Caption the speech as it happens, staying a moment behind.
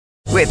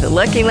With the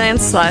Lucky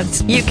Land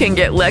Slots, you can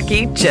get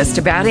lucky just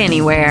about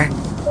anywhere.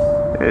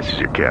 This is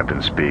your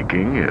captain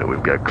speaking.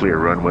 We've got clear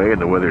runway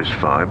and the weather's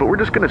fine, but we're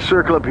just going to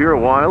circle up here a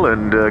while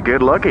and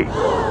get lucky.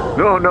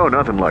 No,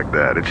 nothing like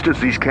that. It's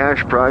just these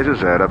cash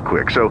prizes add up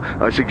quick. So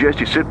I suggest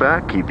you sit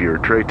back, keep your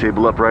tray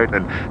table upright,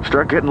 and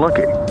start getting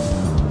lucky.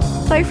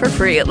 Play for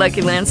free at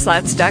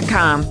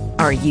LuckyLandSlots.com.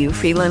 Are you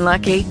feeling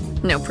lucky?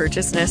 No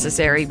purchase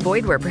necessary.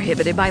 Void where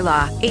prohibited by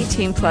law.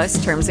 18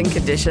 plus terms and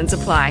conditions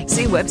apply.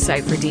 See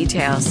website for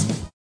details.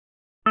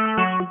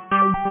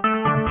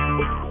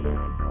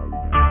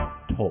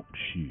 Talk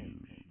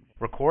shoes.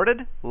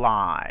 Recorded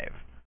live.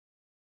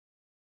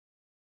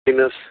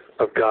 Holiness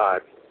of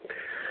God.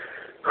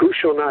 Who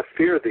shall not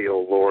fear thee,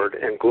 O Lord,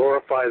 and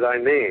glorify thy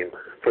name?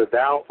 For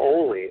thou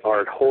only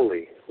art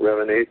holy.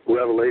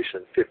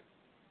 Revelation 15.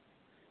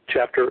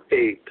 Chapter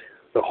 8,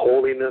 the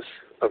holiness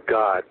of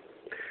God.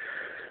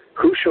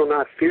 Who shall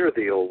not fear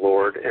thee, O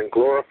Lord, and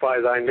glorify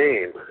thy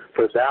name?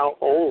 For thou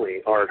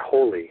only art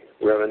holy.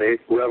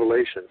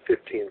 Revelation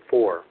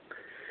 15:4.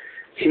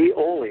 He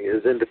only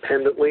is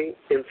independently,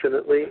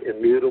 infinitely,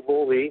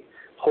 immutably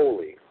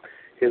holy.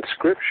 In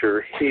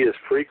Scripture, he is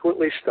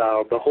frequently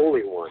styled the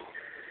Holy One.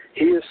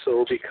 He is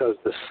so because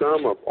the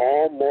sum of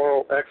all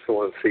moral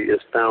excellency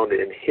is found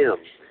in him.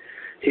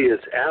 He is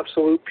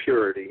absolute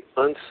purity,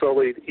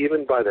 unsullied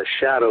even by the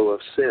shadow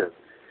of sin.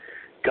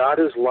 God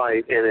is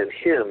light, and in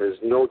him is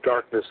no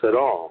darkness at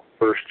all.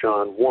 1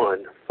 John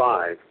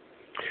 1:5.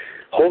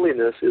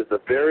 Holiness is the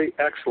very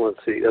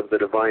excellency of the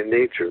divine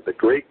nature. The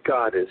great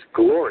God is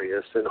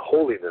glorious in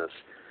holiness.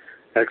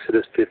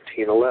 Exodus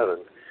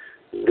 15:11.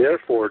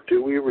 Therefore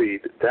do we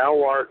read,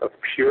 Thou art of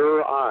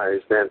purer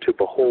eyes than to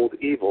behold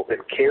evil,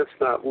 and canst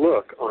not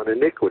look on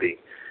iniquity.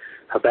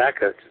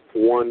 Habakkuk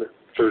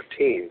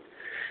 1:13.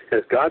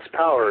 As God's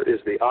power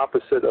is the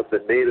opposite of the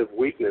native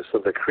weakness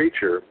of the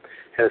creature,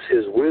 as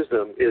his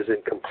wisdom is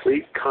in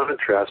complete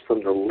contrast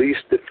from the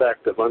least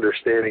defect of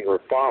understanding or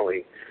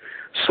folly,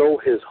 so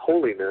his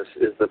holiness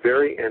is the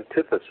very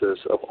antithesis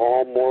of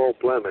all moral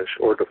blemish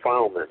or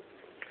defilement.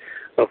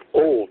 Of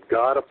old,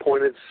 God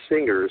appointed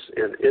singers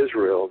in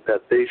Israel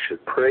that they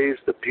should praise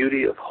the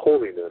beauty of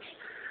holiness.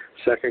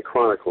 2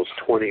 Chronicles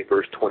 20,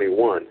 verse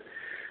 21.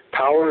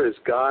 Power is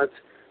God's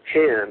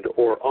hand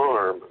or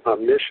arm,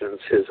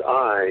 omniscience his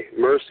eye,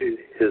 mercy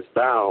his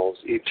bowels,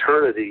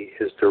 eternity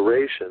his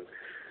duration,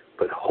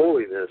 but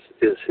holiness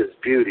is his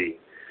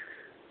beauty.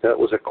 That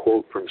was a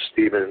quote from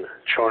Stephen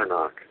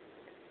Charnock.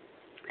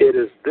 It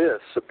is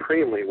this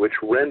supremely which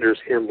renders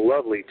him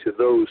lovely to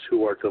those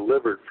who are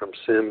delivered from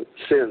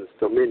sin's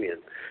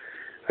dominion.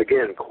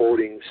 Again,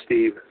 quoting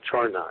Steve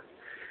Charnock.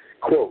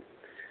 Quote,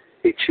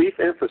 a chief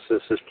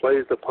emphasis is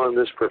placed upon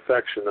this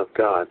perfection of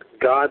God.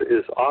 God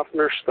is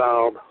oftener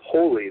styled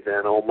holy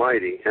than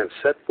almighty, and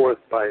set forth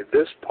by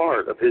this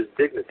part of his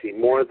dignity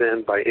more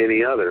than by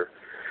any other.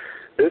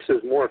 This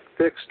is more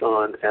fixed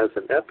on as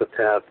an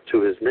epitaph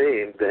to his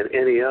name than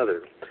any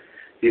other.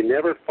 You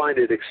never find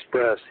it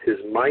expressed his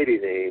mighty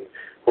name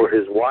or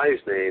his wise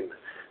name,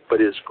 but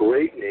his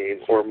great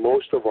name, or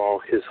most of all,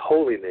 his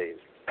holy name.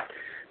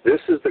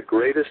 This is the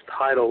greatest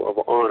title of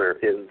honor.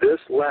 In this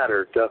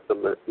latter doth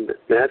the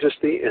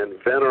majesty and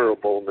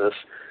venerableness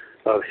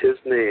of his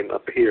name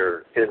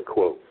appear. End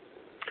quote.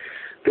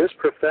 This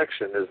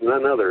perfection, as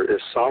none other,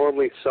 is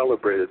solemnly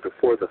celebrated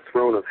before the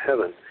throne of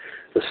heaven,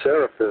 the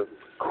seraphim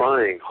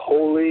crying,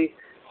 Holy,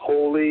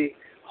 holy,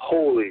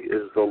 holy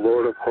is the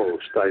Lord of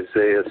hosts,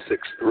 Isaiah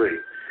 6:3.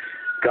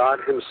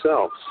 God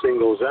himself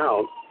singles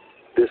out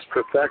this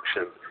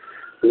perfection.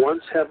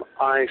 Once have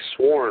I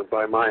sworn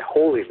by my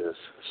holiness,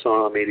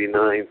 Psalm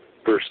 89,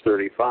 verse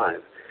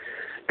 35.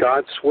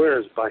 God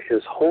swears by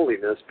his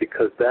holiness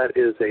because that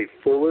is a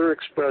fuller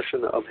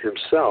expression of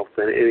himself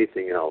than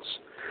anything else.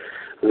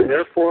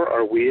 Therefore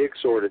are we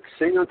exhorted,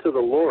 sing unto the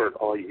Lord,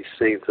 all ye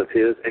saints of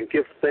his, and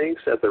give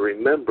thanks at the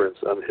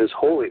remembrance of his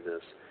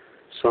holiness.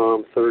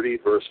 Psalm 30,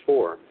 verse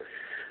 4.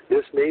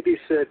 This may be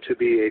said to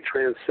be a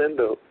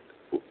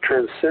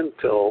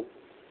transcendental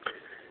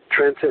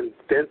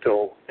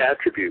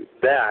attribute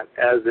that,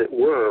 as it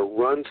were,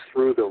 runs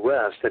through the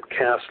rest and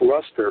casts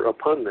luster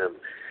upon them.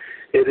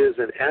 It is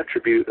an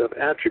attribute of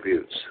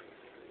attributes.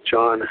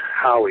 John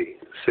Howie,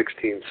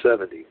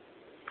 1670.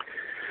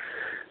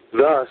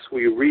 Thus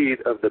we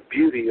read of the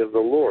beauty of the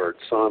Lord,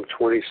 Psalm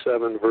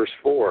 27, verse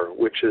 4,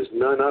 which is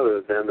none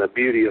other than the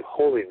beauty of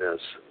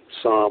holiness,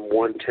 Psalm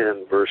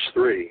 110, verse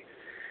 3.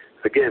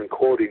 Again,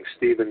 quoting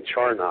Stephen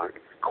Charnock,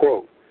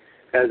 quote,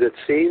 as it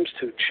seems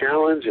to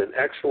challenge an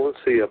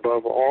excellency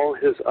above all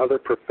his other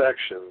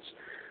perfections,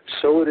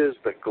 so it is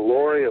the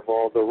glory of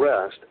all the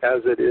rest,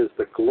 as it is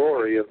the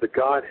glory of the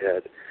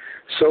Godhead.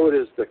 So it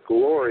is the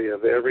glory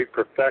of every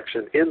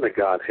perfection in the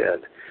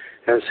Godhead.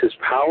 As his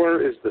power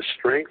is the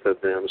strength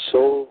of them,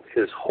 so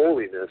his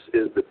holiness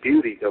is the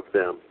beauty of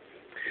them.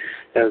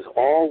 As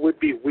all would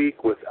be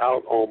weak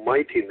without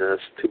almightiness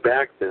to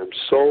back them,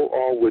 so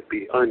all would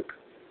be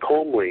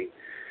uncomely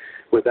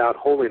without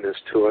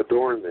holiness to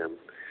adorn them.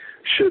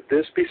 Should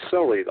this be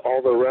sullied,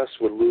 all the rest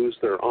would lose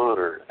their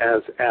honor,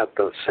 as at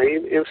the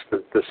same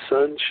instant the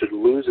sun should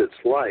lose its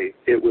light,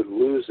 it would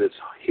lose its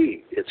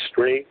heat, its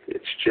strength,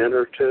 its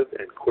generative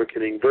and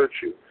quickening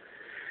virtue.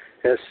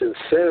 As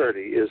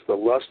sincerity is the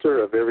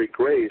luster of every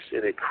grace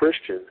in a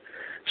Christian,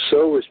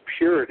 so is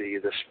purity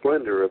the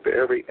splendor of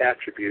every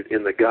attribute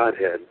in the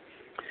Godhead.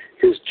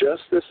 His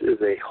justice is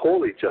a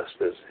holy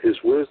justice, his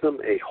wisdom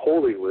a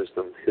holy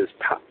wisdom, his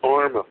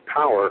arm of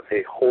power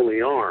a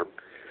holy arm.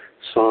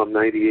 Psalm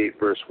 98,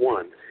 verse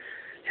 1.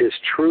 His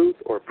truth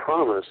or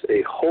promise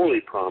a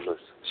holy promise.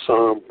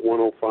 Psalm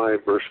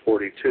 105, verse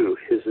 42.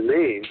 His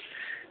name,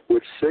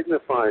 which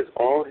signifies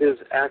all his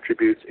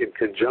attributes in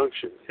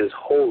conjunction, is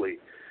holy.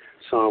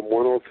 Psalm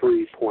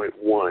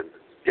 103.1,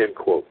 end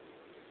quote.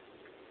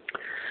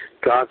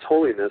 God's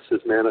holiness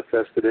is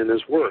manifested in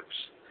his works.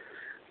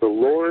 The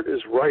Lord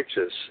is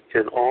righteous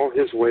in all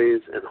his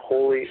ways and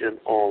holy in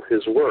all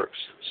his works.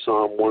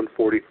 Psalm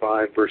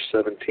 145, verse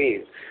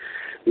 17.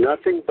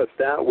 Nothing but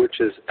that which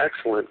is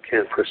excellent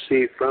can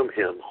proceed from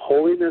him.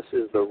 Holiness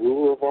is the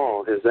rule of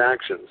all his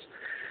actions.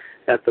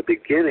 At the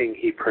beginning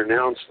he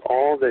pronounced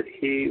all that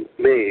he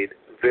made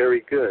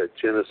very good,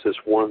 Genesis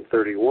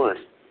 1:31,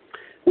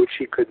 which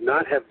he could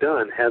not have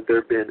done had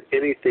there been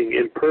anything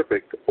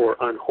imperfect or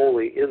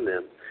unholy in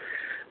them.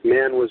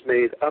 Man was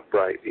made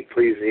upright,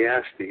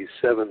 Ecclesiastes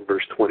 7,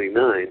 verse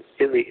 29,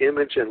 in the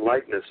image and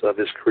likeness of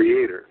his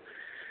Creator.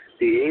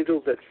 The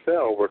angels that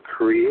fell were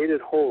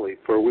created holy,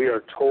 for we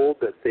are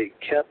told that they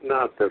kept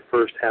not their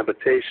first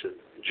habitation,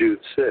 Jude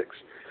 6.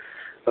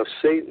 Of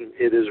Satan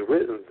it is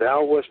written,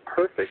 Thou wast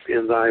perfect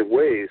in thy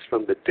ways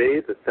from the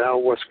day that thou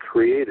wast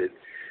created,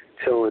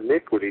 till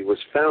iniquity was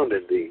found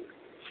in thee,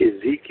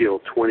 Ezekiel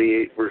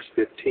 28, verse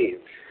 15.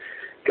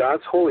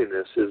 God's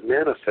holiness is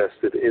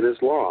manifested in his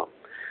law.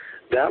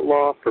 That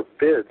law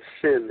forbids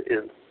sin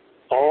in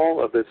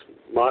all of its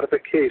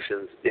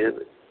modifications in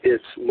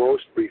its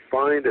most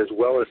refined as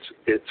well as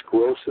its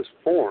grossest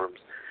forms,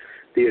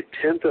 the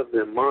intent of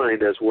the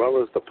mind as well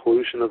as the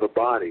pollution of the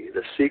body,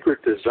 the secret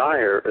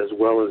desire as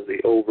well as the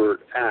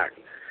overt act.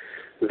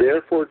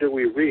 Therefore do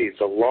we read,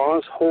 the law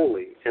is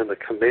holy, and the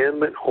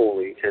commandment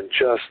holy, and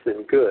just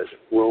and good,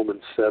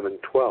 Romans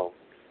 7:12.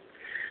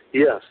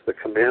 Yes, the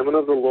commandment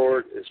of the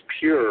Lord is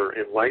pure,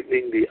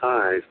 enlightening the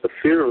eyes. The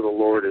fear of the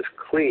Lord is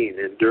clean,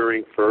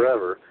 enduring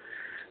forever.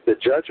 The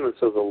judgments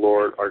of the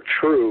Lord are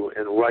true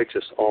and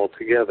righteous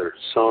altogether.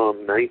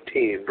 Psalm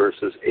 19,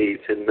 verses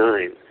 8 and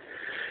 9.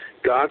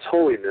 God's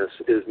holiness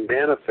is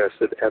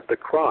manifested at the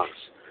cross.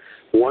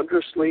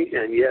 Wondrously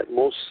and yet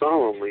most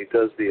solemnly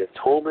does the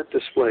atonement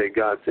display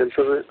God's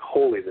infinite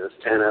holiness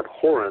and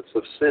abhorrence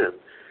of sin.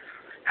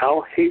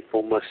 How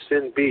hateful must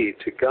sin be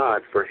to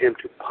God for him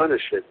to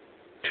punish it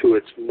to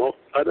its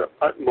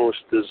utmost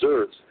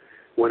deserts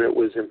when it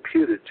was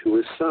imputed to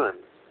his Son.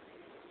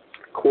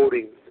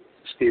 Quoting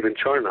Stephen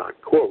Charnock,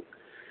 quote,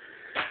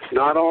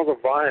 Not all the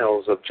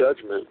vials of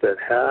judgment that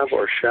have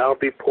or shall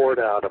be poured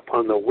out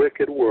upon the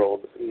wicked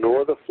world,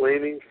 nor the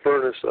flaming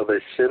furnace of a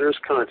sinner's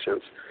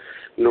conscience,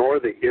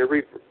 nor the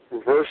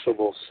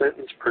irreversible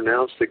sentence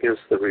pronounced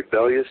against the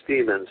rebellious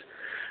demons,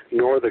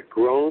 nor the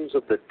groans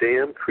of the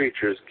damned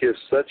creatures give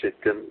such a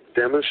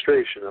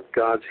demonstration of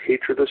God's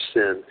hatred of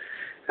sin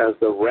as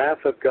the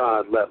wrath of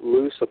God let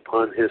loose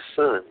upon his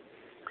Son.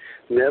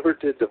 Never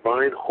did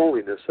divine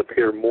holiness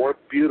appear more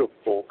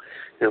beautiful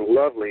and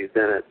lovely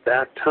than at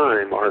that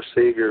time our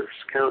Savior's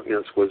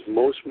countenance was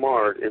most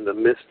marred in the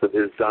midst of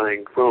his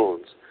dying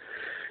groans.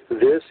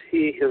 This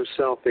he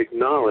himself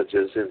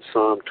acknowledges in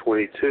Psalm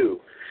 22,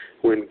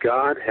 when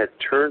God had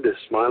turned his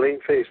smiling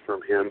face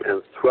from him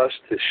and thrust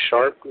his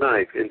sharp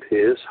knife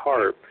into his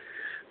heart,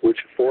 which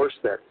forced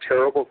that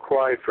terrible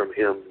cry from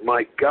him,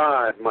 my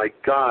God,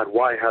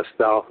 why hast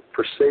thou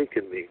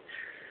forsaken me?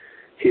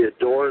 He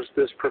adores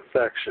this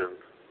perfection.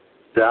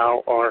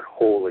 Thou art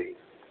holy.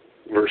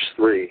 Verse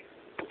 3,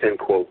 end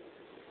quote.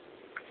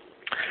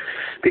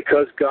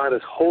 Because God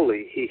is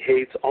holy, he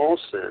hates all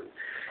sin.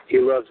 He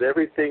loves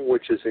everything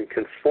which is in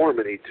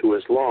conformity to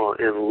his law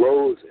and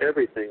loathes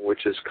everything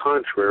which is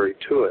contrary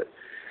to it.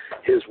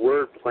 His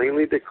word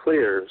plainly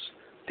declares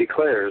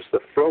the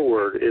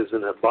froward is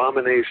an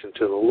abomination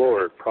to the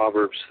Lord,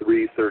 Proverbs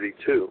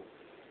 3:32.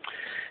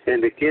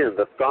 And again,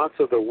 the thoughts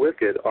of the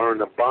wicked are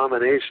an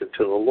abomination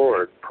to the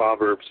Lord,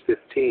 Proverbs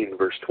 15,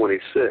 verse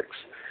 26.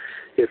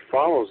 It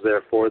follows,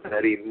 therefore,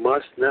 that he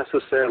must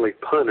necessarily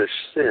punish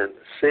sin.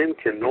 Sin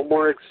can no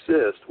more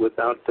exist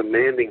without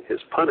demanding his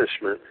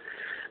punishment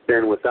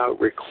than without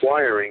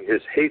requiring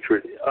his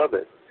hatred of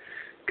it.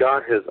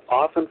 God has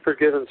often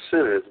forgiven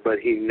sinners, but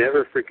he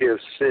never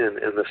forgives sin,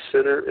 and the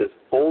sinner is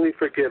only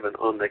forgiven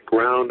on the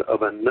ground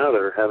of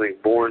another having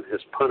borne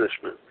his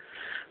punishment.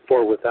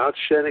 For without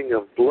shedding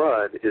of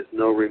blood is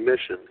no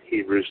remission,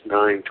 Hebrews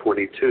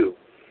 9:22.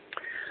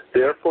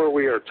 Therefore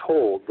we are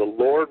told, the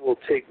Lord will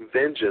take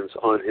vengeance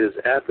on his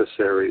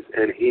adversaries,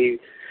 and he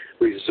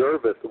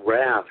reserveth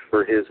wrath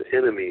for his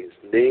enemies,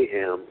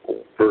 Nahum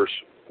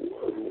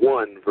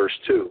 1, verse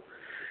 2.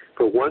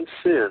 For one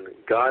sin,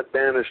 God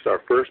banished our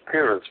first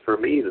parents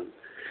from Eden.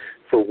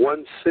 For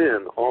one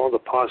sin, all the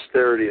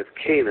posterity of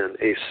Canaan,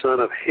 a son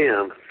of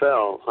Ham,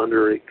 fell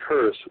under a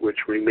curse which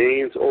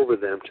remains over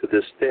them to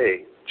this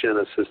day.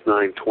 Genesis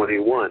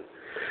 9:21.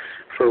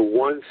 For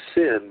one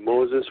sin,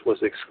 Moses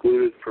was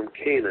excluded from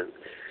Canaan.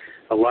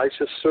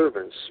 Elisha's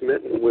servants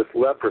smitten with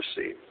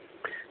leprosy.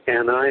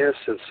 Ananias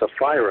and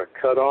Sapphira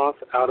cut off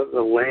out of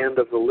the land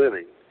of the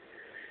living.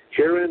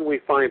 Herein we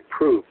find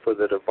proof for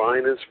the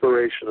divine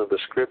inspiration of the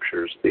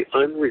Scriptures. The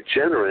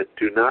unregenerate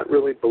do not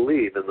really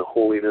believe in the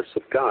holiness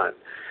of God.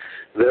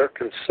 Their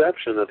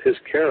conception of His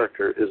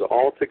character is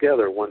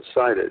altogether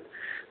one-sided.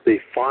 They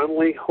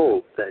fondly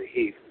hope that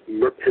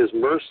His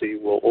mercy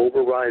will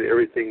override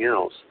everything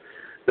else.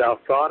 Thou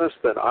thoughtest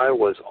that I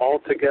was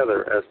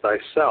altogether as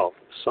thyself,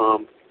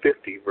 Psalm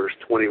 50, verse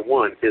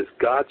 21, is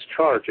God's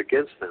charge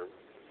against them.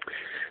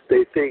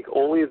 They think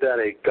only that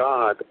a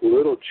God,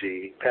 little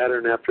g,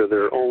 patterned after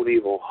their own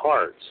evil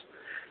hearts.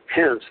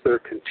 Hence their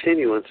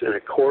continuance in a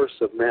course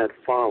of mad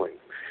folly.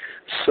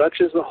 Such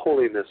is the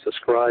holiness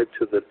ascribed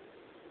to the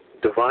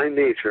divine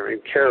nature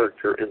and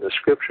character in the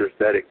Scriptures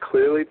that it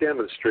clearly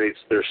demonstrates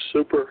their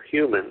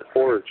superhuman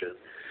origin.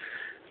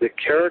 The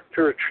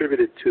character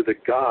attributed to the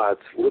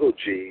gods, little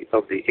g,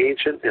 of the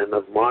ancient and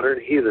of modern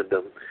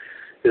heathendom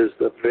is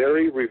the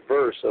very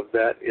reverse of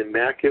that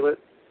immaculate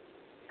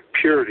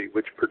purity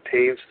which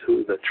pertains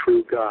to the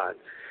true God.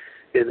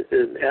 An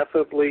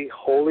ineffably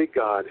holy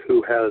God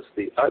who has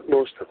the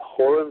utmost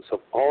abhorrence of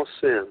all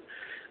sin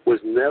was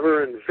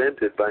never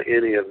invented by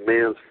any of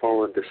man's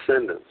fallen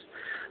descendants.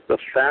 The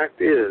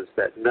fact is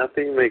that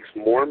nothing makes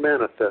more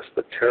manifest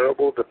the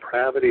terrible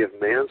depravity of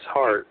man's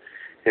heart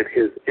and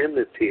his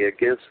enmity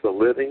against the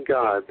living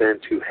God than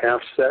to have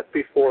set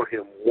before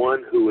him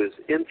one who is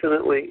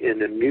infinitely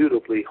and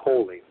immutably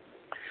holy.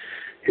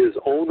 His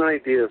own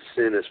idea of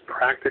sin is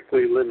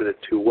practically limited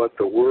to what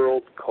the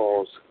world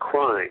calls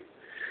crime.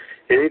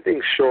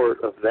 Anything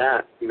short of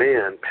that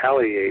man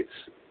palliates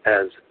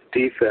as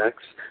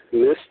defects,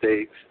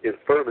 mistakes,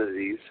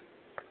 infirmities,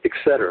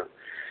 etc.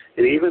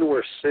 And even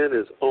where sin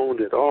is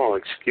owned at all,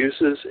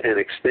 excuses and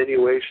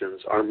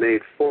extenuations are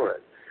made for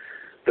it.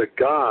 The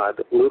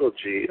God, little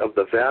g, of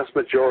the vast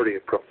majority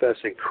of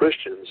professing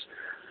Christians,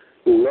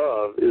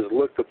 love is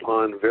looked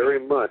upon very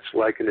much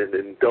like an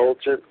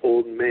indulgent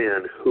old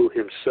man who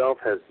himself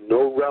has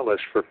no relish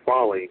for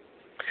folly,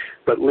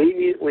 but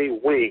leniently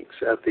winks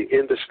at the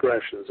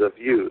indiscretions of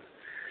youth.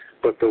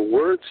 But the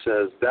Word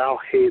says, Thou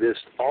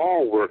hatest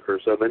all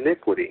workers of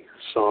iniquity,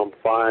 Psalm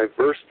 5,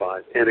 verse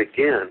 5. And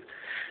again,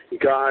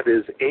 God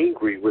is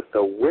angry with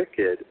the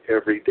wicked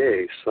every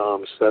day,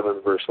 Psalm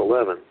 7, verse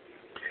 11.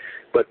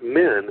 But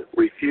men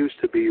refuse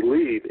to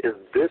believe in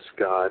this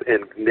God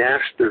and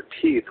gnash their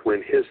teeth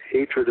when His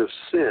hatred of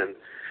sin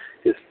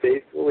is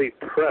faithfully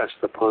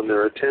pressed upon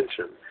their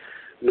attention.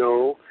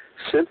 No,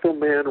 sinful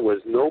man was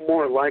no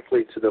more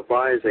likely to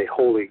devise a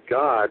holy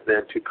God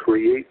than to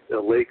create a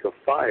lake of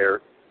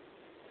fire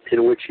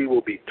in which he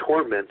will be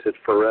tormented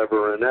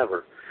forever and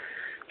ever.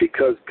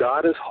 Because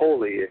God is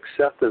holy,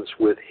 acceptance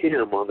with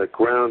Him on the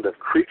ground of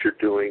creature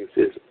doings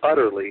is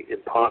utterly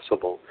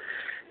impossible.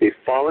 A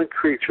fallen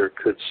creature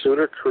could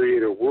sooner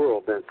create a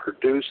world than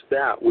produce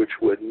that which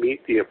would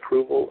meet the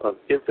approval of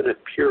infinite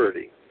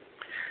purity.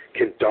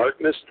 Can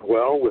darkness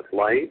dwell with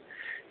light?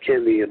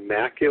 Can the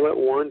Immaculate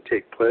One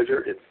take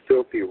pleasure in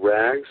filthy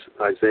rags?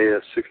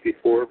 Isaiah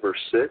 64, verse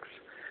 6.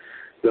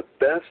 The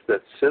best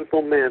that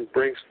sinful man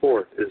brings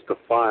forth is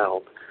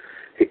defiled.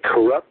 A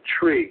corrupt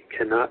tree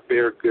cannot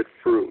bear good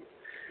fruit.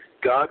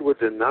 God would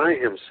deny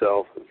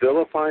Himself,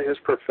 vilify His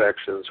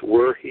perfections,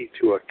 were He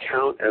to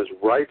account as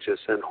righteous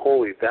and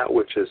holy that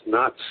which is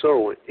not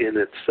so in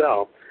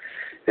itself,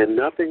 and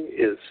nothing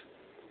is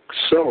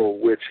so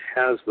which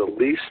has the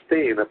least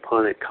stain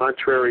upon it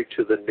contrary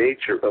to the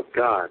nature of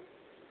God.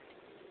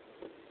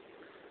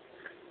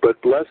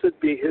 But blessed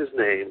be His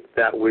name,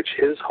 that which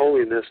His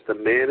holiness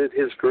demanded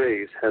His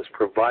grace has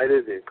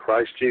provided in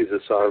Christ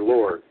Jesus our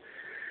Lord.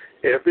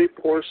 Every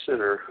poor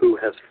sinner who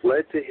has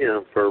fled to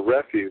Him for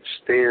refuge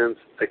stands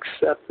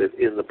accepted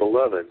in the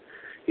Beloved.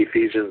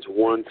 Ephesians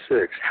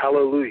 1:6.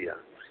 Hallelujah.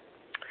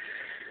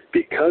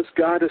 Because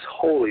God is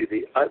holy,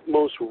 the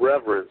utmost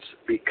reverence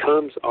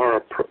becomes our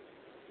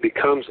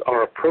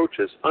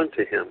approaches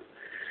unto Him.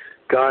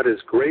 God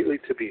is greatly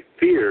to be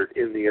feared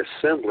in the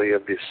assembly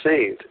of the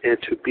saints and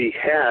to be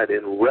had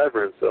in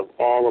reverence of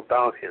all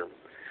about Him.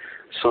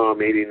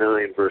 Psalm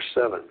 89, verse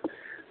 7.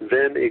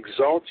 Then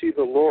exalt ye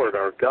the Lord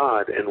our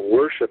God and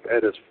worship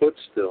at His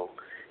footstool.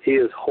 He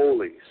is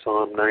holy.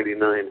 Psalm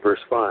 99,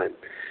 verse 5.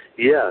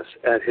 Yes,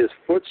 at His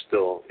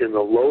footstool, in the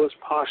lowest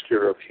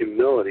posture of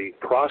humility,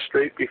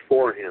 prostrate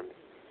before Him.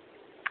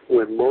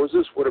 When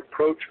Moses would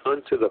approach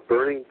unto the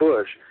burning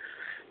bush,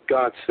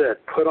 God said,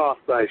 Put off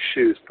thy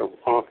shoes from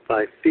off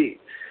thy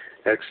feet.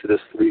 Exodus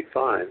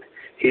 3:5.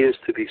 He is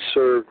to be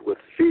served with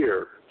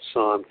fear.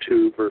 Psalm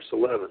 2, verse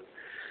 11.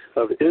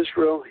 Of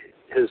Israel,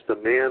 His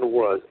demand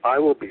was, I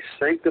will be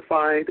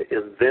sanctified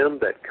in them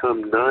that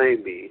come nigh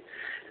me,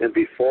 and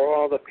before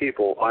all the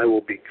people I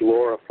will be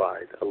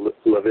glorified.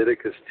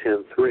 Leviticus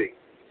 10:3.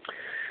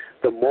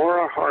 The more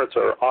our hearts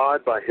are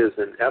awed by his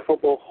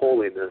ineffable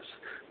holiness,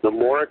 the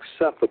more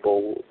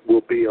acceptable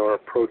will be our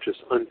approaches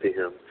unto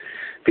him.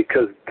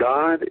 Because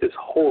God is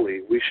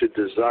holy, we should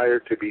desire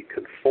to be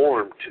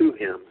conformed to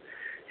him.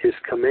 His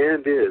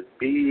command is,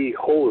 be ye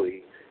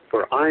holy,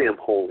 for I am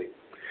holy.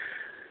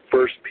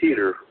 1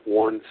 Peter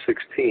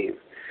 1:16.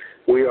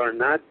 We are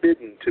not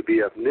bidden to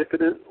be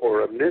omnipotent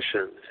or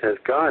omniscient as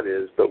God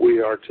is, but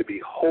we are to be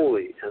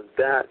holy, and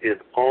that in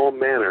all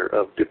manner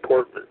of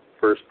deportment.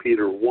 1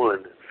 Peter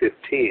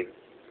 1:15.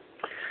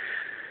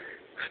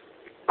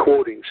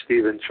 Quoting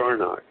Stephen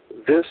Charnock,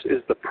 this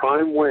is the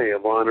prime way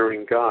of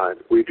honoring God.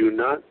 We do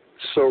not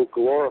so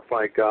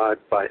glorify God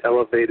by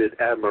elevated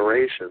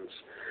admirations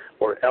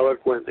or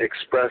eloquent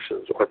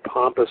expressions or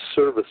pompous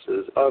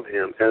services of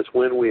him as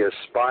when we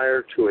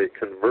aspire to a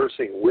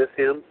conversing with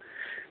him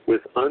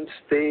with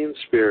unstained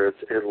spirits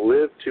and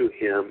live to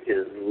him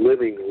in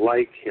living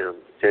like him,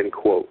 end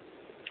quote.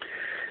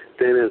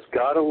 Then as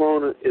God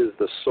alone is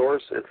the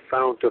source and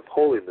fount of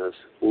holiness,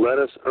 let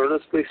us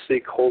earnestly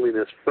seek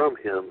holiness from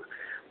him.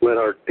 Let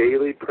our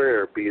daily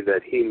prayer be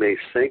that he may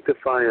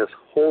sanctify us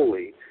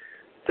wholly,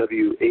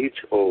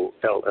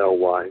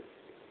 W-H-O-L-L-Y,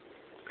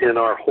 and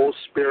our whole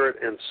spirit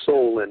and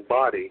soul and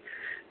body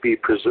be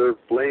preserved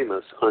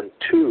blameless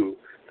unto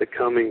the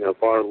coming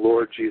of our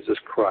Lord Jesus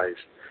Christ.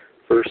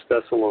 1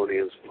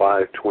 Thessalonians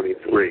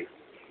 5:23.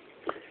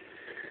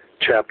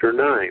 Chapter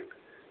 9,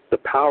 the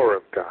power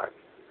of God.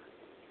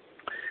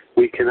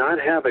 We cannot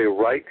have a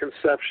right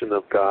conception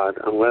of God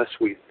unless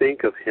we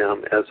think of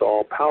him as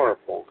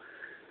all-powerful,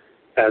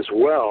 as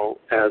well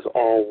as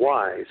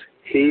all-wise.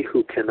 He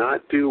who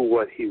cannot do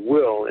what he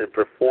will and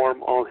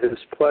perform all his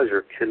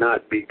pleasure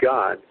cannot be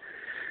God.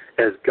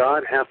 As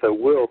God hath a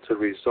will to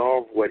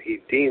resolve what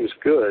he deems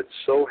good,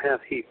 so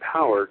hath he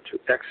power to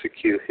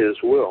execute his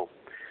will.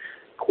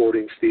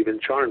 Quoting Stephen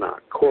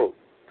Charnock, quote,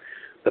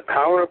 the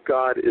power of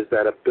God is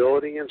that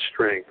ability and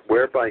strength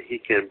whereby he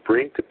can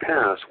bring to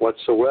pass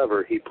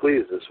whatsoever he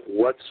pleases,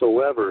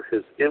 whatsoever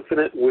his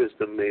infinite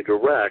wisdom may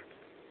direct,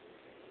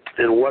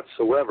 and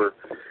whatsoever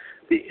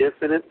the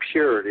infinite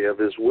purity of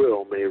his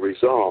will may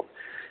resolve.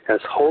 As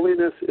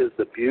holiness is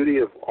the beauty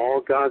of all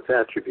God's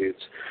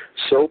attributes,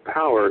 so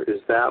power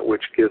is that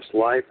which gives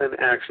life and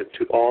action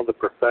to all the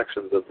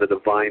perfections of the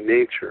divine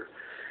nature.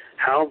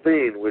 How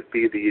vain would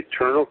be the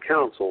eternal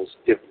counsels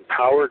if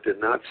power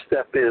did not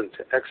step in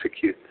to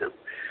execute them.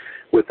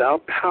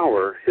 Without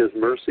power, his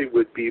mercy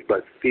would be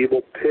but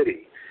feeble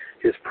pity,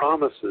 his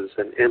promises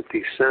an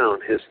empty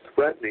sound, his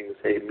threatenings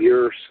a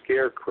mere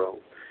scarecrow.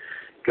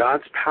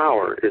 God's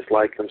power is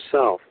like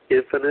himself,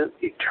 infinite,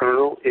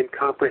 eternal,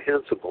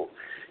 incomprehensible.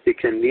 It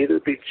can neither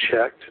be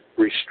checked,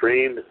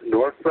 restrained,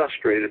 nor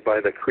frustrated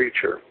by the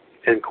creature.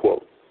 End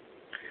quote.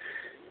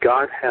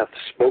 God hath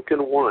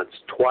spoken once,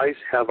 twice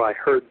have I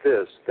heard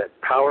this, that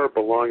power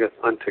belongeth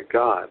unto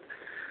God.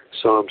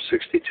 Psalm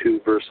 62,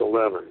 verse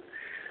 11.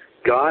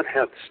 God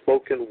hath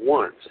spoken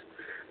once.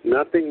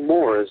 Nothing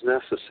more is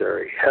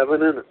necessary.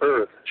 Heaven and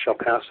earth shall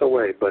pass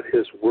away, but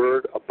his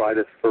word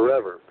abideth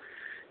forever.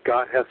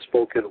 God hath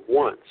spoken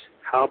once.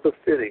 How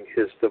befitting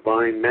his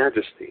divine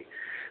majesty.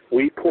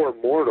 We poor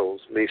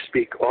mortals may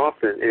speak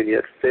often and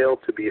yet fail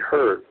to be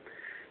heard.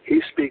 He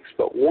speaks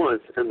but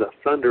once, and the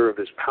thunder of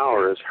his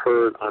power is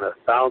heard on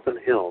 1,000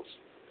 hills.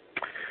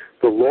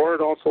 The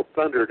Lord also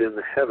thundered in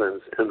the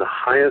heavens, and the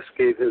highest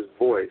gave his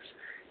voice.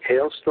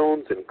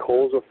 Hailstones and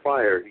coals of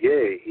fire,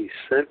 yea, he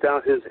sent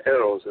out his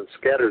arrows and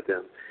scattered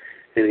them,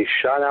 and he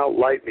shot out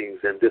lightnings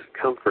and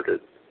discomforted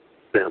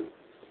them.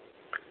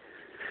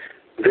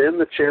 Then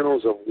the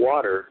channels of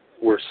water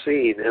were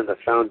seen, and the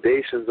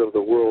foundations of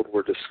the world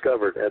were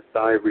discovered at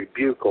thy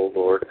rebuke, O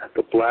Lord, at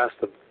the blast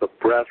of the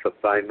breath of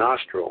thy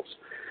nostrils.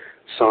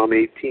 Psalm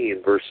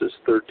 18, verses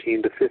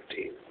 13 to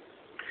 15.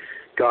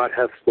 God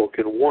hath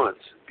spoken once.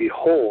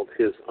 Behold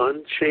his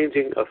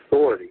unchanging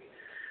authority.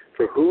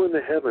 For who in the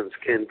heavens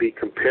can be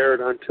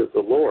compared unto the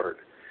Lord?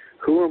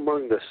 Who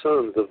among the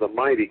sons of the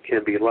mighty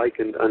can be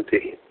likened unto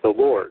the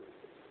Lord?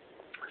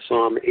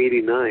 Psalm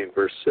 89,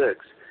 verse 6.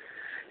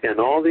 And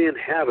all the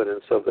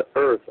inhabitants of the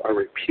earth are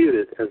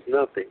reputed as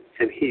nothing,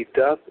 and he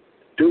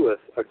doeth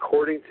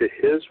according to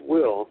his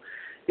will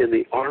in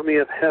the army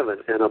of heaven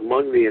and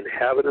among the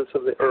inhabitants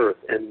of the earth,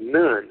 and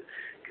none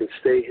can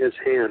stay his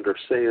hand or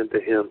say unto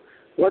him,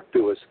 What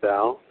doest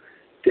thou?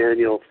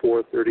 Daniel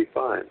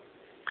 4:35.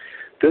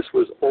 This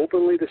was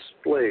openly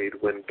displayed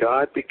when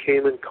God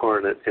became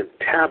incarnate and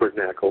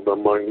tabernacled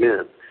among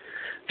men.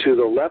 To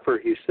the leper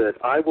he said,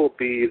 I will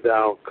be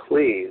thou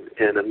clean,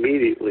 and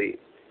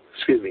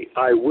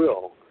I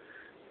will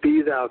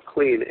be thou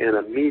clean, and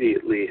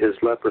immediately his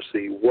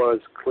leprosy was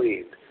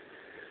cleaned.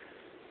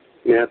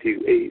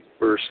 Matthew 8,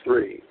 verse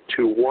 3.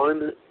 To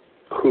one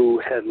who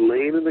had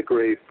lain in the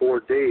grave 4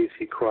 days,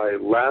 he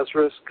cried,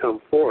 Lazarus,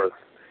 come forth.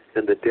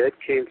 And the dead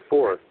came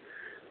forth.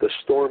 The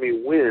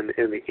stormy wind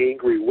and the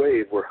angry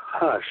wave were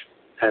hushed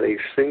at a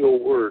single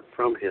word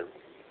from him.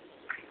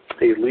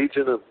 A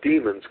legion of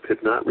demons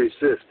could not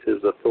resist his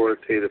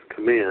authoritative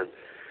command.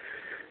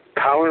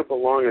 Power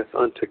belongeth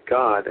unto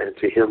God and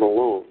to him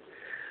alone.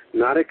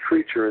 Not a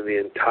creature in the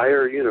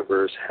entire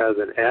universe has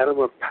an atom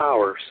of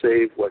power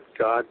save what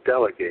God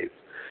delegates.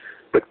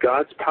 But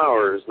God's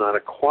power is not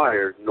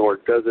acquired, nor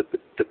does it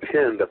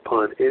depend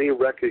upon any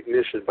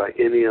recognition by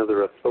any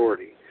other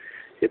authority.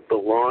 It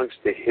belongs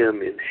to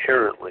Him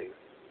inherently.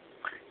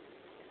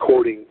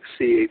 Quoting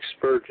C.H.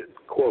 Spurgeon,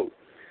 quote,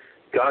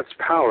 God's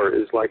power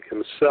is like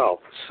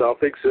Himself,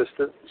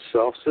 self-existent,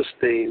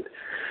 self-sustained.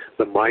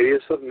 The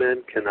mightiest of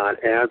men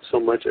cannot add so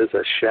much as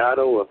a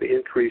shadow of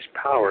increased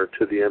power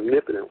to the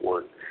omnipotent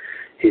one.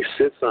 He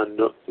sits on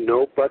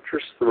no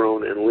buttressed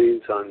throne and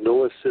leans on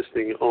no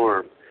assisting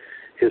arm.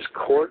 His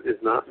court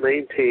is not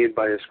maintained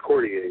by his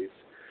courtiers,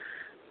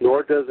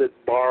 nor does it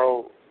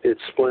borrow its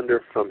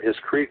splendor from his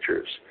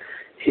creatures.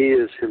 He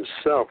is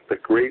himself the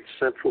great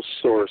central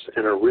source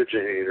and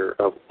originator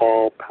of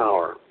all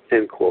power.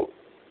 End quote.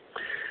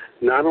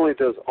 Not only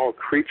does all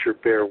creation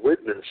bear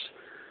witness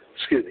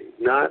to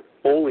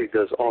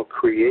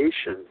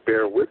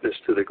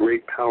the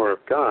great power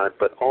of God,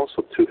 but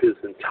also to His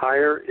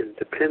entire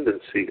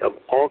independency of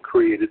all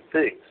created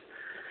things.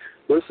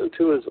 Listen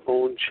to His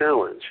own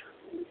challenge.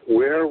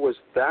 Where was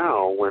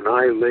thou when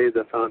I laid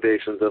the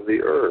foundations of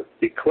the earth?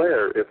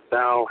 Declare if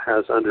thou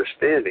hast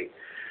understanding.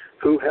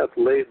 Who hath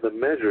laid the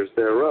measures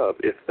thereof,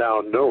 if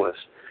thou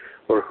knowest?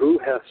 Or who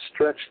hath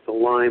stretched the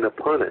line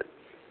upon it?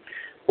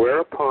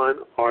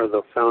 Whereupon are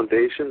the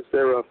foundations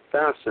thereof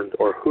fastened,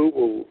 or who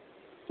will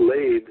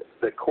laid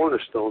the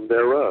cornerstone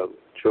thereof?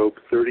 Job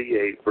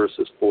 38,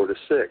 verses 4 to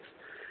 6.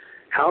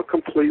 How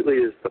completely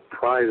is the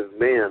pride of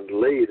man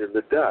laid in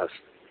the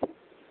dust?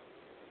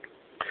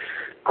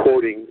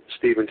 Quoting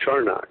Stephen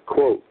Charnock,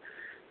 quote,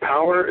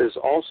 Power is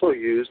also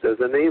used as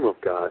a name of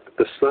God,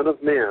 the Son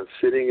of Man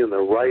sitting in the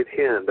right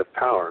hand of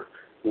power,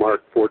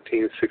 Mark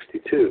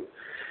 14:62.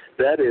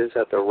 That is,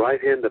 at the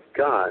right hand of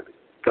God.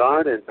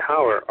 God and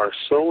power are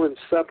so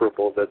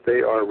inseparable that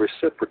they are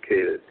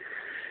reciprocated.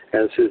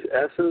 As His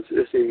essence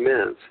is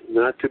immense,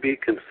 not to be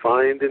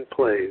confined in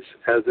place,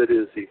 as it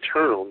is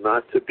eternal,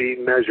 not to be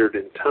measured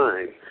in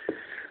time,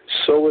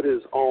 so it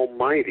is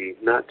almighty,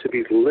 not to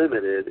be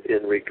limited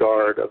in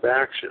regard of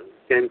action.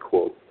 End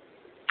quote.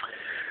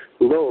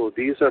 Lo,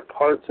 these are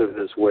parts of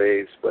His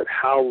ways, but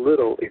how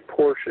little a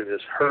portion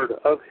is heard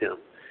of Him.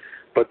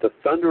 But the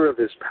thunder of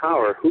His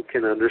power, who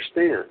can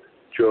understand?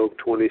 Job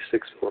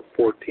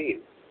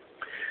 26:14.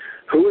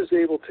 Who is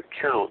able to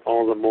count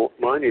all the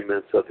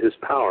monuments of His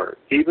power?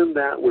 Even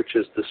that which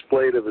is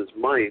displayed of His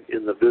might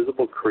in the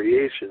visible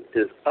creation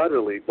is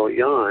utterly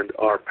beyond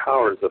our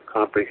powers of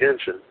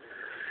comprehension.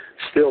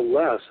 Still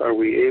less are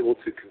we able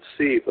to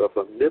conceive of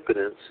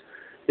omnipotence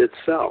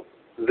itself.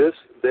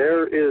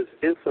 There is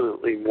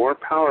infinitely more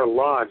power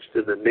lodged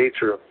in the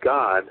nature of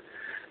God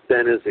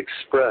than is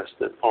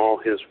expressed in all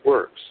His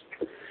works.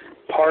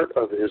 Part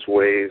of His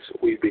ways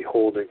we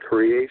behold in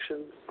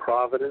creation,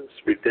 providence,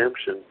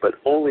 redemption, but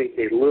only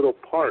a little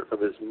part of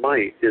His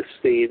might is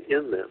seen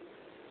in them.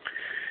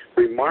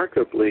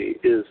 Remarkably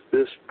is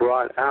this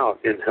brought out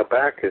in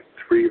Habakkuk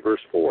 3,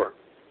 verse 4.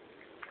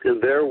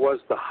 And there was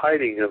the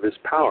hiding of His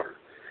power.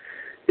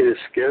 It is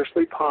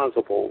scarcely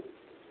possible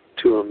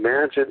to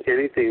imagine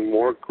anything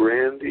more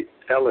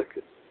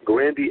grandiloquent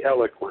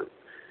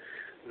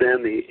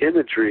than the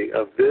imagery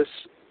of this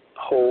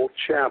whole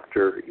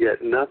chapter,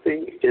 yet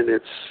nothing in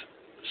it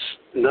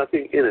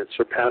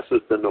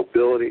surpasses the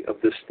nobility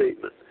of this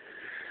statement.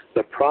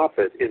 The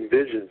prophet in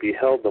vision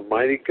beheld the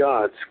mighty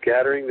God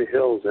scattering the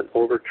hills and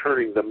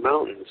overturning the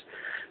mountains,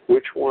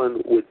 which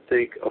one would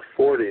think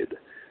afforded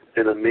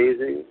an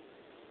amazing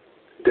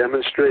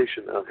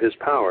demonstration of His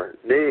power.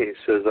 Nay,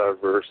 says our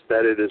verse,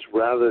 that it is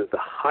rather the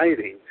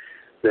hiding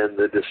than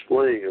the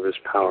displaying of His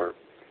power.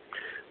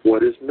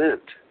 What is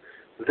meant?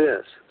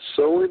 This,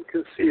 so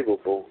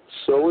inconceivable,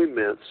 so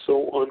immense,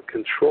 so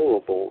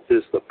uncontrollable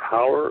is the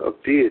power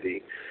of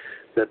deity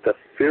that the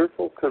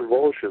fearful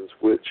convulsions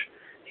which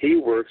He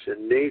works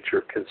in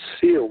nature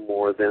conceal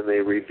more than they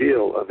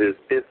reveal of His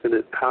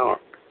infinite power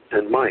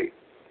and might.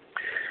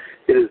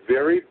 It is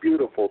very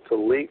beautiful to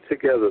link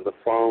together the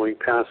following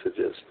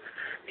passages.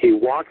 He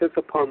walketh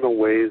upon the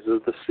waves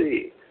of the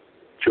sea,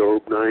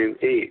 Job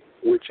 9:8,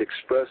 which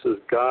expresses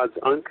God's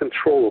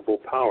uncontrollable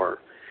power.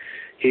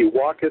 He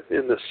walketh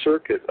in the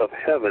circuit of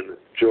heaven,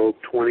 Job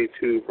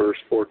 22, verse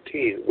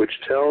 14,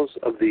 which tells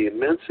of the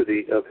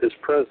immensity of His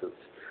presence.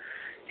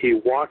 He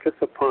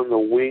walketh upon the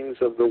wings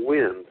of the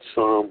wind,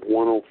 Psalm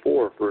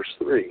 104, verse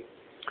 3,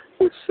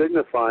 which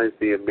signifies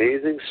the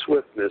amazing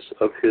swiftness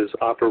of His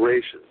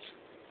operations.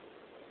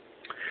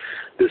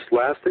 This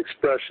last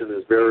expression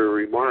is very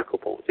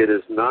remarkable. It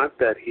is not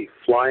that He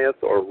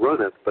flieth or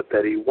runneth, but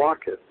that He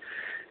walketh,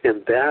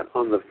 and that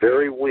on the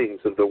very wings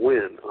of the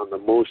wind, on the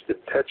most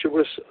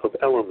impetuous of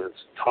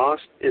elements,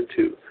 tossed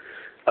into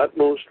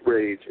utmost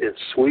rage and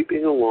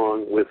sweeping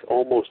along with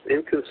almost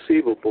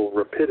inconceivable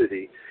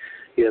rapidity,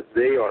 yet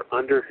they are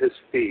under His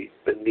feet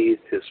beneath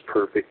His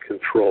perfect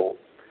control.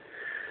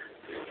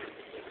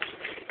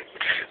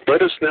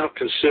 Let us now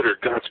consider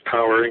God's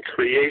power in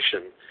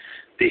creation.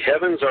 The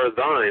heavens are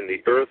Thine,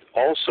 the earth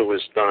also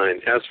is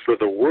Thine. As for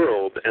the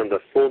world and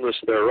the fullness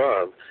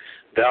thereof,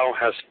 thou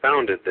hast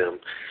founded them.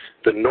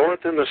 The north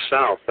and the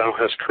south, thou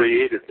hast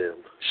created them.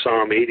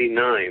 Psalm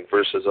 89,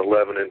 verses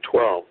 11 and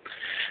 12.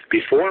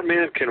 Before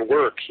man can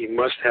work, he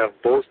must have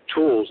both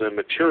tools and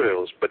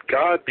materials, but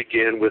God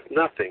began with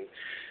nothing,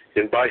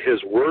 and by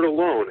his word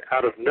alone,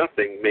 out of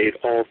nothing, made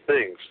all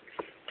things.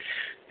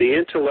 The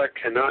intellect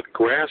cannot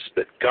grasp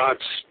it. God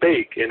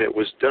spake, and it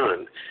was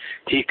done.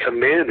 He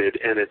commanded,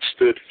 and it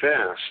stood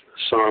fast.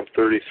 Psalm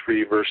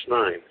 33, verse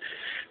 9.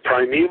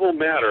 Primeval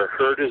matter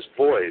heard his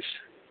voice.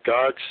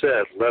 God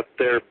said, let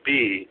there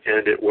be,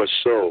 and it was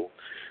so.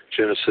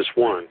 Genesis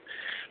 1.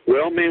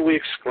 Well may we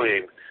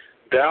exclaim,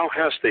 thou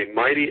hast a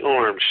mighty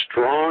arm,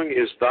 strong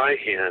is thy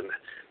hand,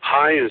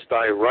 high is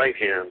thy right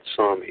hand.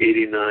 Psalm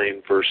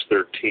 89, verse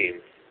 13.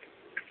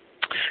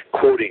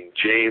 Quoting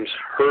James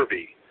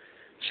Hervey,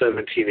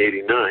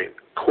 1789,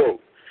 quote,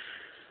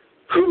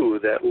 who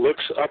that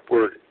looks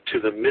upward to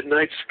the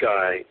midnight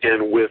sky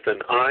and with an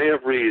eye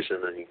of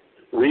reason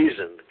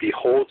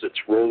beholds its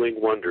rolling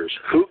wonders,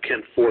 who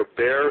can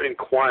forbear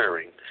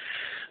inquiring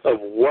of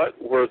what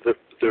were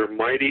their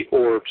mighty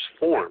orbs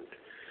formed?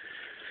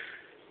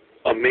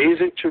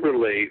 Amazing to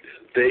relate,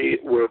 they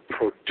were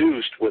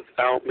produced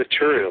without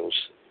materials.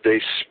 They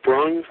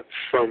sprung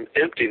from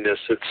emptiness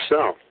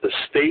itself. The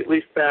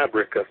stately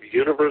fabric of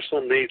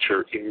universal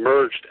nature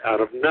emerged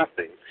out of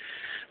nothing.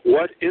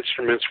 What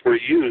instruments were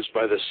used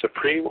by the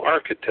supreme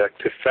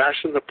architect to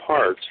fashion the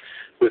parts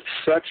with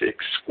such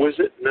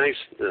exquisite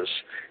niceness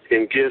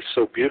and give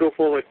so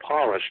beautiful a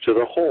polish to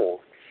the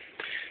whole?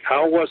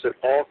 How was it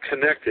all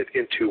connected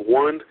into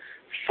one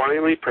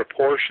finely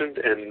proportioned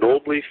and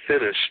nobly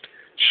finished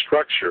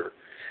structure?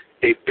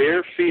 A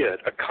bare fiat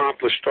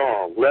accomplished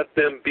all. Let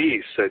them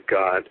be, said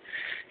God.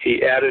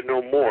 He added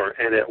no more,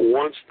 and at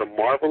once the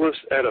marvelous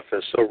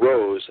edifice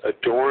arose,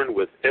 adorned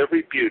with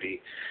every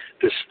beauty,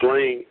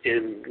 displaying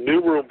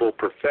innumerable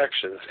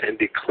perfections, and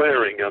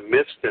declaring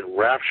amidst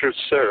enraptured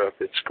seraph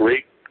its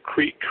great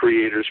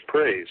Creator's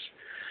praise.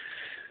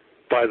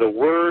 By the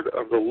word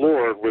of the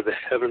Lord were the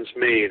heavens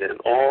made, and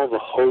all the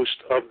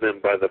host of them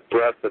by the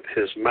breath of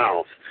his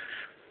mouth.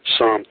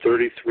 Psalm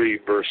 33,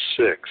 verse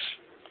 6,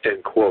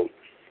 end quote.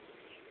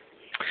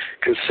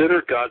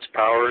 Consider God's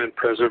power and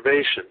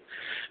preservation.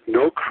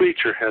 No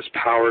creature has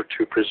power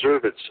to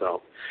preserve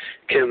itself.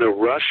 Can the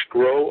rush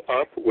grow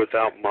up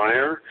without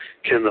mire?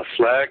 Can the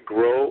flag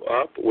grow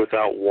up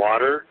without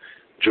water?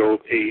 Job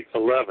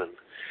 8:11.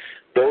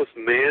 Both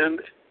man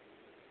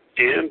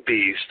and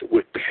beast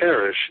would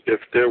perish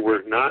if there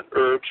were not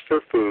herbs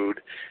for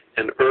food,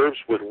 and herbs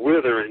would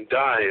wither and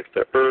die if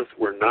the earth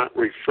were not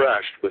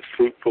refreshed with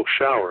fruitful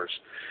showers.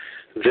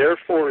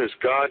 Therefore is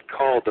God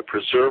called the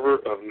preserver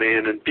of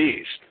man and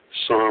beast.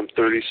 Psalm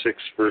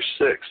 36, verse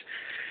 6.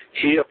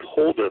 He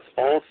upholdeth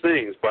all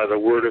things by the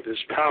word of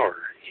his power.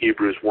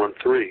 Hebrews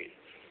 1:3.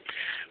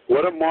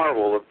 What a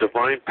marvel of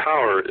divine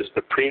power is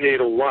the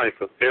prenatal life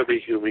of every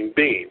human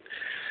being.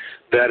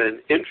 That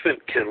an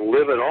infant can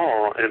live at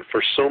all and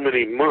for so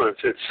many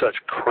months in such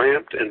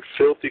cramped and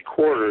filthy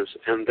quarters,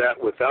 and that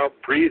without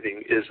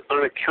breathing, is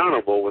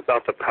unaccountable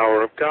without the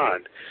power of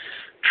God.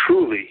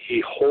 Truly,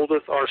 he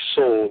holdeth our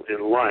soul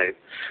in life.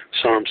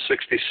 Psalm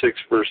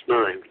 66, verse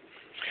 9.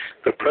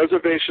 The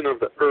preservation of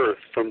the earth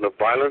from the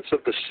violence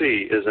of the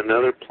sea is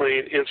another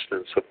plain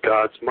instance of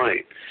God's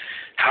might.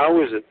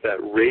 How is it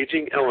that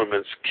raging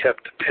elements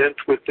kept pent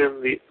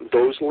within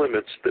those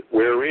limits that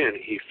wherein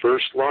he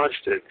first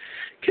lodged it,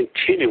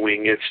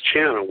 continuing its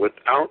channel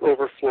without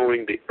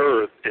overflowing the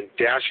earth and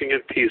dashing in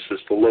pieces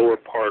the lower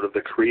part of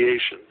the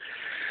creation?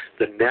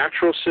 The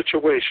natural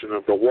situation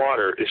of the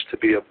water is to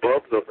be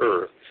above the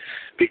earth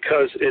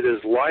because it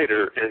is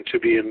lighter, and to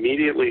be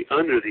immediately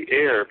under the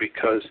air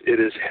because it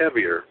is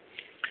heavier.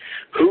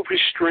 Who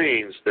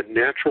restrains the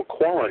natural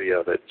quality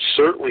of it?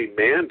 Certainly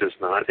man does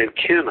not and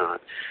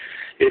cannot.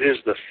 It is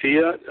the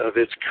fiat of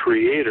its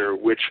Creator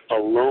which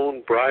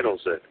alone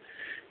bridles it.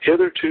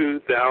 Hitherto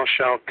thou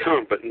shalt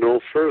come, but no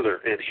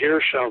further, and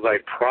here shall thy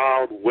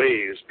proud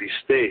ways be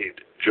stayed.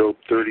 Job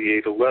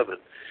 38:11.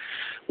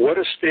 What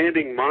a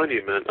standing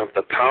monument of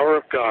the power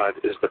of God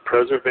is the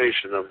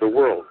preservation of the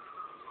world.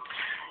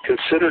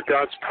 Consider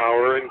God's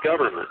power and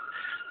government.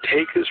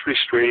 Take his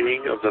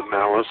restraining of the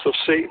malice of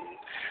Satan.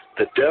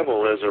 The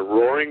devil, as a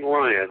roaring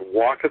lion,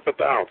 walketh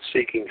about,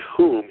 seeking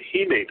whom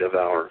he may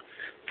devour.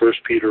 1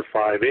 Peter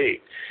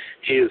 5:8.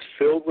 He is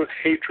filled with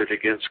hatred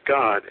against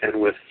God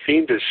and with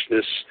fiendish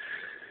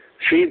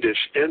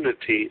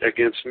enmity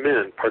against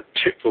men,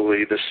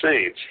 particularly the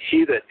saints.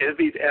 He that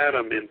envied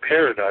Adam in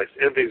paradise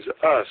envies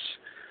us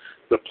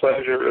the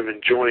pleasure of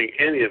enjoying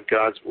any of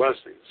God's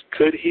blessings.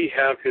 Could he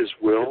have his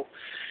will,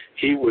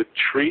 he would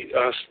treat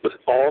us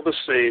all the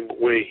same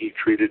way he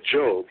treated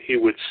Job. He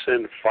would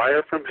send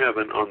fire from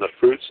heaven on the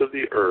fruits of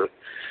the earth,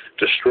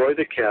 destroy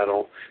the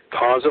cattle,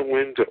 cause a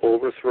wind to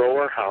overthrow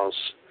our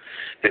house,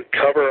 and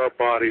cover our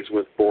bodies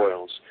with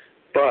boils.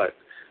 But,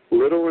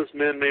 little as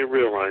men may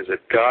realize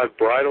it, God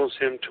bridles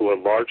him to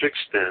a large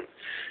extent,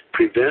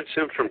 prevents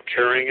him from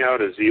carrying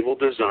out his evil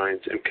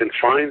designs, and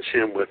confines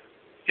him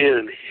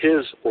within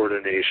his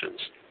ordinations.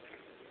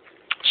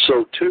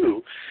 So,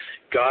 too,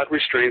 God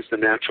restrains the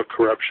natural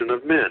corruption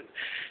of men.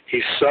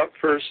 He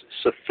suffers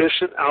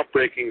sufficient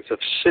outbreakings of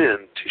sin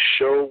to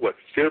show what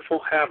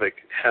fearful havoc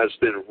has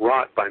been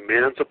wrought by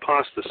man's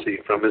apostasy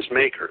from his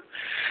Maker.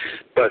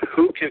 But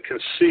who can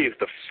conceive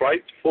the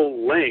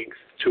frightful length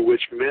to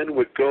which men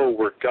would go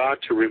were God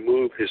to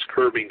remove his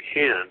curbing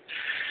hand?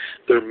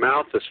 Their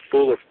mouth is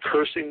full of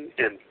cursing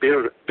and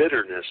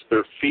bitterness.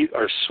 Their feet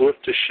are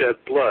swift to shed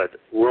blood.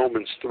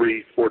 Romans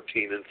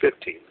 3:14 and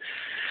 15.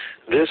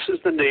 This is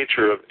the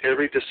nature of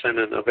every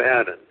descendant of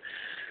Adam.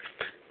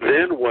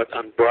 Then what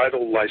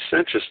unbridled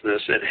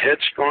licentiousness and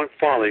headstrong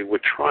folly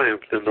would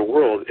triumph in the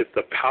world if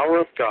the power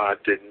of God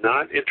did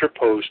not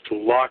interpose to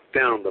lock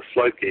down the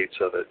floodgates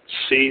of it?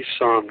 See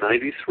Psalm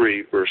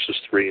 93, verses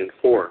 3 and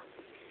 4.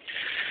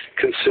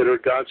 Consider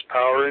God's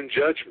power in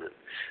judgment.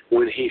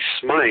 When he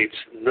smites,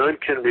 none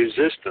can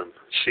resist him.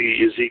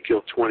 See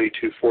Ezekiel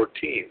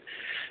 22:14.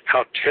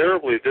 How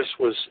terribly this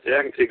was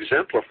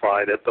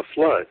exemplified at the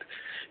flood.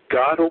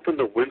 God opened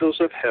the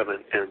windows of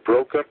heaven and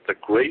broke up the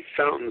great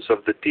fountains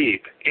of the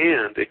deep,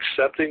 and,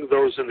 excepting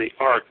those in the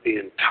ark, the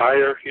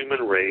entire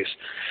human race,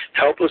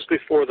 helpless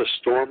before the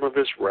storm of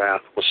his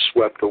wrath, was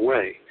swept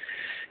away.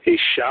 A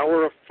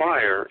shower of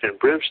fire and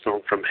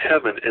brimstone from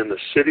heaven, and the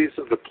cities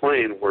of the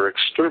plain were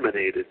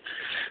exterminated.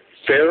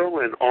 Pharaoh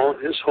and all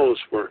his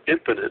hosts were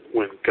impotent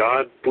when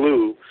God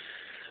blew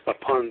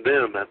upon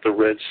them at the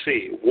Red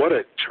Sea. What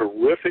a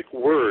terrific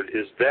word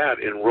is that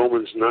in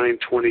Romans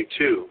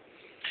 9:22.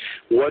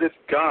 What if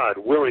God,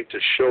 willing to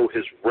show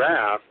his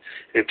wrath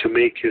and to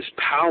make his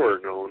power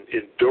known,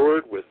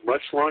 endured with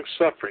much long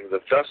suffering the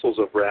vessels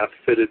of wrath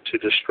fitted to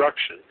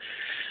destruction?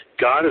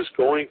 God is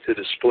going to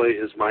display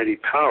his mighty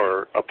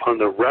power upon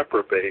the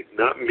reprobate,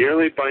 not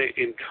merely by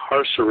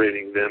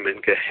incarcerating them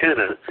in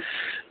Gehenna,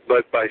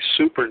 but by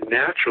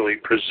supernaturally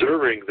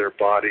preserving their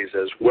bodies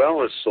as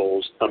well as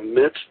souls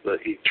amidst the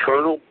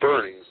eternal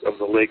burnings of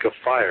the lake of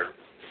fire.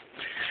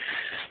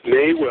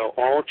 May we'll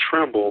all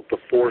tremble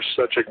before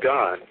such a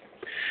God.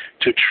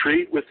 To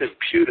treat with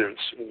impudence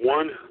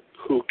one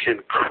who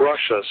can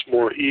crush us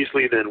more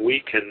easily than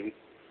we can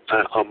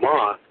a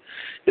moth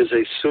is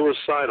a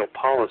suicidal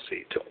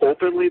policy. To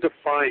openly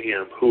defy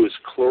him who is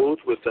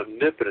clothed with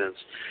omnipotence,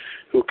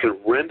 who can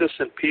rend us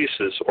in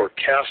pieces or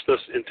cast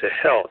us into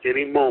hell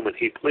any moment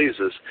he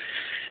pleases,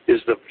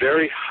 is the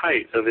very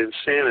height of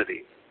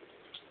insanity.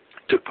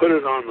 To put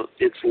it on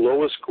its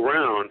lowest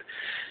ground,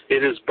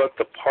 it is but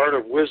the part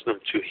of wisdom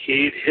to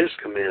heed his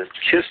command.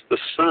 Kiss the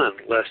Son,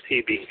 lest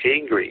he be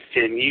angry,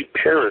 and ye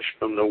perish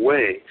from the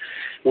way,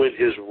 when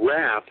his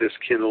wrath is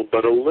kindled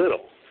but a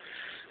little.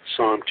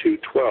 Psalm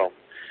 2:12.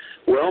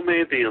 Well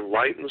may the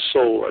enlightened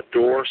soul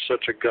adore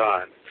such a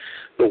God.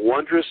 The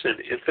wondrous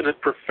and infinite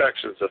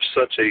perfections of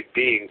such a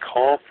being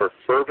call for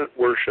fervent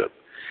worship.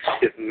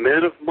 If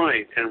men of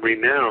might and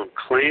renown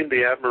claim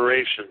the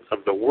admiration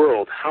of the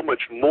world, how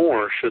much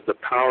more should the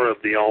power of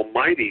the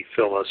Almighty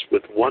fill us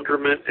with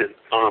wonderment and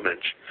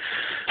homage?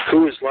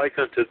 Who is like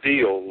unto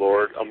thee, O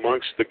Lord,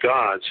 amongst the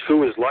gods?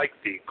 Who is like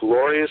thee,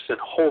 glorious in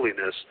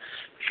holiness,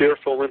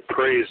 fearful in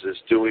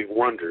praises, doing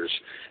wonders?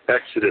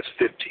 Exodus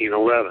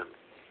 15:11.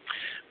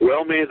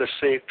 Well may the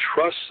saint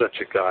trust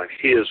such a God.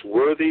 He is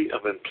worthy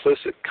of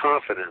implicit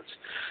confidence.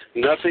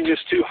 Nothing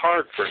is too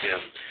hard for him.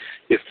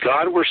 If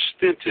God were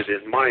stinted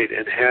in might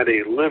and had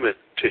a limit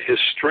to his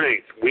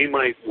strength, we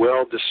might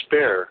well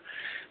despair.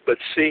 But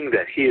seeing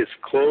that he is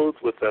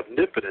clothed with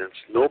omnipotence,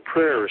 no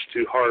prayer is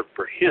too hard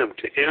for him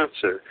to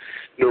answer,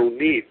 no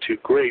need too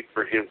great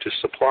for him to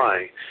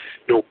supply,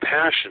 no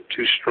passion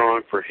too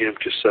strong for him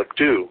to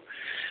subdue,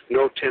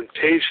 no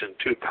temptation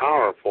too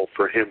powerful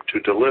for him to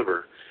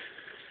deliver,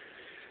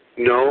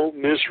 no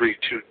misery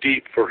too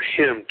deep for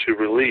him to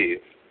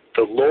relieve.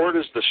 The Lord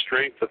is the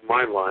strength of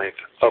my life.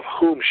 Of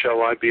whom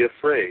shall I be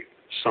afraid?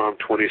 Psalm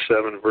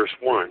 27, verse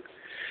 1.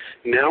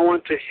 Now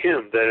unto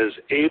him that is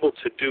able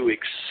to do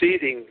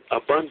exceeding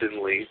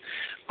abundantly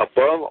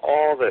above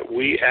all that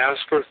we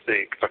ask or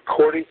think,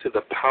 according to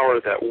the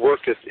power that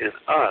worketh in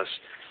us,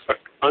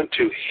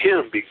 unto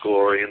him be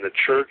glory in the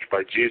church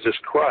by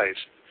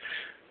Christ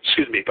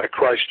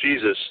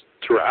Jesus,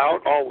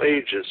 throughout all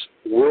ages,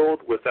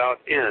 world without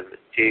end.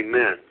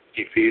 Amen.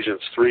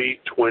 Ephesians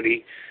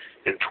 3:20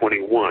 and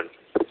 21.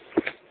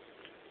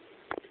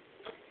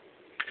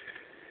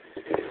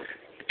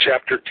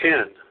 Chapter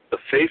 10, the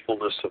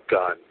faithfulness of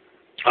God.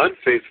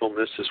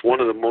 Unfaithfulness is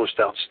one of the most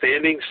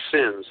outstanding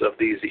sins of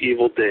these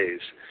evil days.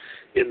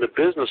 In the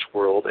business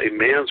world, a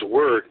man's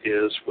word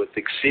is, with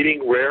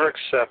exceeding rare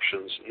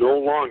exceptions, no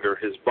longer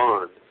his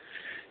bond.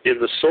 In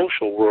the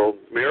social world,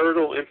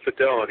 marital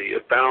infidelity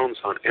abounds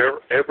on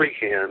every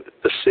hand,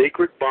 the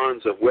sacred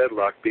bonds of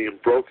wedlock being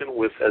broken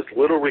with as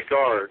little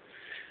regard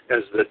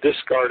as the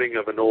discarding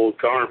of an old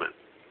garment.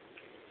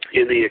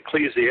 In the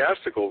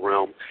ecclesiastical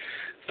realm,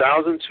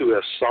 thousands who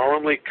have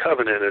solemnly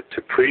covenanted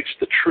to preach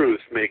the truth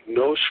make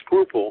no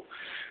scruple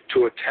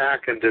to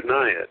attack and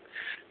deny it,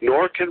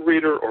 nor can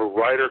reader or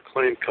writer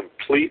claim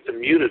complete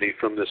immunity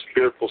from this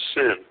fearful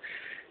sin.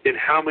 In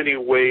how many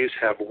ways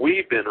have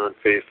we been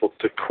unfaithful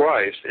to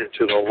Christ and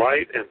to the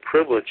light and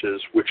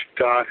privileges which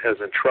God has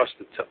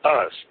entrusted to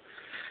us?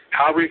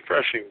 How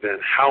refreshing then,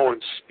 how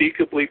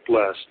unspeakably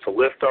blessed to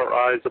lift our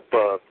eyes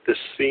above this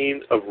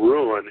scene of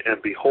ruin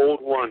and behold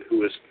one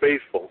who is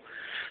faithful,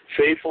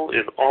 faithful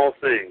in all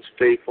things,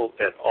 faithful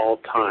at all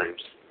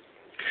times.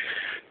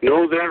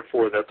 Know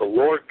therefore that the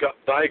Lord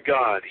thy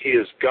God, he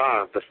is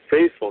God, the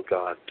faithful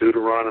God,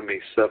 Deuteronomy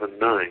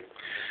 7:9.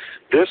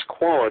 This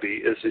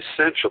quality is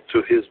essential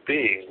to his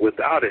being.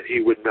 Without it,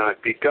 he would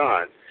not be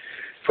God.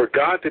 For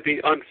God to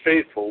be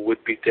unfaithful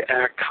would be to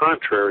act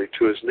contrary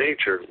to his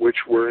nature, which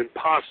were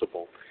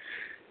impossible.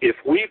 If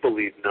we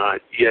believe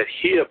not, yet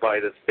he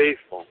abideth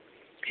faithful.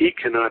 He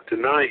cannot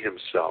deny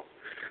himself.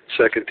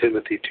 2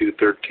 Timothy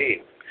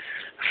 2:13.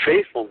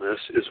 Faithfulness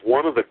is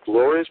one of the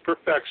glorious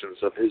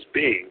perfections of his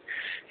being.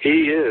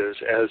 He is,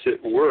 as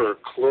it were,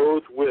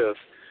 clothed with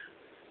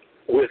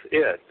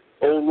it.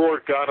 O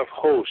Lord God of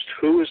hosts,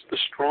 who is a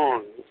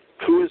strong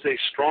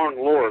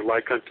Lord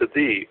like unto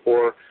thee,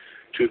 or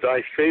to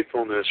thy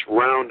faithfulness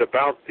round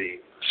about thee?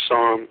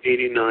 Psalm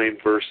 89,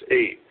 verse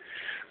 8.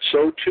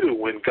 So too,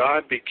 when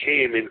God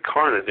became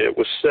incarnate, it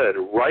was said,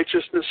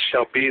 righteousness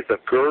shall be the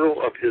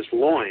girdle of his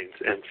loins,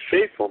 and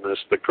faithfulness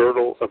the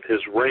girdle of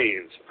his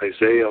reins.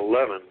 Isaiah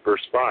 11,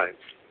 verse 5.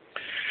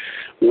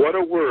 What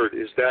a word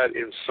is that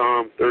in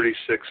Psalm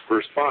 36,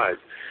 verse 5.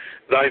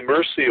 Thy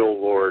mercy, O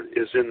Lord,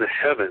 is in the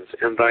heavens,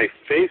 and thy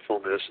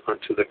faithfulness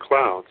unto the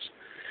clouds.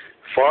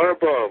 Far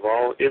above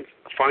all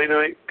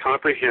finite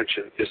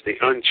comprehension is the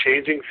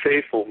unchanging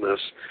faithfulness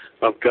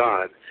of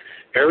God.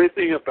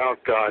 Everything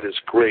about God is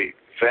great,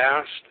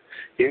 vast,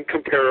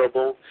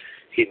 incomparable.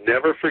 He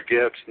never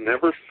forgets,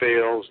 never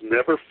fails,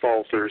 never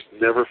falters,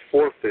 never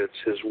forfeits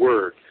his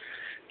word.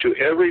 To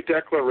every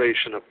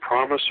declaration of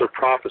promise or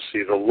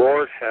prophecy, the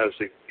Lord has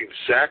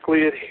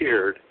exactly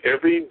adhered.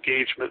 Every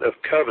engagement of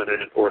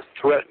covenant or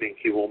threatening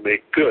he will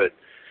make good.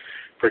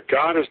 For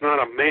God is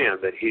not a man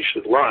that he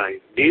should lie,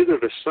 neither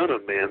the Son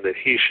of Man that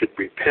he should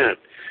repent.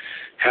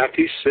 Hath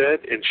he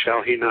said, and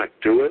shall he not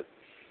do it?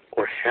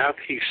 Or hath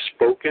he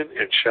spoken,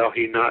 and shall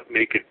he not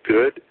make it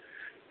good?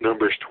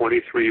 Numbers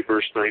 23,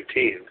 verse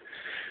 19.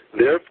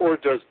 Therefore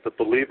does the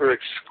believer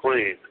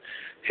exclaim,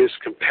 his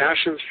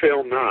compassions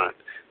fail not.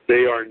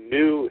 They are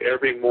new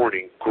every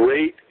morning.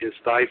 Great is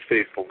thy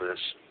faithfulness.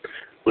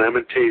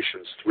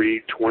 Lamentations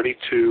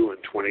 3:22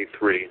 and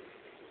 23.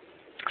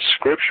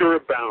 Scripture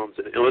abounds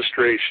in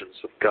illustrations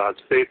of God's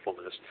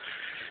faithfulness.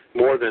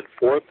 More than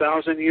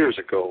 4,000 years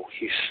ago,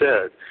 he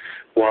said,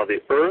 while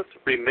the earth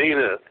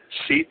remaineth,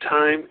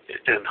 seedtime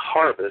and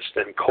harvest,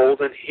 and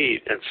cold and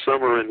heat, and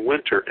summer and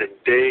winter, and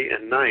day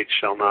and night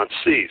shall not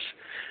cease.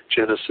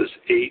 Genesis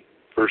 8,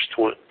 verse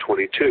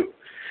 22.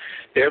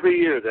 Every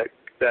year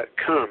that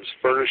comes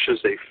furnishes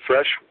a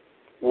fresh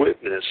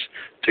witness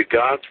to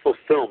God's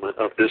fulfillment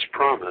of this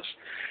promise.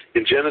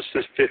 In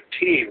Genesis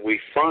 15, we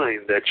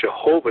find that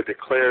Jehovah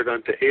declared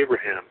unto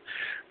Abraham,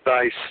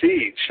 thy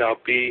seed shall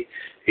be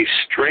a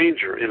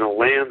stranger in a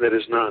land that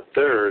is not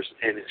theirs,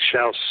 and it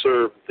shall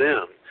serve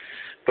them.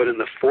 But in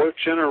the fourth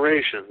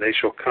generation they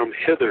shall come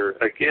hither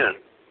again.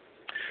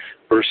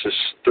 Verses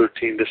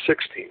 13 to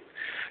 16.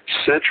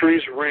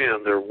 Centuries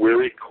ran their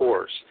weary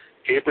course.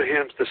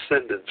 Abraham's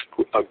descendants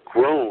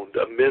groaned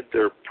amid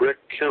their brick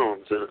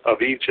kilns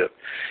of Egypt.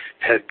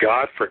 Had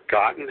God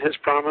forgotten his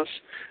promise?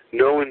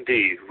 No,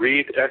 indeed.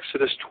 Read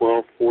Exodus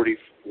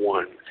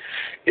 12:41.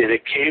 And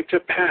it came to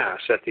pass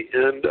at the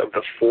end of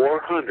the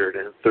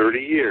 430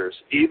 years,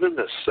 even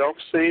the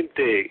selfsame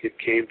day it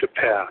came to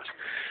pass,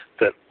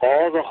 that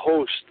all the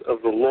host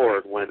of the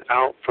Lord went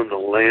out from the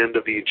land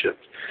of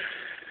Egypt.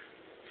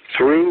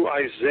 Through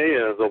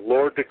Isaiah the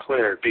Lord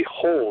declared,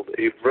 behold,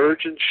 a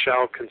virgin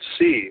shall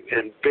conceive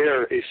and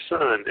bear a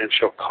son, and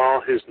shall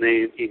call his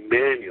name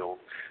Emmanuel.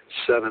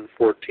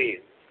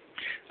 7:14.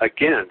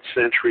 Again,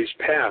 centuries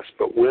passed,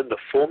 but when the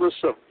fullness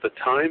of the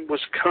time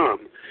was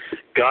come,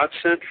 God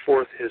sent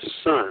forth his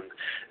Son,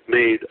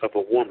 made of a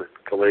woman.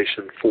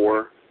 Galatians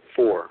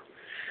 4:4.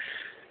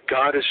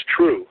 God is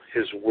true.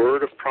 His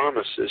word of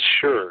promise is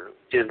sure.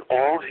 In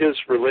all his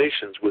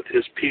relations with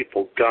his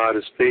people, God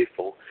is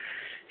faithful.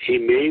 He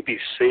may be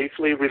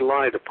safely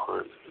relied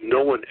upon.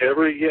 No one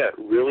ever yet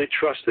really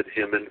trusted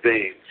him in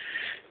vain.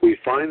 We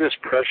find this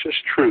precious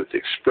truth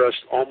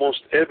expressed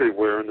almost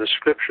everywhere in the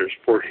Scriptures,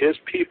 for his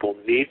people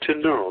need to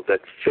know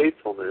that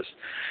faithfulness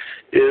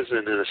is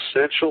an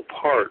essential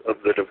part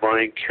of the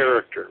divine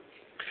character.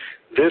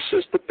 This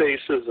is the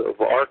basis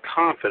of our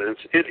confidence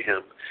in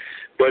him.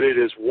 But it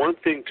is one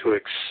thing to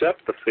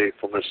accept the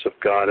faithfulness of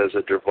God as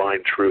a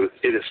divine truth.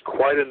 It is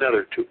quite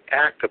another to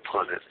act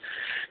upon it.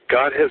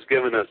 God has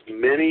given us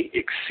many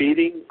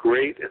exceeding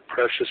great and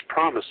precious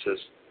promises,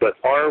 but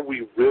are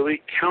we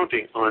really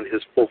counting on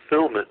his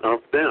fulfillment of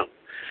them?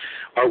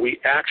 Are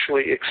we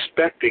actually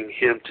expecting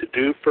him to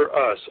do for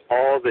us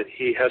all that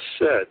he has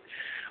said?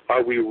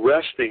 Are we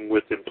resting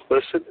with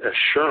implicit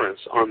assurance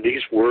on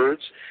these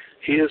words?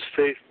 He is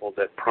faithful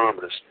that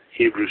promised.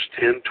 Hebrews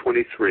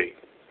 10:23.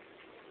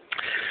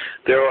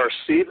 There are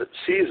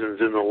seasons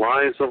in the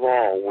lives of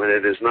all when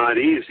it is not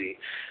easy,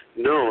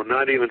 no,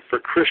 not even for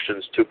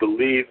Christians, to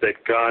believe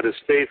that God is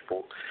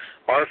faithful.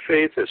 Our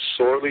faith is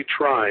sorely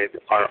tried,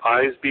 our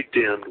eyes be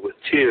dimmed with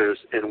tears,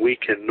 and we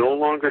can no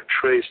longer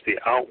trace the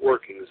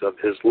outworkings of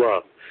His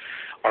love.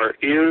 Our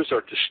ears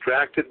are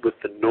distracted with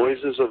the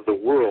noises of the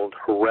world,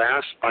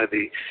 harassed by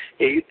the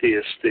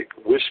atheistic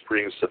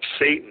whisperings of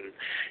Satan,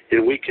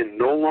 and we can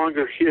no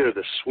longer hear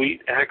the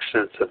sweet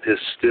accents of His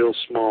still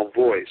small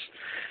voice.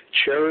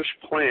 Cherished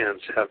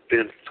plans have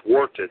been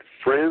thwarted.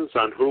 Friends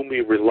on whom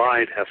we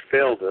relied have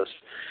failed us.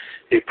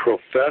 A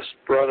professed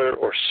brother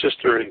or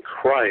sister in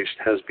Christ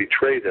has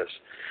betrayed us.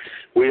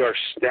 We are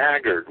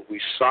staggered.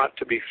 We sought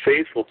to be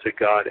faithful to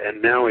God,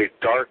 and now a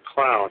dark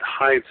cloud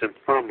hides Him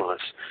from us.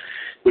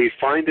 We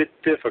find it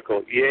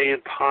difficult, yea,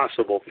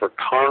 impossible, for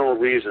carnal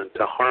reason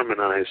to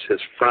harmonize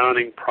His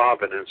frowning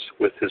providence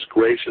with His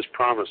gracious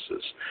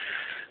promises.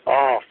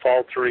 Ah,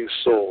 faltering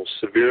souls,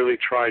 severely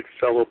tried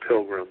fellow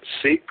pilgrims,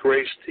 seek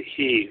grace to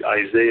heed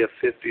Isaiah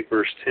 50,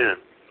 verse 10.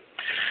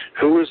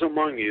 Who is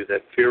among you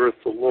that feareth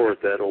the Lord,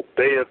 that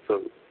obeyeth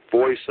the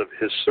voice of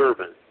His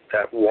servant,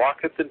 that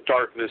walketh in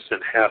darkness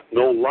and hath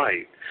no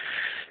light?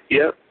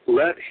 Yet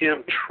let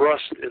him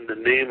trust in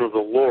the name of the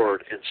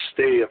Lord and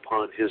stay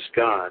upon his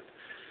God.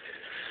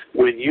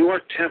 When you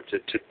are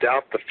tempted to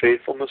doubt the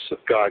faithfulness of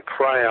God,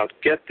 cry out,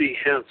 "Get thee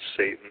hence,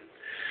 Satan."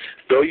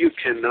 Though you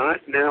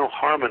cannot now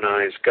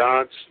harmonize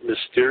God's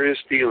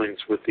mysterious dealings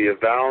with the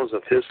avowals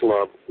of His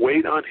love,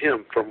 wait on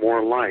Him for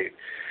more light.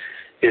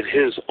 In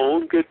His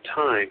own good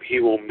time He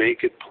will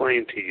make it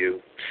plain to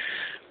you.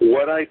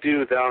 What I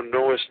do thou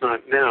knowest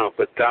not now,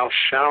 but thou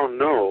shalt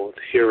know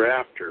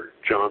hereafter.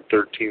 John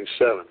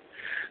 13:7.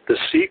 The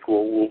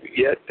sequel will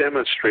yet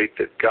demonstrate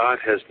that God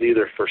has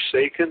neither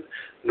forsaken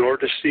nor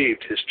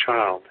deceived His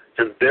child,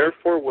 and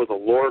therefore will the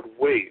Lord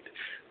wait,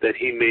 that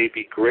He may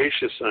be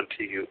gracious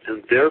unto you,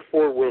 and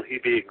therefore will He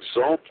be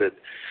exalted,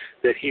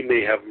 that He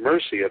may have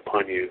mercy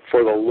upon you.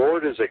 For the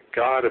Lord is a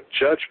God of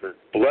judgment.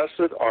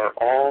 Blessed are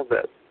all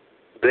that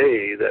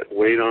they that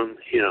wait on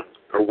Him,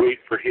 or wait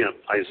for Him.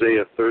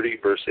 Isaiah 30,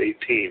 verse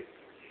 18.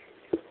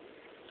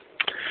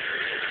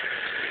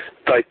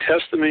 Thy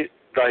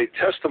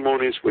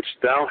testimonies which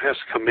thou hast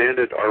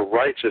commanded are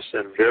righteous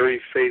and very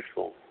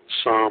faithful.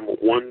 Psalm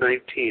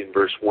 119,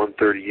 verse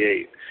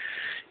 138.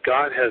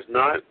 God has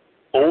not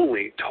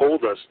only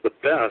told us the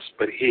best,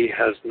 but He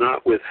has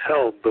not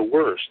withheld the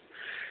worst.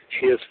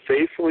 He has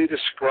faithfully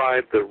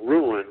described the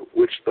ruin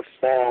which the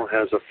fall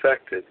has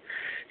affected.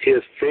 He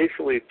has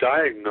faithfully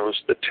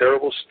diagnosed the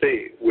terrible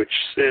state which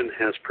sin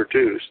has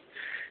produced.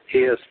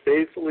 He has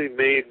faithfully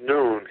made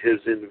known His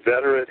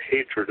inveterate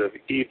hatred of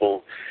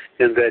evil,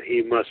 and that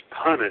He must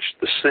punish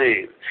the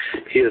same.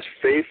 He has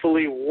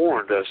faithfully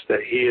warned us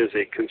that He is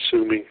a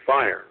consuming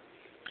fire.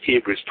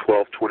 Hebrews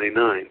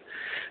 12:29.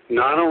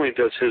 Not only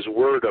does His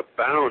word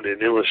abound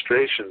in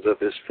illustrations of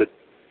His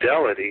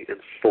fidelity in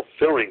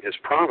fulfilling His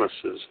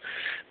promises,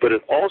 but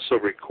it also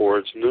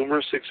records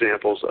numerous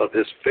examples of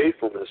His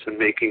faithfulness in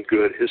making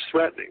good His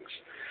threatenings.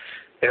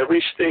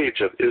 Every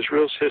stage of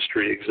Israel's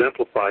history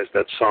exemplifies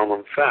that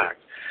solemn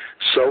fact.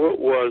 So it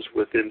was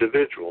with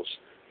individuals.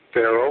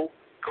 Pharaoh,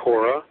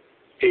 Korah,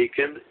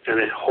 Achan, and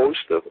a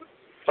host of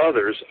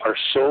others are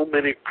so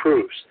many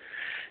proofs.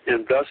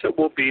 And thus it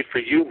will be for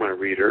you, my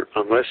reader,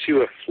 unless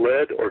you have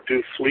fled or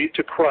do flee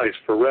to Christ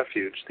for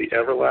refuge. The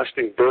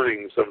everlasting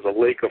burnings of the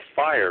lake of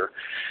fire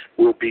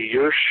will be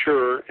your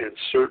sure and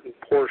certain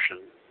portion.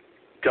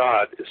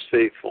 God is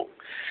faithful.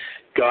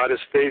 God is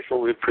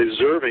faithful in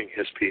preserving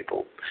His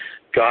people.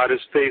 God is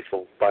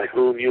faithful, by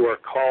whom you are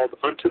called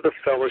unto the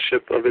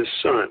fellowship of His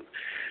Son.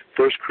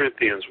 1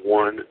 Corinthians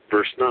 1,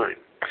 verse 9.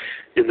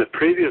 In the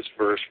previous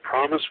verse,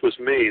 promise was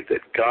made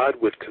that God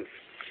would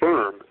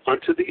confirm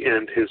unto the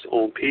end His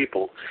own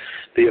people.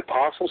 The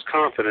apostles'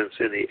 confidence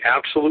in the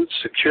absolute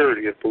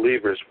security of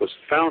believers was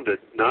founded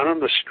not on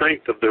the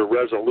strength of their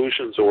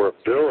resolutions or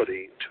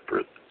ability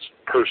to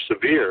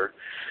persevere,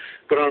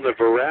 but on the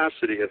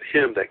veracity of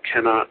Him that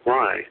cannot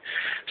lie.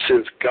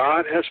 Since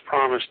God has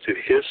promised to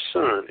His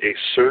Son a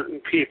certain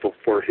people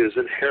for His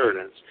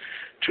inheritance,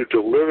 to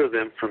deliver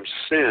them from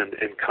sin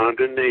and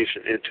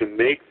condemnation, and to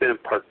make them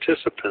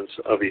participants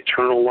of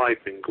eternal life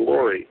and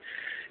glory,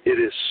 it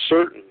is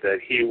certain that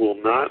He will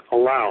not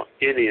allow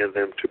any of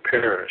them to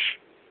perish.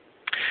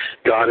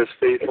 God is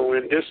faithful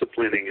in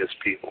disciplining His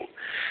people.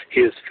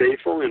 He is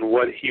faithful in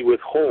what He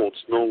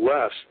withholds, no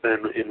less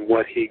than in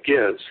what He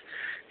gives.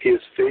 He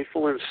is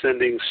faithful in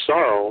sending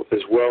sorrow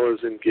as well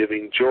as in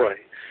giving joy.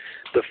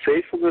 The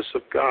faithfulness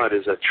of God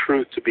is a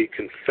truth to be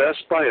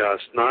confessed by us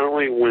not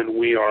only when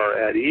we are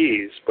at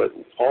ease, but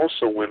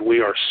also when we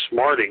are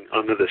smarting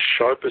under the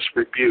sharpest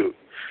rebuke.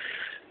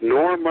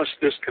 Nor must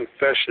this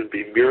confession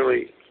be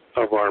merely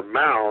of our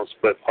mouths,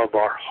 but of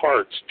our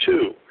hearts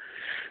too.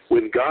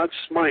 When God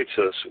smites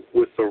us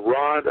with the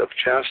rod of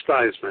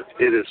chastisement,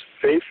 it is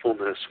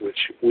faithfulness which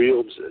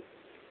wields it.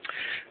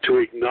 To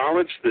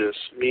acknowledge this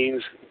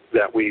means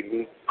that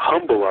we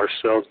humble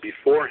ourselves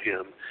before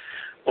Him,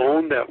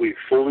 Own that we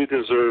fully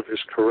deserve his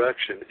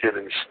correction, and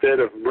instead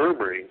of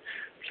murmuring,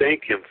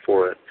 thank him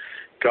for it.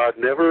 God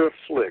never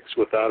afflicts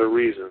without a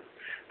reason.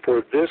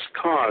 For this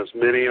cause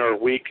many are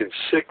weak and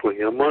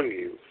sickly among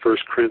you. 1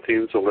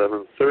 Corinthians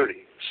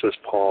 11:30, says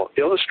Paul,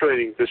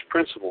 illustrating this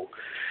principle.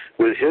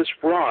 When his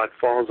rod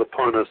falls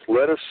upon us,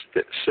 let us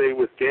say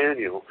with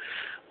Daniel,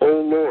 O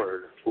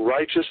Lord,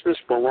 righteousness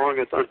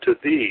belongeth unto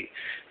thee,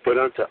 but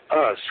unto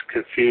us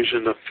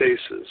confusion of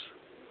faces.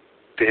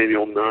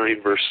 Daniel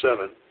 9, verse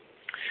 7.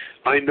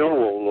 I know,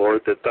 O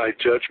Lord, that thy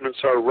judgments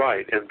are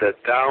right, and that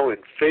thou in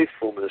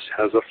faithfulness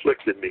hast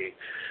afflicted me.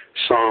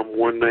 Psalm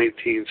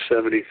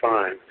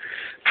 119:75.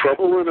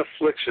 Trouble and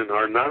affliction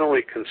are not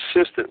only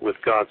consistent with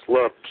God's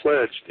love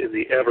pledged in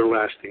the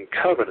everlasting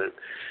covenant,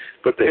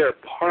 but they are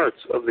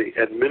parts of the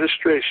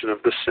administration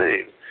of the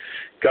same.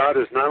 God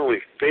is not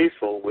only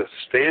faithful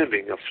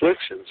withstanding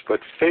afflictions, but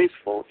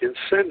faithful in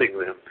sending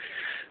them.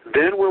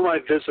 Then will I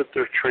visit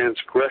their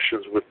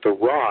transgressions with the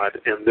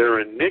rod, and their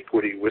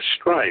iniquity with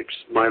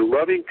stripes. My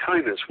loving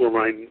kindness will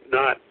I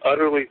not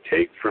utterly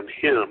take from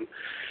him,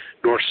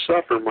 nor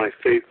suffer my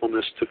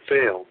faithfulness to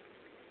fail.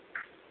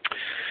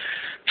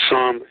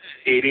 Psalm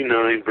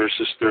 89,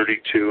 verses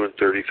 32 and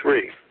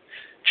 33.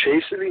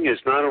 Chastening is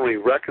not only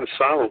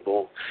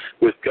reconcilable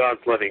with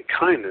God's loving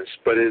kindness,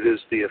 but it is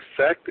the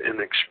effect and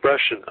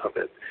expression of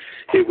it.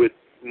 It would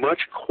much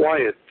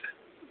quiet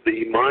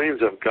the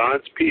minds of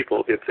God's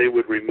people if they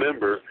would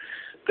remember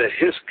that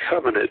his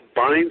covenant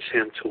binds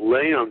him to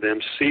lay on them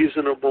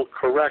seasonable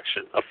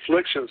correction.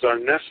 Afflictions are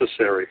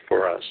necessary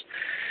for us.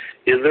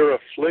 In their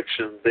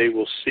affliction they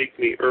will seek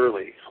me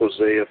early.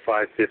 Hosea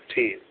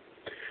 5:15.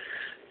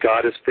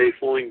 God is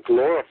faithful in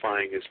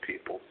glorifying his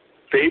people.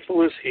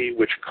 Faithful is he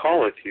which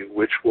calleth you,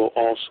 who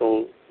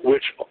also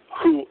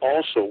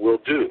will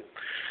do.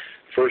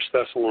 1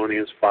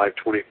 Thessalonians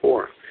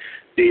 5:24.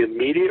 The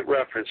immediate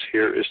reference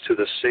here is to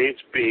the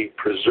saints being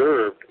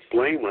preserved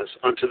blameless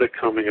unto the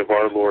coming of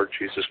our Lord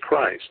Jesus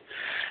Christ.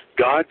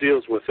 God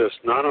deals with us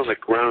not on the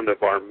ground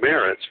of our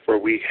merits, for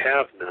we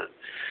have none,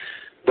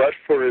 but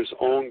for his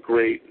own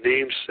great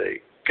name's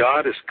sake.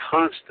 God is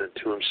constant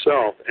to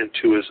himself and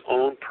to his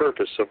own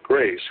purpose of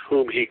grace.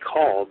 Whom he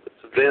called,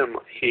 them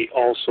he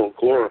also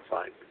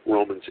glorified.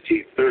 Romans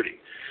 8:30.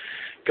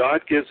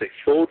 God gives a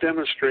full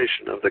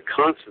demonstration of the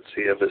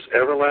constancy of his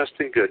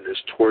everlasting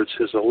goodness towards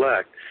his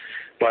elect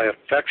by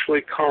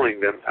effectually calling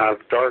them out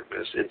of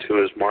darkness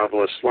into his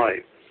marvelous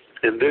light.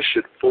 And this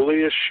should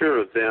fully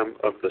assure them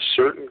of the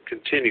certain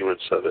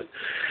continuance of it.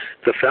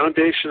 The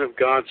foundation of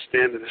God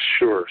standeth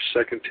sure,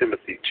 2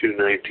 Timothy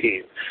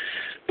 2:19.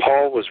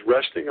 Paul was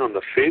resting on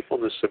the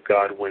faithfulness of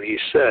God when he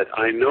said,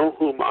 I know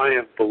whom I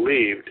have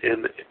believed,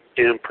 and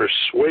am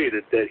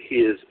persuaded that he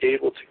is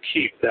able to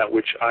keep that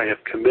which I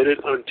have committed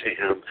unto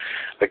him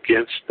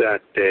against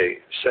that day.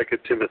 2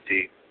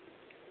 Timothy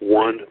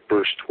 1,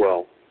 verse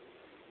 12.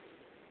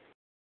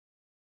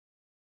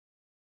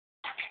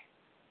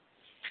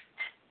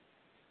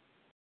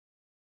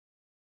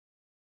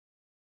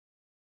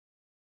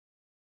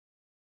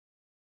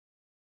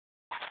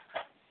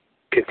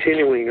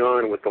 Continuing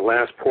on with the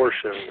last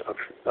portion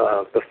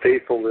of the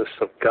faithfulness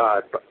of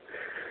God,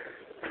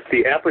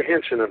 the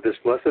apprehension of this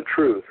blessed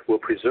truth will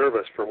preserve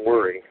us from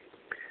worry.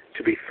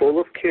 To be full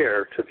of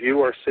care, to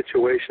view our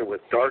situation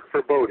with dark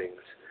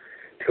forebodings,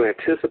 to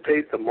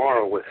anticipate the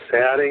morrow with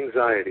sad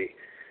anxiety,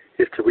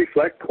 is to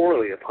reflect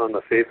poorly upon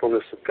the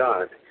faithfulness of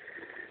God.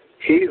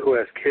 He who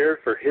has cared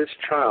for his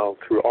child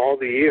through all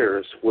the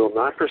years will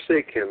not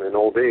forsake him in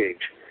old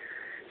age.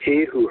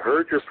 He who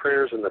heard your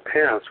prayers in the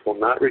past will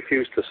not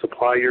refuse to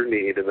supply your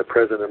need in the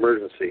present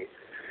emergency.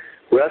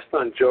 Rest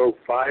on Job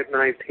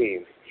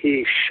 5:19.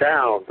 He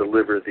shall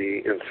deliver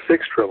thee in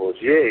 6 troubles,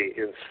 yea,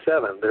 in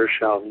 7 there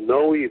shall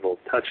no evil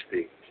touch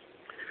thee.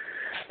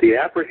 The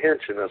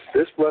apprehension of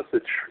this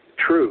blessed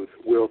truth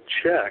will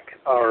check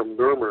our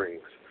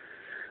murmurings.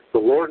 The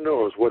Lord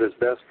knows what is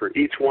best for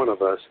each one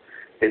of us,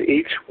 and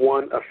each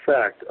one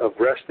effect of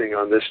resting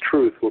on this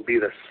truth will be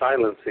the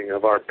silencing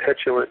of our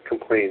petulant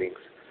complainings.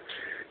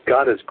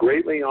 God is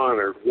greatly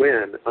honored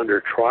when,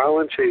 under trial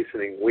and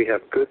chastening, we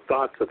have good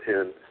thoughts of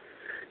him,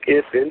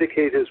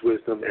 vindicate his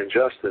wisdom and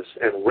justice,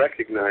 and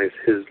recognize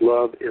his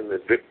love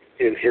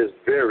in his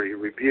very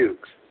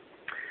rebukes.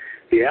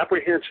 The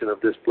apprehension of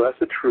this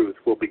blessed truth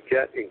will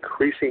beget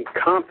increasing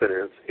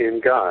confidence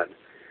in God.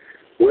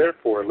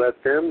 Wherefore,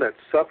 let them that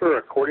suffer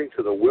according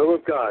to the will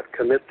of God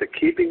commit the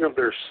keeping of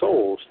their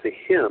souls to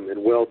him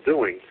in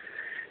well-doing,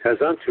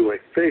 as unto a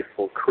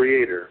faithful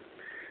Creator.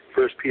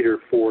 1 Peter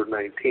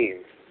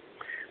 4:19.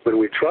 When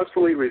we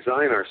trustfully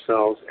resign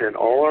ourselves and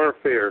all our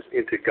affairs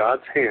into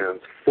God's hands,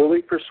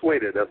 fully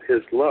persuaded of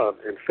his love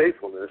and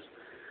faithfulness,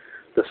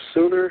 the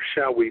sooner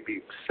shall we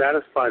be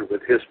satisfied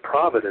with his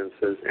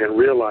providences and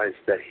realize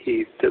that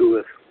he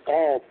doeth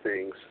all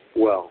things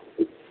well.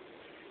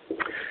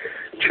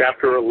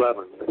 Chapter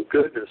 11, the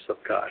goodness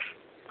of God.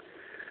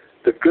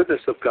 The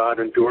goodness of God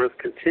endureth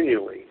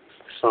continually.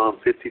 Psalm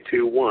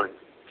 52:1.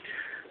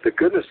 The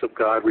goodness of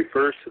God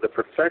refers to the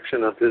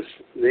perfection of his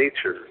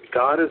nature.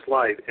 God is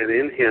light, and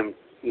in him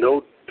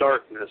no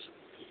darkness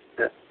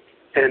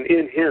and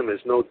in him is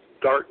no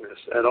darkness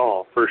at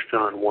all, 1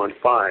 John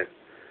 1:5.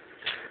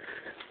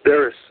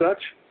 There is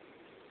such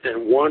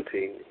and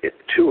wanting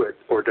to it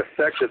or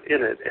defective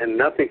in it, and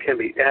nothing can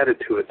be added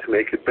to it to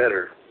make it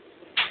better.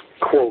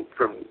 Quote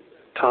from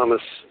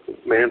Thomas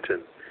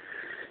Manton.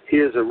 He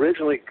is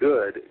originally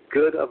good,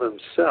 good of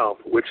himself,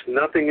 which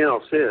nothing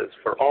else is,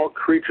 for all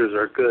creatures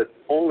are good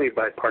only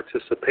by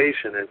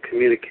participation and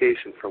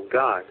communication from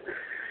God.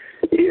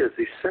 He is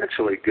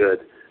essentially good,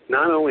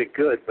 not only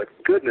good, but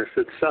goodness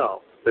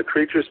itself. The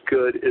creature's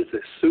good is a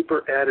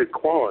superadded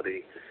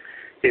quality.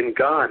 In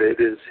God, it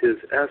is his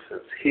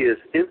essence. He is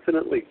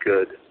infinitely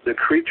good. The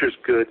creature's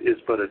good is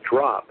but a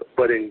drop,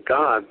 but in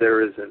God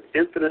there is an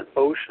infinite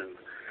ocean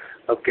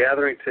of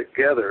gathering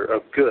together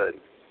of good.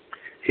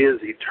 He is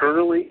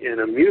eternally and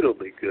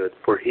immutably good,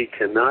 for he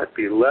cannot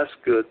be less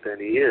good than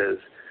he is,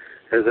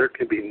 as there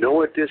can be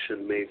no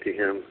addition made to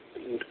him,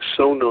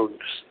 so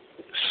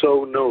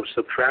no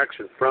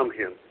subtraction from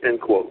him. End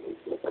quote.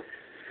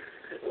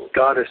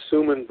 God is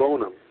summum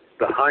bonum,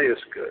 the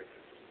highest good.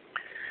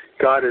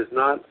 God is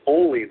not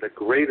only the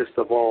greatest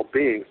of all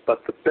beings,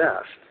 but the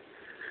best.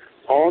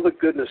 All the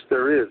goodness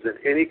there is in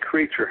any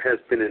creature has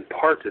been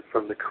imparted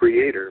from the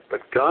Creator,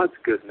 but God's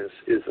goodness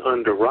is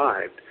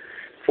underived,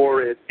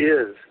 for it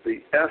is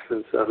the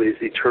essence of his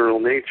eternal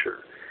nature.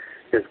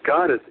 As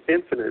God is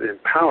infinite in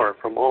power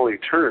from all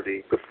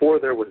eternity, before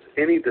there was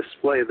any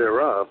display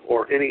thereof,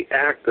 or any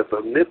act of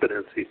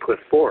omnipotence he put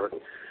forth,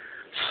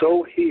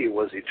 so he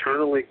was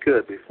eternally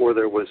good before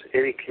there was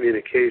any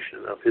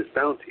communication of his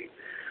bounty,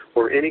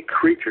 or any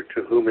creature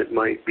to whom it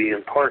might be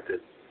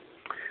imparted.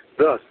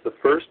 Thus, the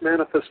first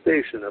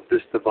manifestation of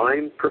this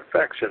divine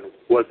perfection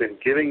was in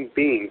giving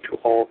being to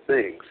all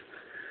things.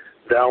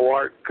 Thou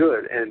art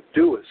good and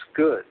doest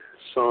good,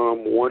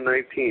 Psalm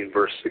 119,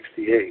 verse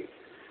 68.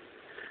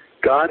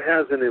 God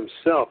has in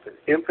himself an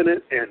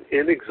infinite and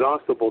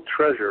inexhaustible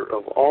treasure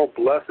of all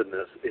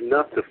blessedness,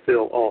 enough to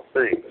fill all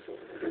things.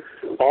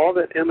 All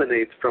that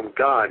emanates from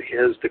God,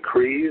 his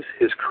decrees,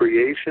 his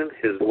creation,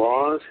 his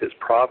laws, his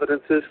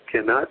providences,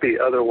 cannot be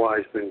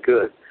otherwise than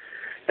good.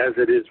 As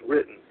it is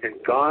written, and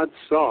God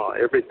saw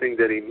everything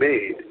that he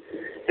made,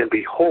 and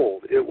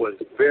behold, it was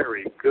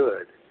very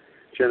good.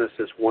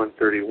 Genesis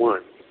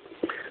 1:31.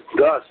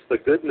 Thus, the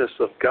goodness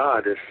of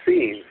God is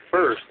seen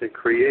first in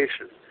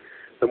creation.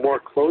 The more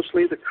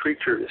closely the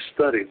creature is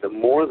studied, the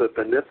more the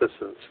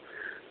beneficence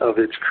of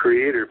its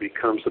creator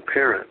becomes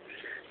apparent.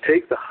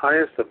 Take the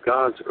highest of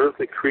God's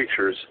earthly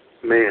creatures,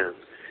 man.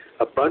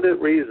 Abundant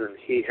reason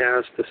he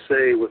has to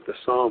say with the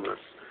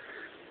psalmist,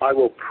 I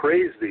will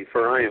praise thee,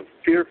 for I am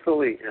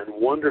fearfully and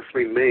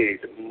wonderfully made.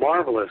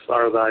 Marvelous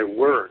are thy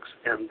works,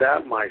 and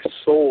that my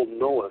soul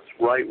knoweth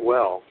right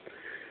well.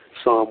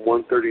 Psalm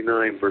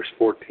 139, verse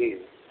 14.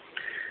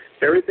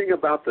 Everything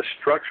about the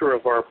structure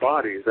of our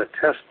bodies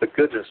attests the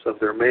goodness of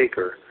their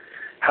Maker.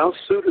 How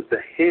suited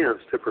the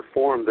hands to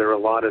perform their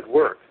allotted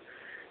work.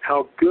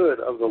 How good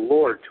of the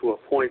Lord to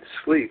appoint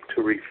sleep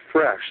to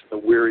refresh the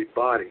wearied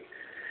body.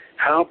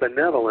 How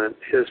benevolent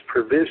his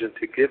provision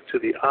to give to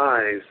the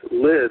eyes,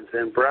 lids,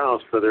 and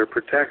brows for their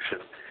protection.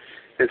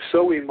 And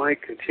so we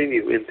might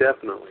continue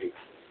indefinitely.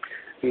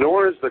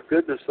 Nor is the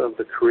goodness of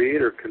the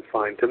Creator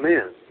confined to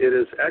man. It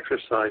is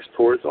exercised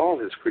towards all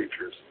his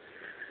creatures.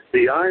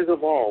 The eyes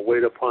of all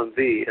wait upon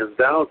thee, and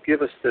thou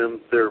givest them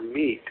their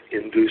meat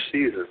in due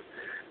season.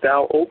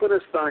 Thou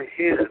openest thy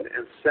hand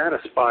and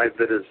satisfied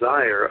the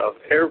desire of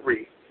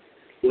every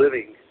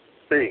living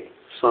thing.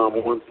 Psalm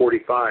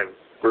 145,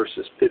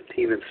 verses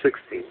 15 and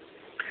 16.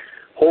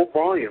 Whole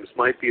volumes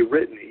might be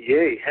written,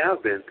 yea,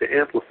 have been, to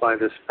amplify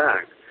this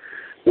fact.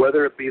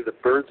 Whether it be the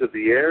birds of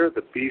the air,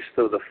 the beasts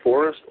of the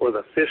forest, or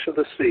the fish of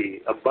the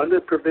sea,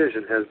 abundant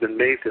provision has been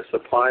made to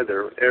supply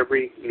their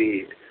every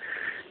need.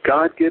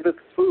 God giveth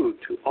food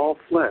to all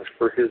flesh,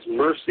 for his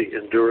mercy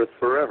endureth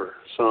forever.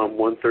 Psalm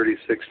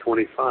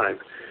 136:25.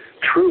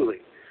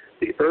 Truly,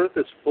 the earth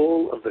is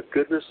full of the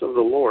goodness of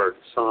the Lord.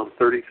 Psalm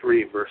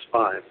 33, verse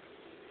 5.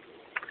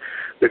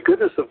 The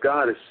goodness of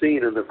God is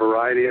seen in the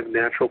variety of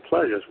natural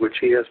pleasures which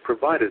he has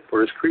provided for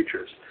his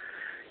creatures.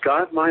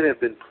 God might have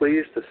been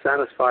pleased to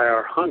satisfy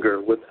our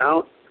hunger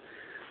without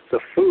the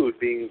food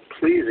being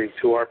pleasing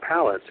to our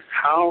palates.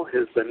 How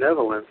his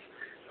benevolence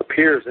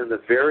appears in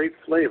the varied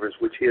flavors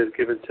which he has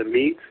given to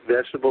meats,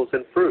 vegetables,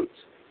 and fruits.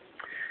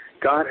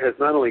 God has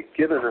not only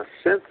given us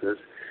senses,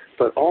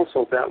 but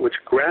also that which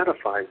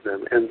gratifies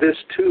them, and this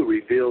too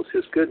reveals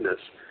his goodness.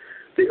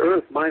 The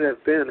earth might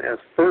have been as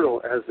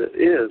fertile as it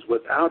is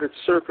without its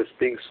surface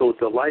being so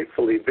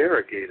delightfully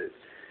variegated.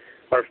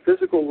 Our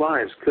physical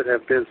lives could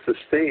have been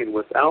sustained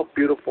without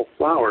beautiful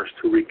flowers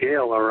to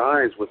regale our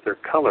eyes with their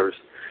colors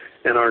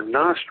and our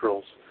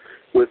nostrils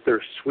with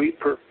their sweet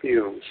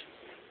perfumes.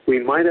 We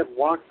might have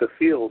walked the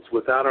fields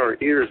without our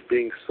ears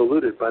being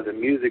saluted by the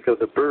music of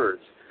the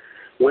birds.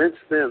 Whence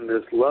then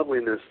this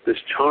loveliness, this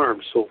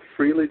charm so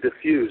freely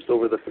diffused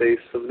over the face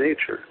of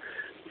nature?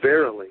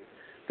 Verily,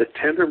 the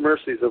tender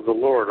mercies of the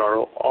Lord are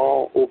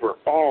all over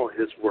all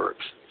his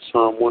works.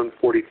 Psalm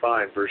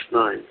 145, verse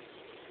 9.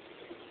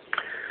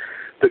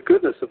 The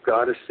goodness of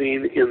God is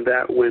seen in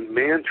that when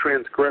man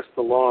transgressed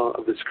the law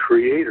of his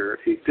Creator,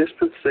 a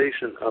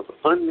dispensation of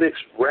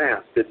unmixed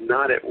wrath did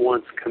not at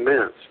once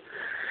commence.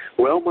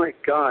 Well might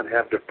God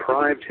have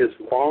deprived his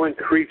fallen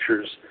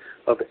creatures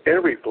of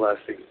every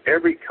blessing,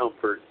 every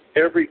comfort,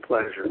 every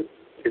pleasure.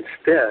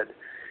 Instead,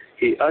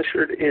 he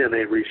ushered in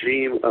a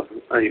regime of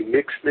a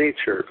mixed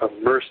nature of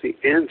mercy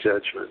and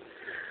judgment.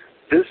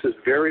 This is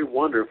very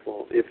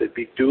wonderful if it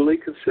be duly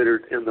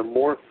considered, and the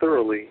more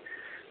thoroughly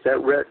that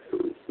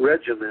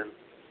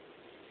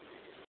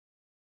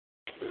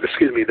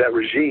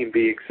regime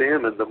be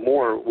examined, the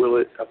more will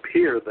it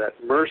appear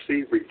that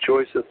mercy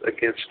rejoiceth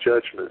against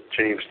judgment,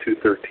 James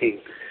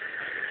 2:13.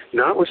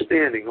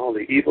 Notwithstanding all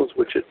the evils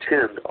which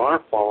attend our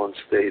fallen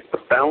state, the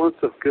balance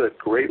of good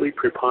greatly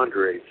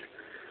preponderates.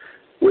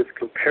 With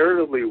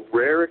comparatively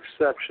rare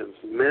exceptions,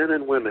 men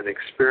and women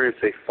experience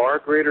a far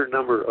greater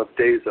number of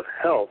days of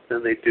health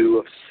than they do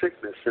of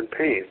sickness and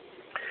pain.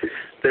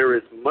 There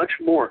is much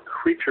more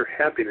creature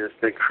happiness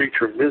than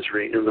creature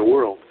misery in the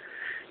world.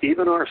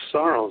 Even our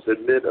sorrows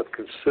admit of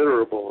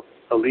considerable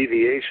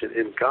alleviation,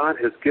 and God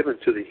has given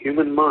to the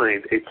human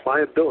mind a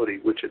pliability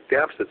which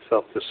adapts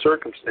itself to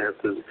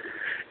circumstances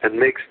and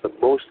makes the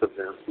most of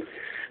them.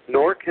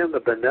 Nor can the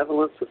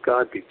benevolence of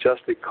God be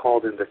justly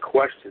called into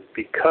question,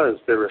 because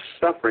there is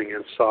suffering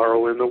and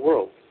sorrow in the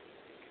world.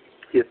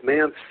 If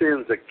man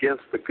sins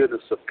against the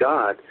goodness of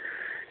God,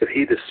 if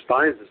he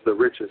despises the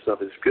riches of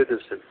his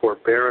goodness and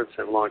forbearance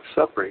and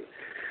long-suffering,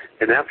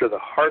 and after the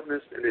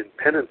hardness and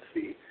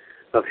impenitency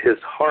of his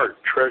heart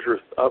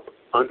treasureth up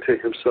unto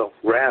himself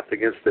wrath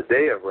against the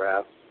day of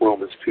wrath,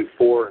 Romans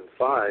 2:4 and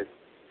 5,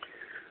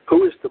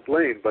 who is to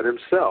blame but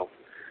himself?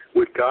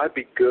 Would God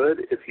be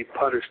good if he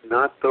punished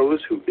not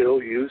those who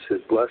ill use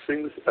his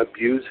blessings,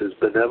 abuse his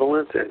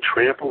benevolence, and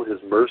trample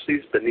his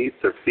mercies beneath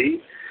their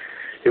feet?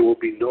 It will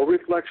be no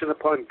reflection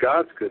upon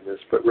God's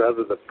goodness, but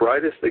rather the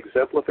brightest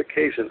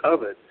exemplification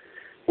of it,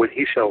 when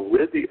he shall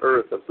rid the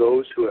earth of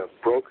those who have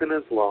broken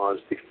his laws,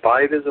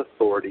 defied his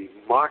authority,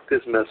 mocked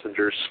his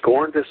messengers,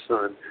 scorned his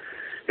son,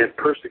 and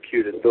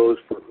persecuted those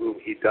for whom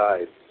he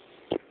died.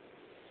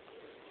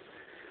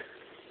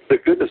 The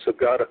goodness of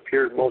God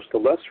appeared most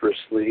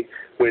illustriously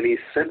when he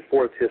sent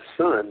forth his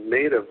Son,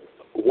 made of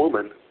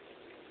woman,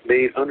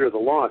 made under the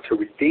law, to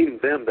redeem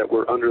them that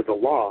were under the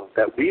law,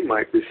 that we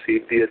might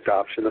receive the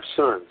adoption of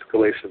sons,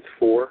 Galatians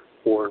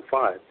 4:4 and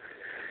 5.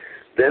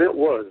 Then it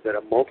was that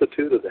a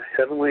multitude of the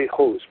heavenly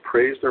hosts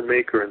praised their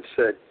Maker and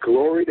said,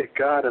 Glory to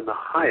God in the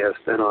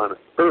highest, and on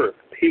earth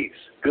peace,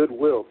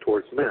 goodwill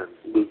towards men,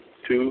 Luke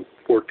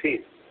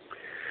 2:14.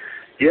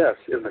 Yes,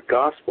 in the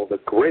gospel, the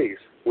grace,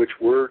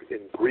 which word in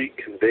Greek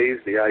conveys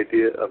the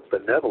idea of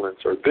benevolence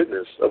or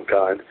goodness of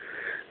God,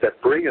 that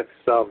bringeth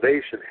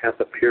salvation, hath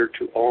appeared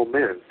to all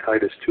men,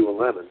 Titus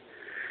 2:11.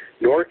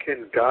 Nor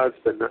can God's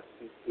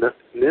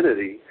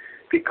benignity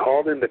be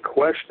called into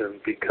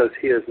question, because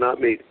he has not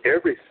made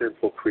every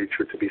sinful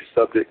creature to be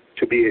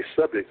a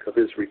subject of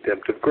his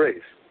redemptive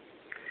grace.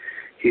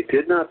 He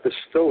did not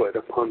bestow it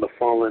upon the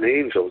fallen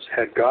angels.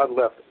 Had God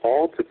left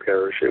all to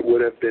perish, it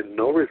would have been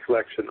no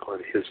reflection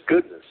on his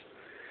goodness.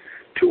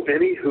 To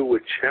any who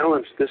would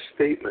challenge this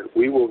statement,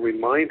 we will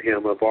remind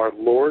him of our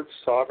Lord's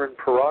sovereign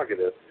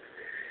prerogative.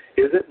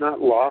 Is it not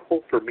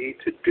lawful for me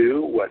to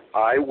do what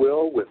I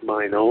will with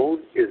mine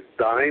own? Is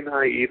thine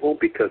eye evil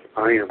because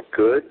I am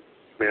good?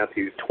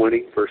 Matthew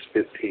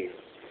 20:15.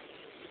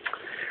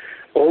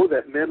 Oh,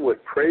 that men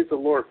would praise the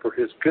Lord for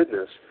his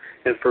goodness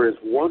and for his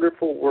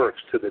wonderful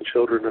works to the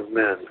children of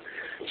men.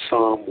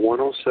 Psalm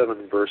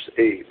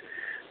 107:8.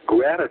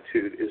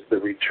 Gratitude is the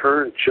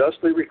return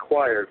justly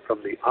required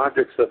from the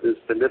objects of his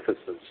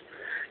beneficence,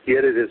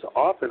 yet it is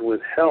often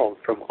withheld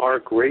from our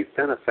great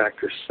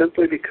benefactor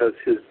simply because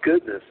his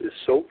goodness is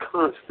so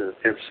constant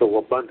and so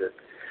abundant.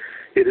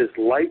 It is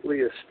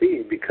lightly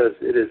esteemed because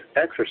it is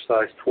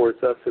exercised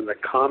towards us in the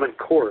common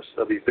course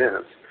of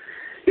events.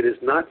 It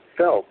is not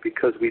felt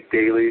because we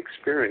daily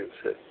experience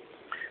it.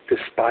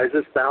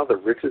 Despisest thou the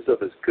riches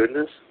of his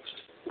goodness?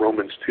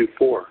 Romans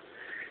 2:4.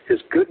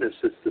 His goodness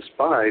is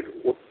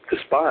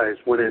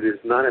despised when it is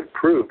not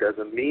improved as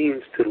a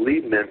means to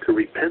lead men to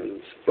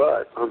repentance,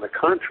 but, on the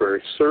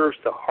contrary, serves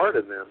to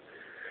harden them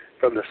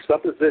from the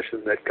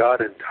supposition that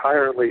God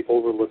entirely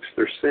overlooks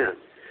their sin.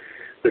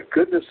 The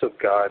goodness of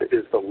God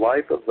is the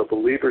life of the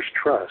believer's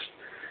trust.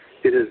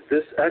 It is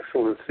this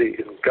excellency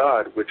in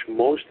God which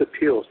most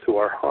appeals to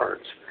our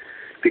hearts.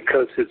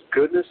 Because his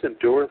goodness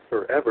endureth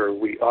forever,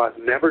 we ought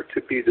never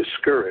to be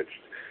discouraged.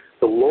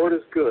 The Lord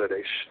is good,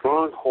 a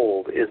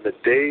stronghold in the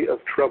day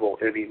of trouble,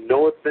 and he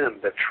knoweth them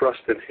that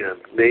trust in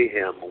him.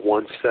 Nahum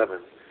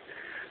 1:7.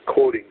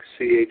 Quoting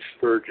C.H.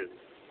 Spurgeon,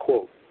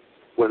 quote,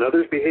 When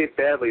others behave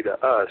badly to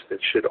us, it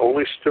should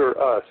only stir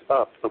us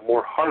up the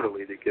more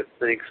heartily to give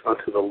thanks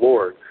unto the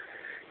Lord,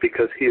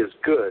 because he is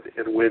good.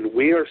 And when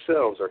we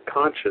ourselves are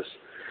conscious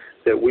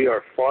that we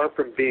are far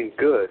from being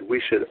good,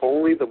 we should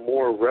only the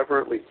more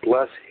reverently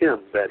bless him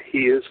that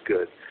he is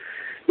good.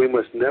 We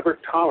must never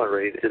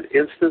tolerate an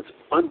instant's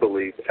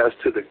unbelief as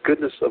to the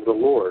goodness of the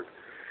Lord.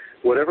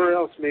 Whatever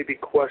else may be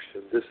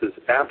questioned, this is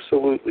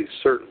absolutely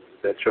certain,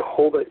 that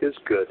Jehovah is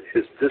good.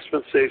 His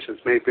dispensations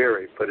may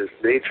vary, but his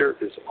nature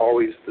is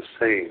always the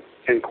same.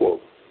 End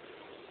quote.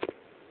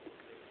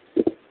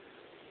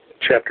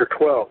 Chapter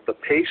 12, the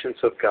patience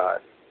of God.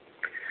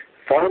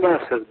 Far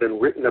less has been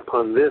written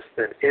upon this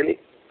than any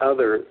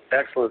other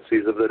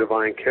excellencies of the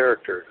divine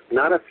character.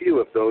 Not a few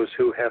of those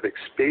who have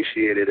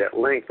expatiated at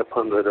length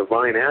upon the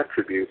divine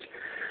attributes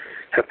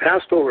have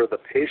passed over the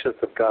patience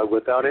of God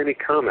without any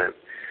comment.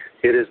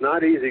 It is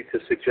not easy to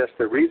suggest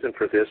a reason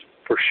for this,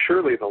 for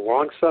surely the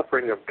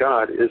long-suffering of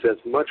God is as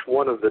much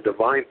one of the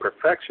divine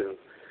perfections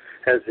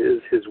as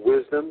is his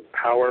wisdom,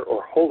 power,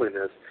 or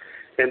holiness,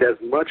 and as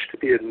much to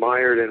be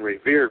admired and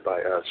revered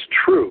by us.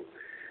 True,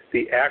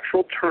 the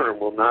actual term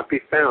will not be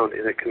found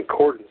in a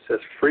concordance as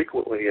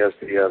frequently as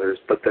the others,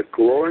 but the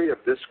glory of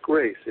this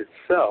grace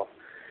itself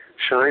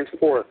shines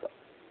forth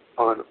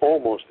on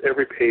almost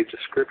every page of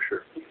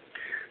Scripture.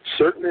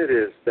 Certain it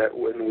is that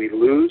we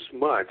lose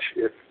much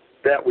if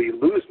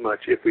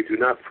we do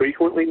not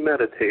frequently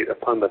meditate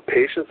upon the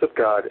patience of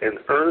God and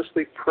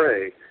earnestly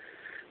pray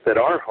that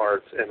our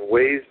hearts and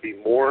ways be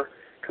more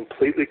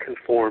completely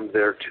conformed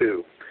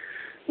thereto.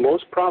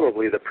 Most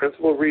probably the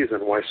principal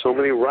reason why so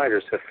many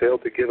writers have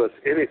failed to give us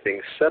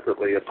anything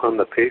separately upon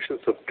the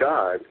patience of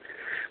God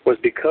was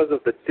because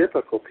of the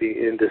difficulty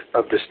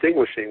of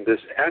distinguishing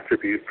this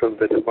attribute from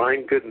the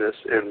divine goodness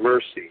and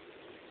mercy.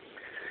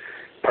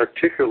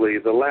 Particularly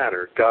the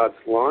latter, God's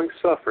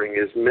long-suffering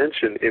is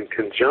mentioned in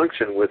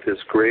conjunction with his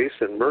grace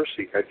and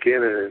mercy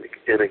again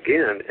and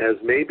again, as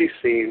may be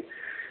seen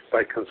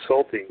by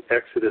consulting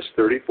Exodus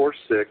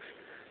 34:6,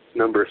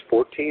 Numbers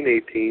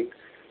 14:18,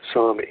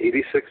 Psalm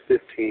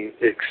 86:15,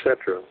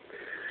 etc.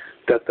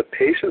 That the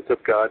patience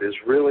of God is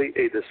really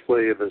a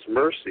display of his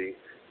mercy,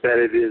 that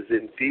it is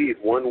indeed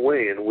one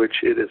way in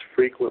which it is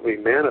frequently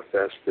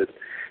manifested,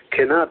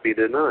 cannot be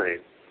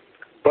denied.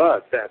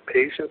 But that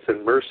patience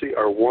and mercy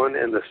are one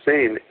and the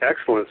same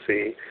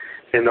excellency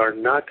and are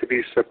not to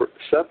be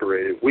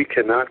separated, we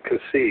cannot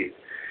concede.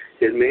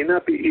 It may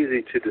not be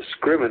easy to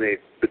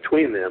discriminate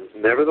between them.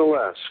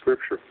 Nevertheless,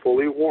 Scripture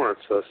fully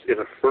warrants us in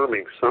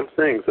affirming some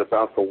things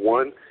about the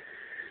one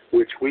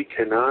which we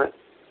cannot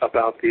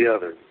about the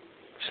other.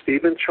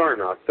 Stephen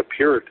Charnock, the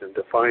Puritan,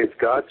 defines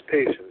God's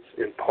patience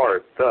in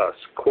part thus,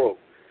 quote,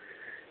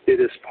 "It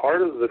is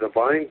part of the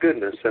divine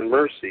goodness and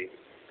mercy,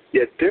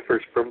 yet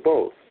differs from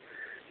both.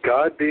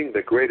 God being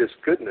the greatest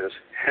goodness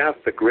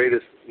hath the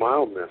greatest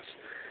mildness.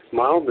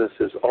 Mildness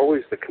is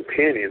always the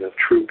companion of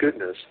true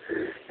goodness,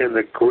 and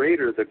the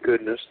greater the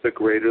goodness, the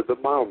greater the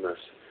mildness.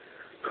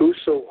 Who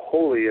so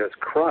holy as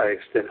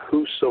Christ, and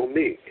who so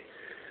meek?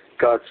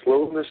 God's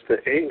slowness to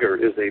anger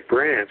is a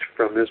branch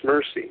from his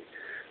mercy.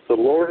 The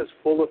Lord is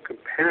full of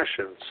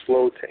compassion,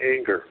 slow to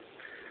anger."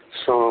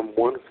 Psalm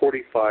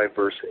 145,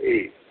 verse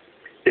 8.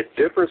 It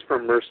differs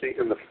from mercy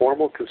in the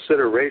formal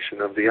consideration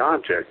of the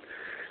object.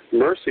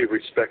 Mercy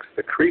respects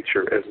the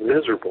creature as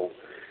miserable.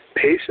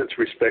 Patience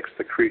respects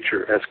the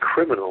creature as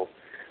criminal.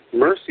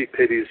 Mercy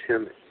pities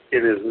him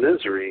in his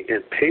misery,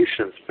 and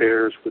patience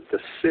bears with the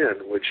sin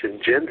which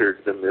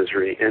engendered the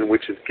misery and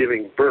which is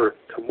giving birth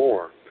to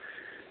more.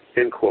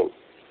 End quote.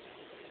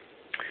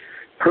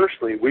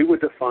 Personally, we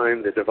would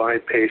define the divine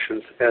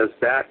patience as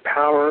that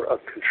power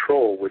of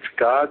control which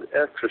God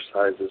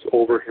exercises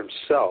over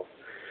himself,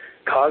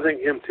 causing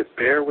him to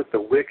bear with the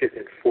wicked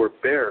and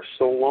forbear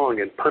so long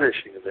in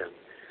punishing them.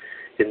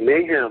 In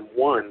Nahum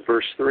 1,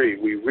 verse 3,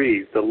 we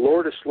read, "The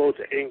Lord is slow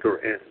to anger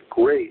and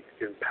great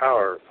in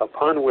power,"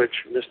 upon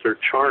which Mr.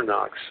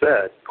 Charnock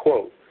said,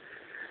 quote,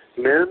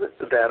 "Men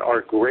that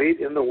are great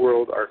in the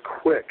world are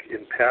quick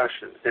in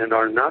passion and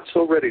are not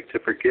so ready to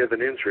forgive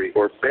an injury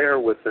or bear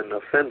with an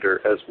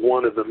offender as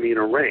one of the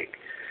meaner rank.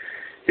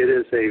 It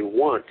is a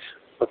want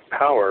of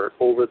power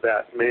over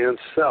that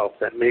man's self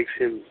that makes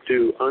him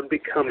do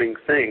unbecoming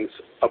things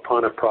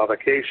upon a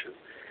provocation.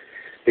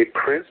 A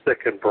prince that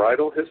can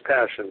bridle his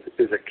passions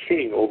is a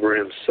king over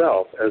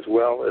himself as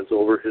well as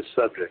over his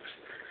subjects.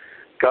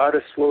 God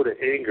is slow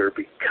to anger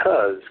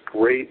because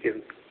great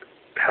in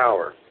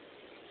power.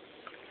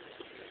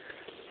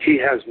 He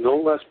has no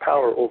less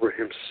power over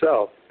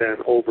himself than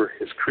over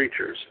his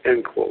creatures."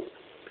 End quote.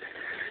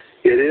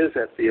 It is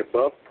at the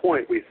above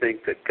point we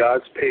think that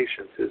God's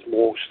patience is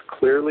most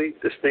clearly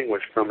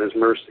distinguished from his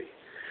mercy.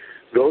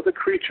 Though the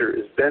creature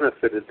is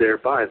benefited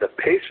thereby, the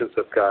patience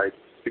of God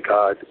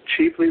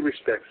chiefly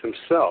respects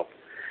himself,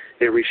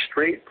 a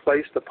restraint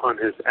placed upon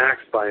his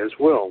acts by his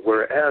will,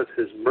 whereas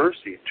his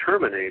mercy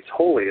terminates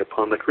wholly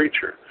upon the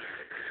creature.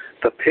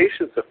 The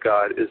patience of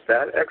God is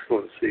that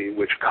excellency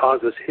which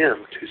causes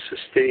him to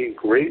sustain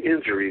great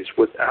injuries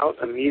without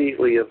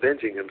immediately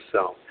avenging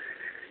himself.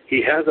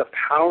 He has a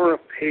power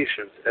of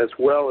patience as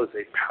well as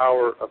a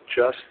power of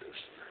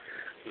justice.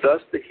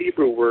 Thus the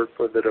Hebrew word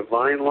for the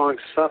divine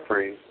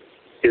long-suffering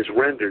is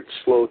rendered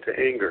slow to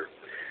anger.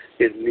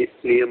 In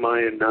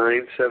Nehemiah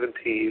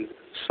 9:17,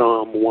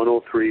 Psalm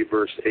 103,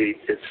 verse 8,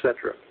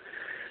 etc.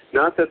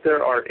 Not that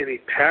there are any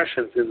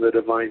passions in the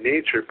divine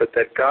nature, but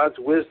that God's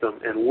wisdom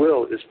and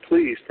will is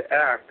pleased to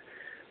act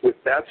with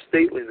that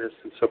stateliness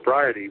and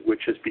sobriety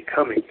which is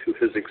becoming to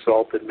his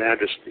exalted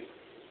majesty.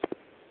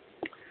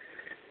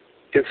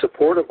 In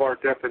support of our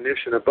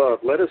definition above,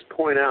 let us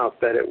point out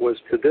that it was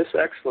to this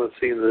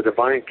excellency in the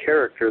divine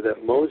character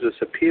that Moses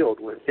appealed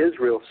when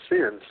Israel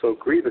sinned so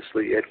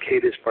grievously at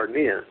Kadesh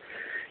Barnea,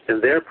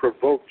 and there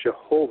provoked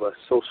Jehovah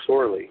so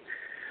sorely.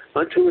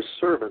 Unto his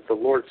servant the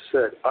Lord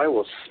said, I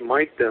will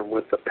smite them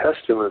with the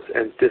pestilence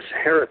and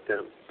disinherit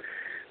them.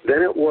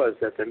 Then it was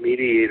that the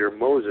mediator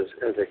Moses,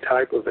 as a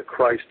type of the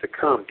Christ to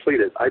come,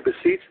 pleaded, I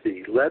beseech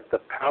thee, let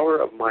the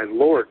power of my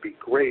Lord be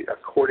great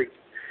according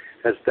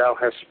as thou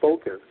hast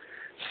spoken,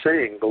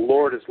 saying, the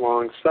Lord is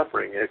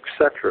long-suffering,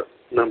 etc.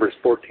 Numbers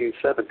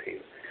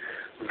 14:17.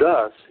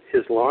 Thus,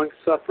 his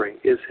long-suffering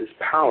is his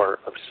power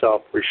of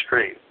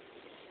self-restraint.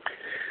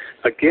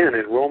 Again,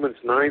 in Romans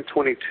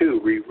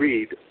 9:22, we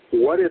read,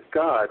 what if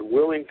God,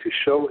 willing to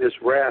show his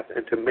wrath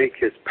and to make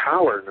his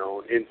power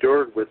known,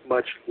 endured with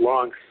much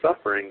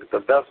long-suffering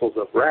the vessels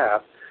of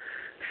wrath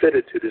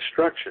fitted to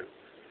destruction?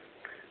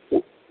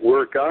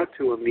 Were God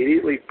to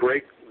immediately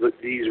break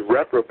these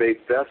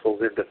reprobate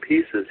vessels into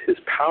pieces, his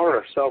power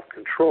of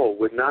self-control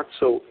would not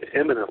so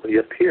eminently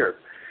appear.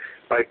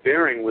 By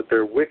bearing with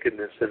their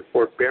wickedness and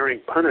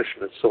forbearing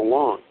punishment so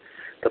long,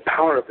 the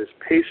power of his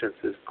patience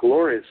is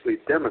gloriously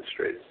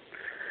demonstrated.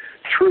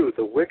 True,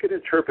 the wicked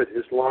interpret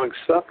his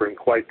long-suffering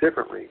quite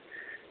differently.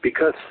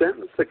 Because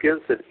sentence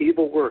against an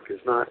evil work is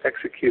not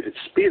executed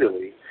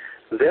speedily,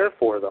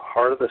 therefore the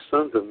heart of the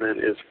sons of men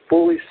is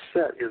fully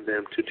set in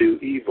them to do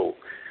evil.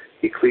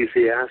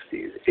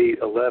 Ecclesiastes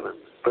 8:11.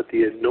 But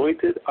the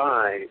anointed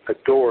eye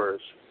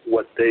adores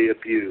what they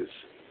abuse.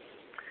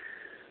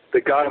 The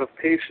God of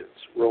patience,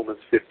 Romans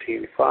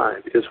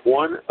 15:5, is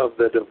one of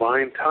the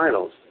divine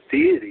titles.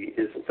 Deity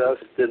is thus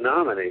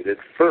denominated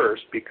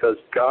first because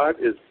God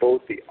is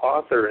both the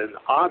author and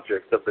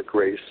object of the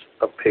grace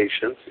of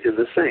patience in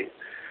the saint.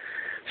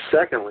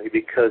 Secondly,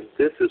 because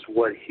this is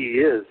what he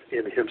is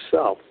in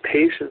himself.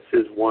 Patience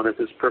is one of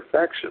his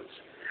perfections.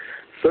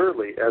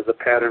 Thirdly, as a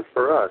pattern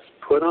for us,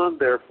 put on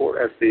therefore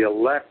as the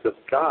elect of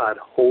God,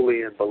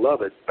 holy and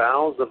beloved,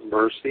 bowels of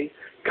mercy,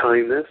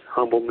 kindness,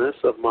 humbleness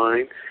of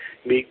mind,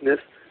 meekness,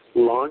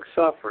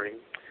 long-suffering,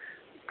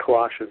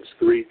 Colossians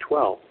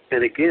 3:12.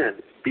 And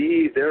again, be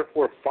ye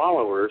therefore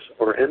followers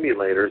or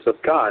emulators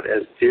of God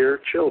as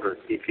dear children,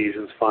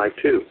 Ephesians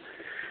 5:2.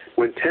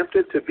 When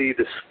tempted to be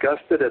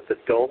disgusted at the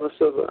dullness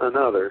of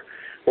another,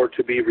 or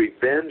to be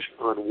revenged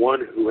on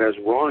one who has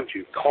wronged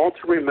you, call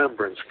to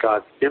remembrance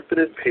God's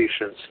infinite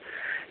patience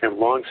and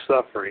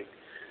long-suffering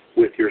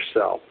with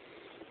yourself.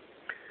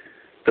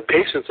 The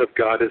patience of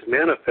God is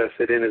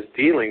manifested in his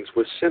dealings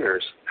with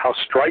sinners. How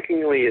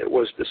strikingly it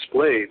was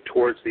displayed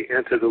towards the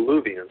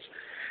antediluvians.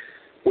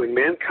 When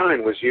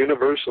mankind was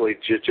universally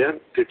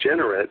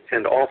degenerate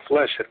and all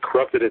flesh had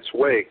corrupted its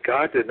way,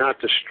 God did not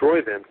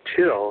destroy them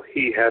till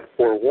he had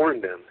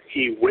forewarned them.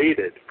 He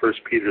waited, 1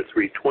 Peter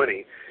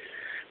 3:20,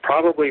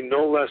 probably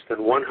no less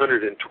than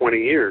 120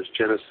 years,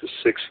 Genesis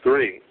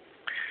 6:3,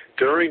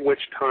 during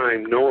which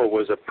time Noah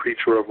was a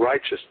preacher of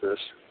righteousness,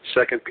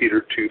 2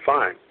 Peter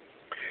 2:5.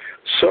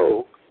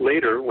 So,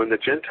 later, when the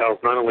Gentiles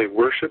not only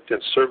worshipped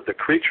and served the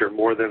creature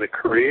more than the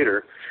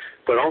Creator,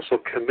 but also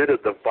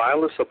committed the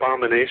vilest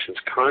abominations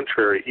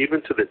contrary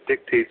even to the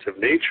dictates of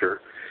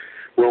nature,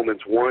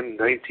 Romans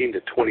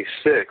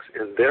 1:19-26,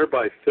 and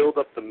thereby filled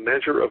up the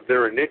measure of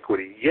their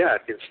iniquity,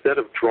 yet, instead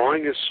of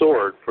drawing his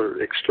sword for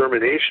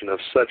extermination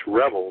of such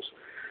rebels,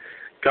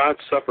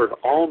 God suffered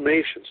all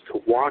nations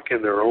to walk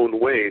in their own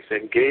ways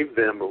and gave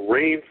them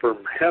rain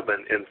from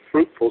heaven and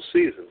fruitful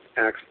seasons,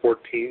 Acts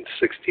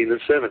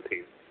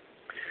 14:16-17.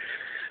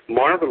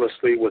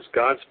 Marvelously was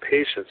God's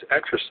patience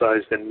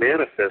exercised and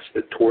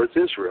manifested towards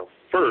Israel.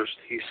 First,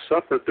 he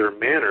suffered their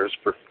manners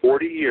for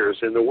 40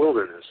 years in the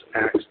wilderness,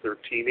 Acts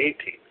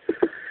 13:18.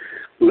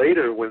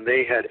 Later, when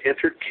they had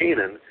entered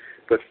Canaan,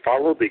 but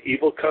followed the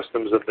evil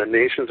customs of the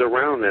nations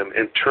around them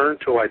and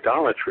turned to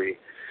idolatry,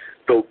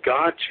 though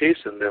God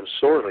chastened them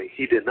sorely,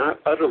 he did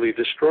not utterly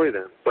destroy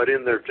them, but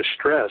in their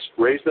distress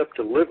raised up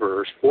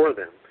deliverers for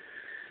them.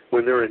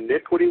 When their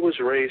iniquity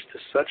was raised to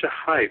such a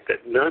height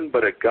that none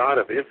but a God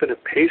of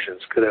infinite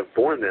patience could have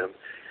borne them,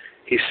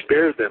 he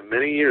spared them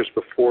many years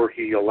before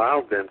he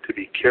allowed them to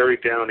be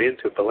carried down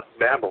into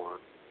Babylon.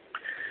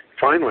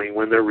 Finally,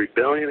 when their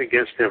rebellion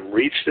against him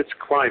reached its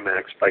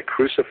climax by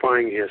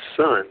crucifying his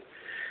son,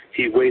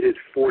 he waited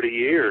 40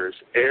 years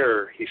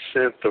ere he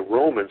sent the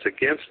Romans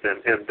against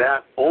them, and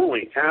that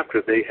only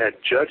after they had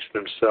judged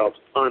themselves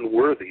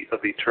unworthy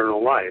of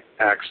eternal life,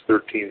 Acts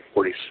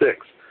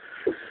 13:46.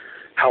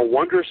 How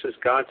wondrous is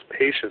God's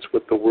patience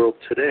with the world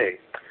today.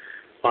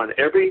 On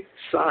every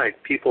side,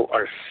 people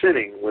are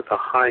sinning with a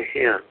high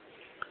hand.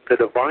 The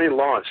divine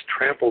law is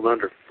trampled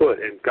underfoot,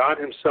 and God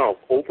himself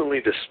openly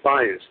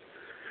despised.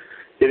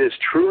 It is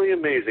truly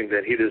amazing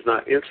that he does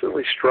not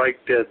instantly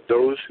strike dead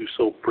those who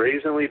so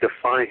brazenly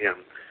defy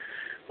him.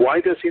 Why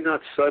does he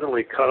not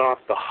suddenly cut off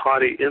the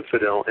haughty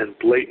infidel and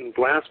blatant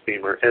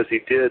blasphemer as he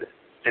did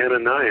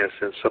Ananias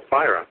and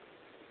Sapphira?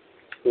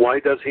 Why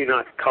does he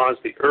not cause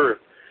the earth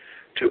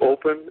to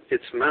open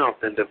its mouth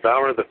and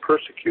devour the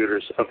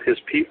persecutors of his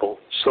people,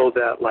 so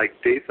that, like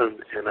Dathan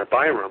and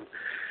Abiram,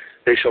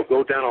 they shall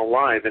go down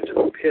alive into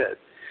the pit.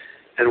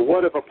 And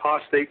what of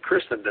apostate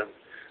Christendom,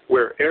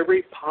 where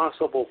every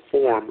possible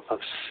form of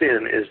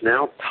sin is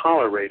now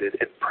tolerated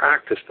and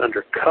practiced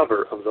under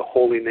cover of the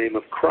holy name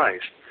of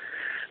Christ?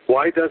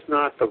 Why does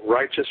not the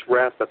righteous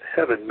wrath of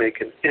heaven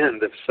make an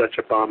end of such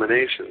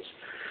abominations?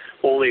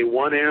 Only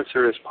one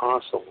answer is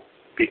possible: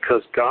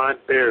 because God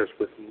bears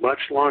with much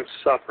long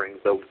suffering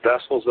the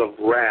vessels of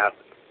wrath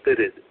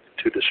fitted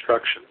to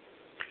destruction.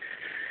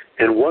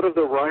 And what of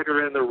the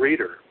writer and the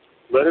reader?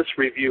 Let us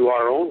review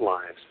our own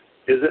lives.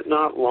 Is it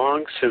not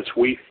long since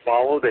we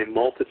followed a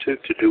multitude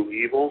to do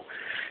evil,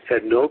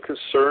 had no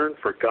concern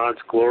for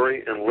God's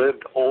glory, and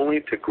lived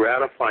only to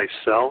gratify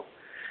self?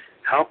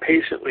 How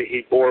patiently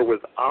he bore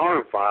with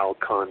our vile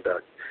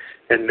conduct.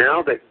 And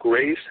now that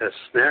grace has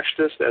snatched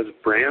us as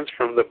brands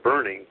from the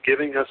burning,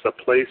 giving us a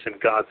place in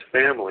God's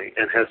family,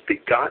 and has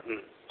begotten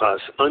us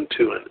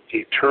unto an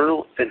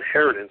eternal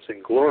inheritance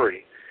in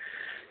glory,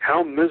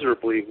 how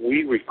miserably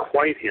we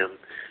requite him,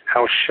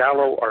 how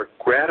shallow our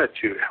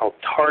gratitude, how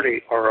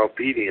tardy our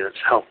obedience,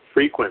 how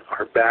frequent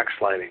our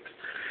backslidings.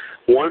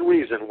 One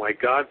reason why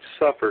God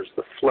suffers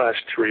the flesh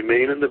to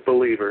remain in the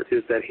believer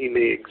is that he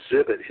may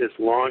exhibit his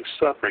long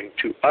suffering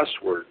to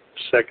usward,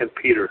 2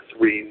 Peter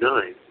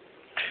 3:9.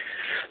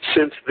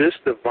 Since this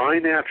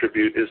divine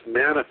attribute is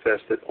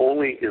manifested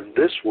only in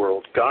this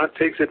world, God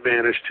takes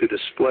advantage to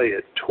display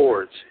it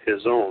towards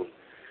his own.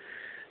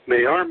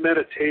 May our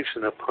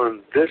meditation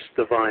upon this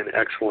divine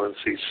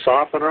excellency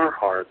soften our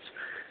hearts,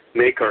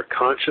 make our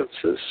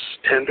consciences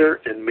tender,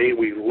 and may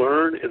we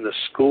learn in the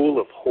school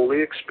of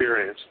holy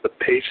experience the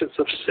patience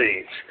of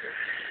saints,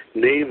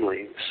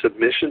 namely,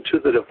 submission to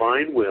the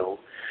divine will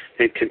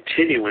and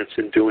continuance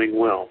in doing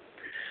well.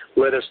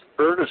 Let us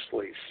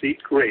earnestly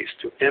seek grace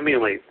to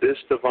emulate this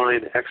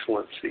divine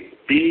excellency.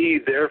 Be ye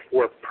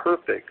therefore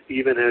perfect,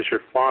 even as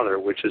your Father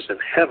which is in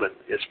heaven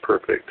is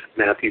perfect.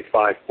 Matthew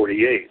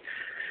 5:48.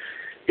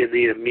 In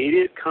the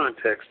immediate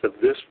context of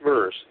this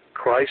verse,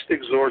 Christ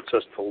exhorts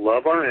us to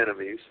love our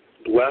enemies,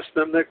 bless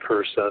them that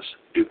curse us,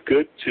 do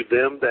good to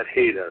them that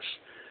hate us.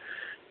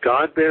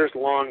 God bears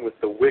long with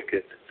the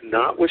wicked,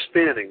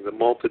 notwithstanding the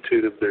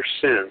multitude of their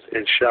sins,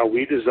 and shall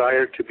we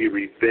desire to be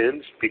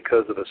revenged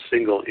because of a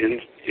single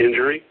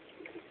injury?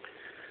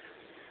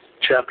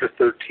 Chapter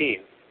 13,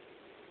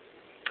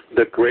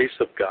 the grace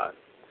of God.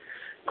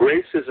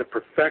 Grace is a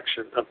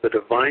perfection of the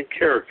divine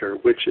character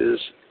which is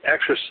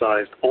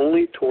exercised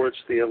only towards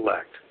the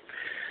elect.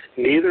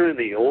 Neither in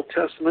the Old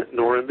Testament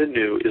nor in the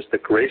New is the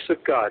grace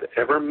of God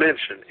ever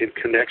mentioned in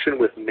connection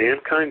with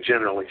mankind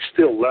generally,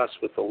 still less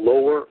with the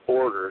lower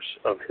orders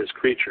of his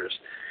creatures.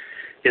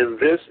 In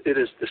this it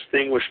is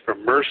distinguished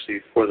from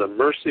mercy, for the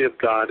mercy of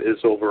God is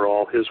over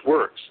all his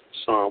works.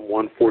 Psalm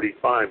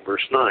 145,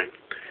 verse 9.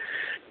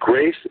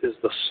 Grace is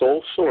the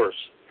sole source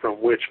from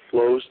which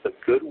flows the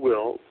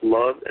goodwill,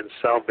 love, and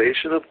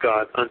salvation of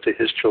God unto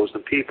his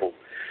chosen people.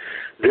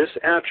 This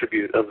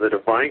attribute of the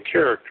divine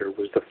character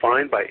was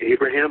defined by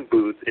Abraham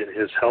Booth in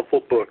his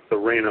helpful book, The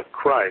Reign of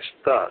Christ,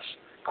 thus,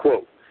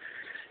 quote,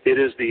 "It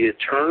is the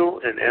eternal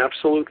and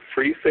absolute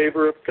free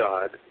favor of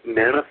God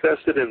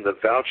manifested in the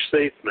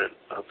vouchsafement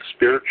of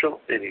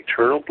spiritual and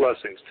eternal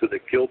blessings to the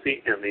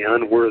guilty and the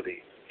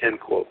unworthy," end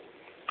quote.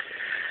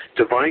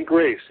 Divine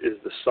grace is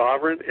the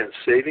sovereign and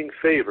saving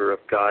favor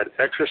of God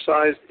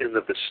exercised in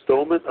the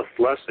bestowment of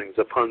blessings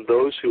upon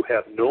those who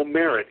have no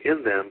merit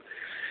in them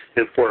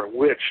and for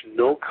which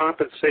no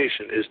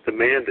compensation is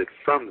demanded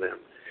from them.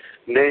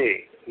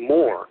 Nay,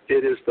 more,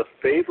 it is the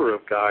favor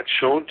of God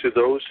shown to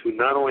those who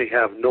not only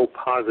have no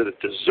positive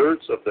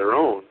deserts of their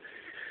own,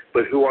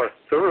 but who are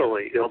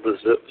thoroughly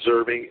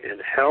ill-deserving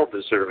and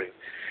hell-deserving.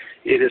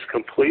 It is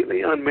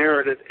completely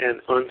unmerited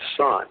and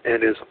unsought,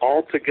 and is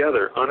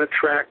altogether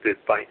unattracted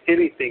by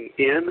anything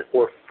in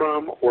or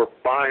from or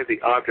by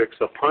the objects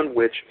upon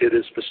which it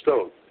is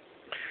bestowed.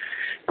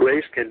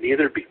 Grace can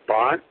neither be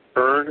bought,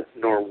 earned,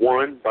 nor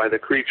won by the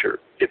creature.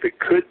 If it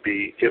could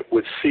be, it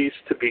would cease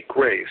to be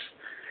grace.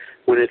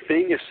 When a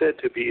thing is said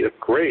to be of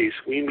grace,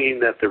 we mean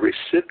that the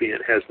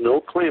recipient has no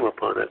claim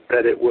upon it,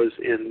 that it was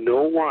in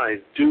no wise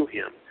due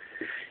him.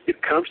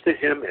 It comes to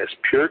him as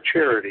pure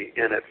charity,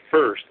 and at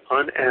first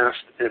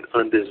unasked and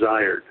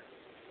undesired.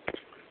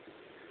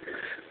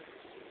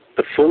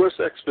 The fullest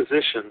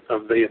exposition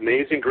of the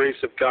amazing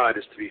grace of God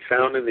is to be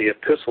found in the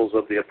epistles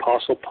of the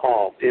Apostle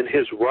Paul. In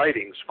his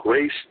writings,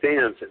 grace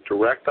stands in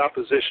direct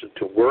opposition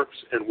to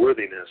works and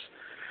worthiness,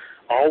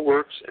 all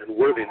works and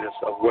worthiness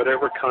of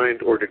whatever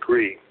kind or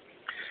degree.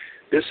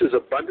 This is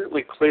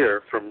abundantly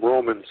clear from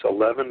Romans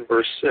 11,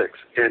 verse 6.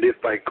 And if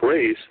by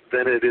grace,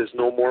 then it is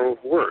no more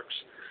of works.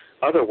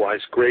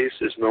 Otherwise, grace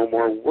is no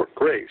more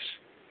grace.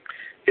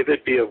 If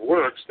it be of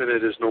works, then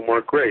it is no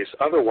more grace.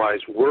 Otherwise,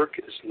 work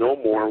is no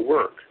more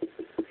work.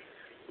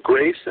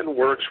 Grace and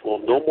works will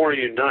no more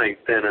unite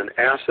than an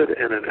acid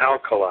and an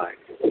alkali.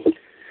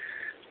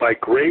 By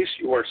grace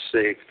you are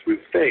saved through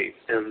faith,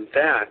 and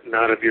that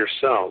not of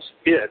yourselves.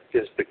 It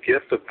is the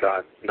gift of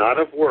God, not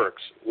of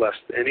works, lest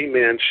any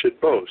man should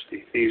boast.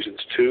 Ephesians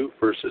 2,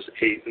 verses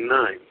 8 and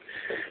 9.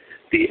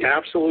 The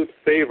absolute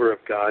favor of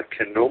God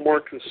can no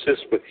more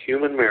consist with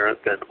human merit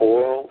than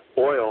oil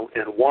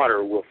and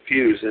water will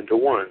fuse into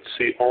one.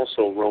 See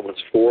also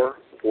Romans 4,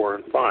 4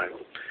 and 5.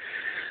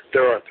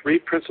 There are three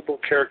principal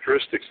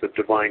characteristics of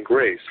divine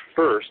grace.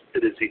 First,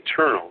 it is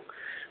eternal.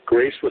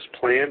 Grace was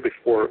planned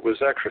before it was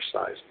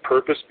exercised,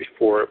 purpose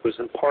before it was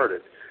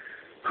imparted.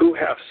 Who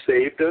hath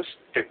saved us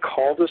and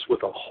called us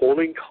with a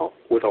holy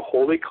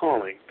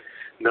calling,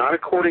 not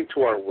according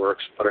to our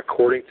works, but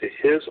according to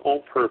his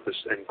own purpose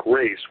and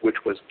grace, which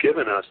was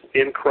given us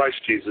in Christ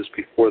Jesus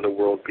before the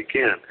world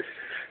began.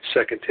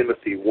 2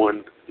 Timothy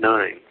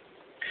 1:9.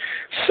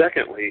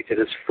 Secondly, it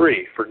is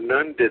free, for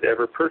none did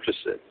ever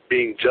purchase it,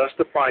 being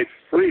justified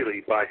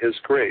freely by his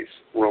grace.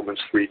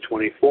 Romans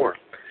 3:24.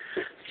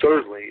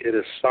 Thirdly, it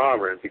is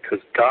sovereign, because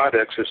God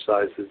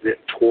exercises it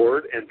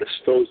toward and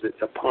bestows it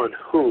upon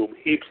whom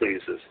he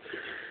pleases.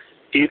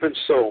 Even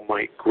so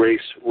might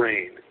grace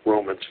reign.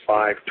 Romans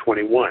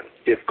 5:21.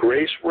 If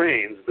grace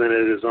reigns, then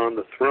it is on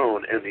the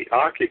throne, and the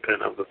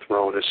occupant of the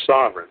throne is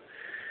sovereign.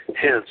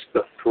 Hence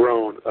the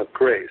throne of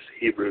grace.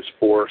 Hebrews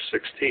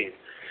 4:16.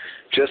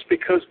 Just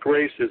because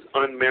grace is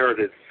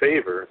unmerited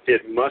favor,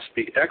 it must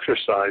be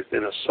exercised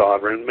in a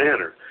sovereign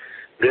manner.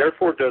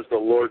 Therefore does the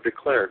Lord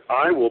declare,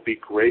 I will be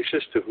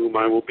gracious to whom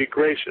I will be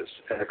gracious.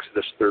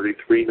 Exodus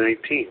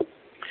 33:19.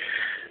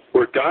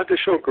 Were God to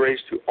show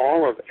grace to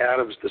all of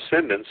Adam's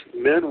descendants,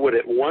 men would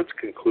at once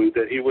conclude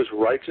that he was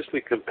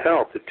righteously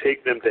compelled to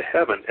take them to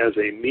heaven as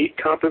a meet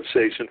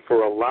compensation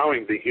for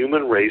allowing the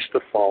human race to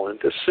fall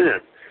into sin.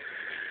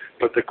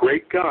 But the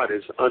great God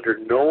is under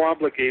no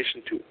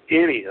obligation to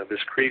any of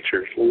his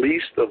creatures,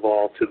 least of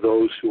all to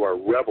those who are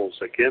rebels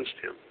against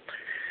him.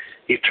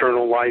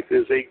 Eternal life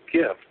is a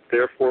gift,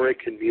 therefore it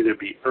can neither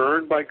be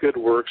earned by good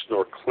works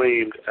nor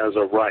claimed as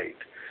a right.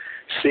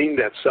 Seeing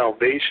that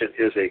salvation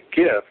is a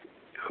gift,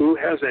 who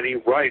has any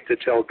right to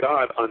tell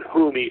God on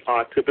whom he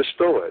ought to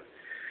bestow it?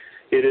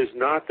 It is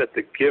not that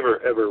the giver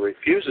ever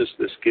refuses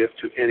this gift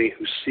to any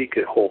who seek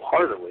it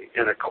wholeheartedly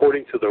and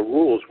according to the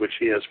rules which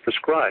he has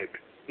prescribed.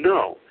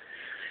 No,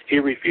 he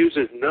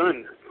refuses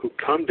none who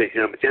come to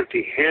him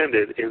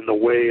empty-handed in the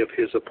way of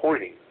his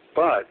appointing.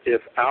 But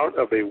if out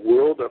of a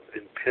world of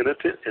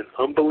impenitent and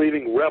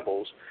unbelieving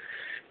rebels,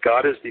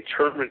 God is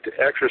determined to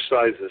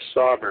exercise his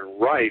sovereign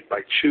right by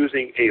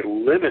choosing a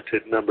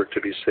limited number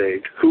to be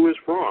saved, who is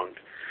wronged?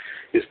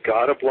 Is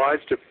God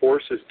obliged to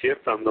force his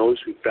gift on those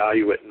who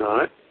value it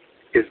not?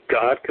 Is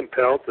God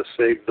compelled to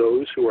save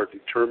those who are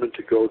determined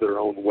to go their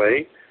own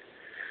way?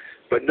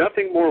 But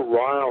nothing more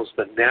riles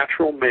the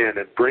natural man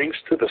and brings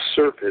to the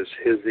surface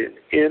his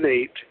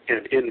innate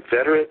and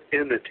inveterate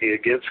enmity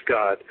against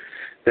God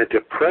than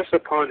to press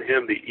upon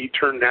him the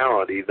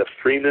eternality, the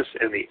freeness,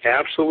 and the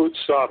absolute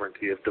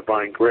sovereignty of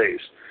divine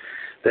grace.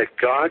 That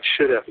God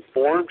should have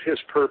formed his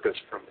purpose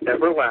from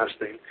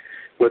everlasting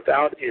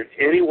without in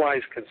any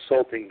wise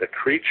consulting the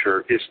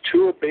creature is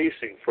too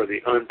abasing for the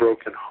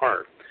unbroken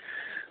heart.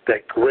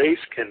 That grace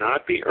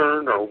cannot be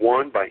earned or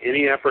won by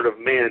any effort of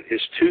man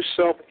is too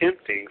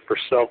self-emptying for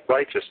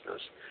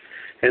self-righteousness.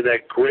 And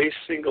that grace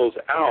singles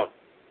out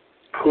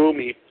whom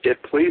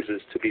it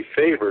pleases to be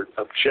favored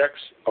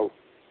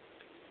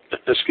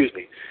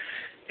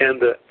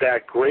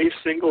that grace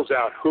singles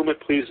out whom it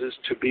pleases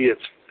to be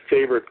its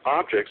favored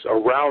objects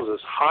arouses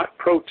hot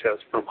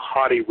protest from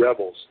haughty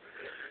rebels.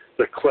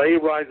 The clay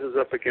rises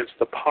up against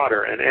the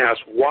potter and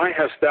asks, Why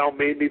hast thou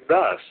made me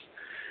thus?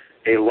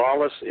 A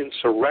lawless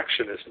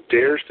insurrectionist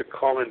dares to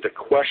call into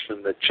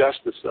question the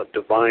justice of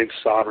divine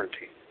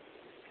sovereignty.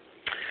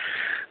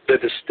 The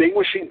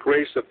distinguishing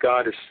grace of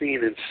God is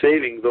seen in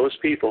saving those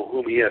people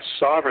whom he has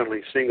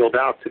sovereignly singled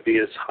out to be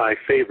his high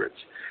favorites.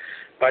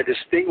 By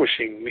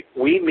distinguishing,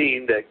 we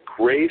mean that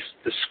grace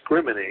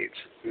discriminates,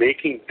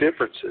 making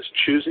differences,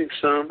 choosing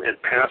some and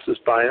passes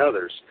by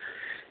others.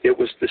 It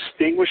was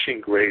distinguishing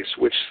grace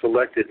which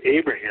selected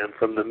Abraham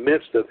from the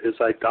midst of his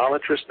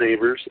idolatrous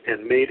neighbors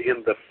and made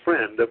him the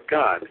friend of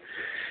God.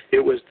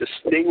 It was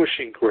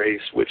distinguishing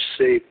grace which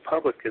saved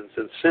publicans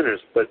and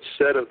sinners, but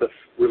said of the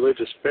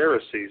religious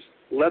Pharisees,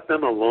 Let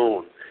them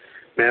alone.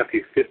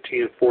 Matthew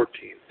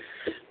 15:14.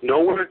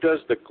 Nowhere does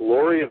the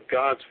glory of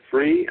God's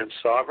free and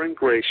sovereign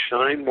grace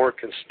shine more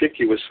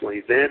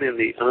conspicuously than in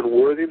the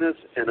unworthiness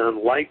and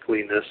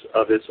unlikeliness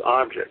of its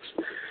objects.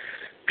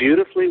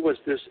 Beautifully was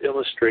this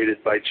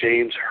illustrated by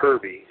James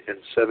Hervey in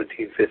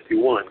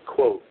 1751,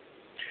 quote,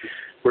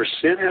 Where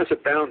sin has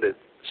abounded,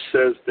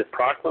 says the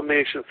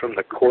proclamation from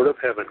the court of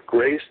heaven,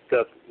 grace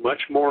doth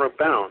much more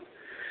abound.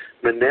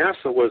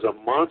 Manasseh was a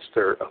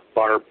monster of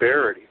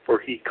barbarity, for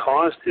he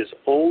caused his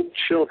own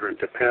children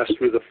to pass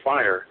through the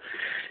fire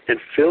and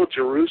filled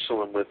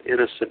Jerusalem with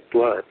innocent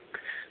blood.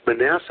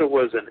 Manasseh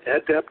was an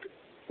adept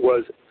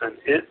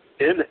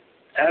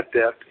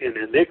in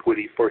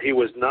iniquity, for he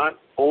was not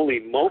only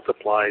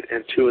multiplied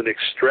and to an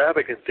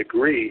extravagant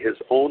degree his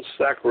own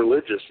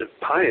sacrilegious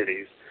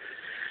impieties,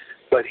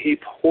 But he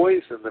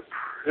poisoned the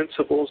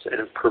principles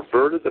and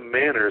perverted the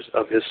manners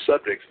of his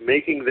subjects,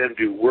 making them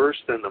do worse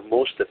than the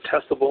most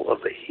detestable of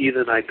the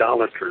heathen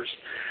idolaters.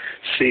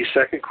 See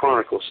 2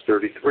 Chronicles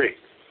 33.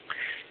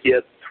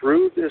 Yet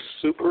through this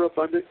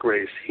superabundant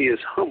grace, he is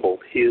humbled,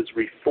 he is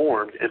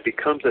reformed, and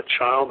becomes a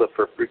child of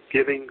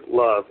forgiving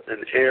love,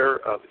 an heir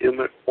of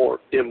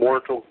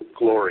immortal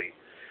glory.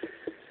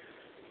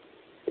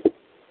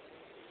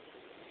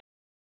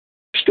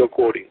 Still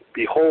quoting,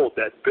 "Behold,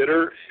 that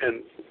bitter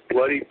and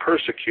bloody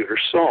persecutor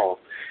Saul,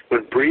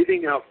 when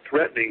breathing out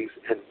threatenings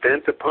and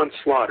bent upon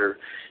slaughter,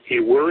 he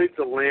worried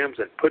the lambs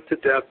and put to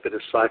death the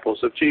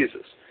disciples of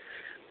Jesus.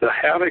 The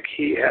havoc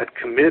he had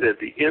committed,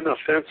 the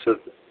inoffensive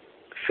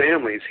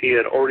families he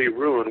had already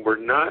ruined, were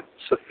not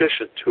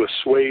sufficient to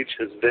assuage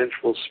his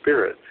vengeful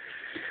spirit.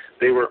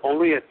 They were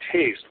only a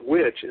taste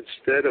which,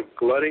 instead of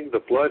glutting the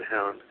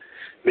bloodhound,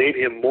 made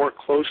him more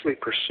closely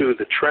pursue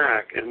the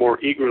track and more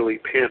eagerly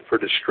pant for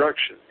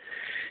destruction.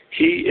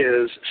 He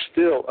is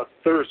still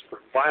athirst for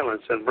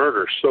violence and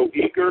murder. So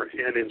eager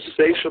and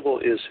insatiable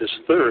is his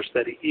thirst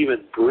that he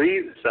even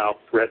breathes out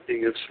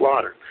threatening and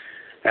slaughter."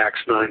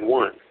 Acts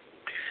 9:1.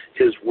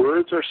 "His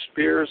words are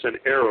spears and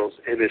arrows,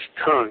 and his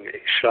tongue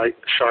a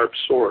sharp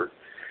sword.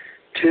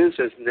 'Tis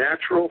as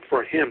natural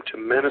for him to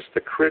menace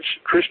the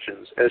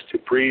Christians as to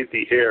breathe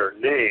the air.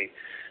 Nay,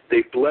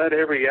 they bled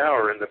every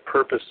hour in the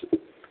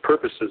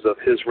purposes of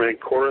his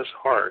rancorous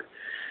heart.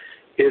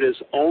 It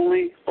is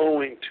only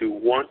owing to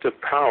want of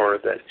power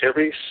that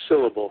every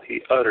syllable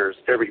he utters,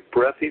 every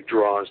breath he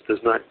draws,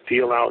 does not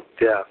deal out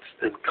deaths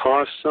and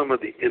cause some of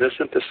the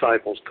innocent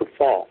disciples to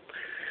fall,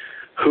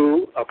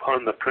 who,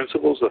 upon the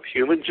principles of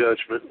human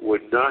judgment,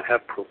 would not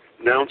have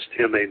pronounced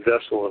him a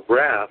vessel of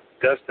wrath,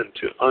 destined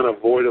to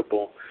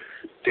unavoidable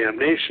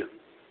damnation.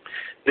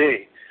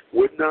 Nay,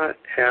 would not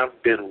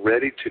have been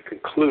ready to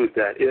conclude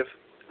that if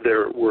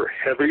there were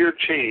heavier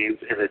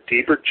chains and a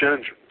deeper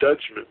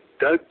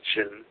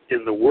dungeon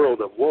in the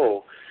world of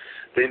woe,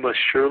 they must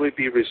surely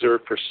be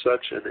reserved for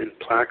such an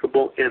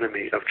implacable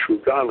enemy of true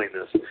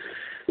godliness.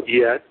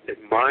 Yet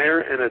admire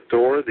and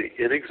adore the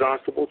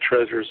inexhaustible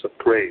treasures of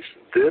grace.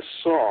 This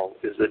Saul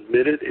is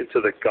admitted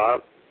into the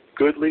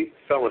goodly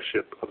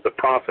fellowship of the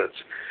prophets,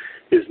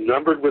 is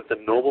numbered with the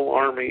noble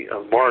army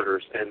of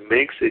martyrs, and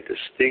makes a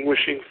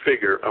distinguishing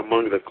figure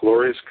among the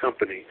glorious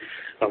company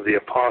of the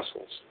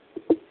apostles.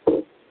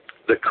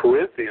 The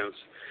Corinthians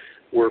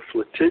were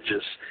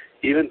flagitious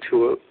even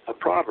to a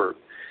proverb.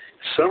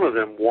 Some of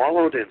them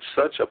wallowed in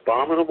such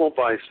abominable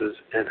vices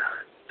and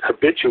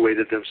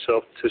habituated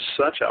themselves to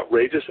such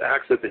outrageous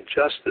acts of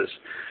injustice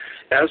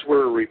as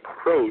were a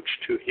reproach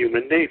to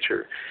human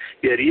nature.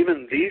 Yet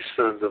even these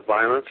sons of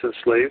violence and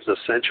slaves of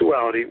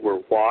sensuality were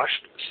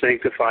washed,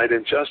 sanctified,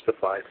 and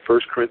justified.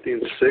 1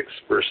 Corinthians 6,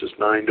 verses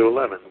 9 to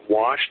 11.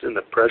 Washed in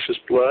the precious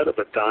blood of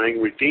a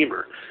dying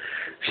Redeemer,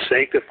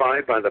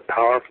 sanctified by the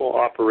powerful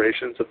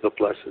operations of the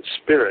blessed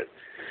Spirit,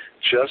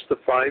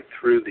 justified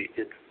through the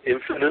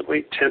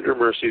infinitely tender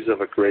mercies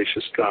of a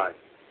gracious God.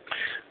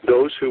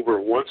 Those who were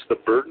once the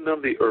burden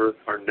of the earth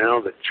are now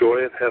the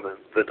joy of heaven,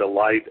 the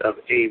delight of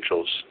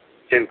angels."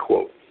 End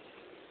quote.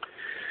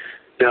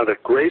 Now the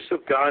grace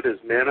of God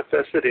is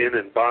manifested in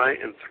and by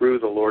and through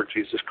the Lord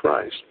Jesus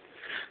Christ.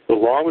 The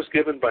law was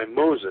given by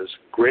Moses.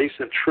 Grace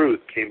and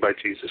truth came by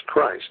Jesus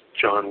Christ.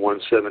 John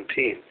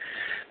 1:17.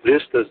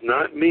 This does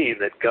not mean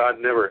that God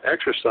never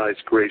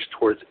exercised grace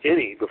towards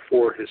any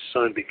before his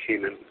Son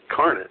became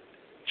incarnate.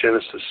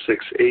 Genesis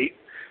 6:8,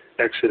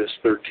 Exodus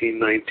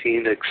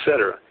 13:19,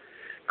 etc.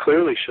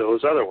 clearly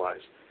shows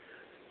otherwise.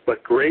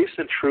 But grace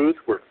and truth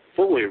were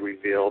fully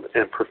revealed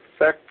and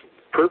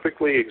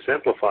perfectly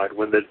exemplified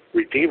when the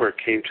Redeemer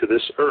came to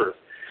this earth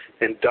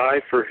and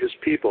died for his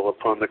people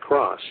upon the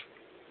cross.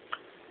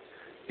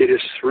 It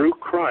is through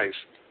Christ,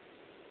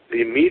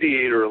 the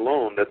mediator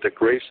alone, that the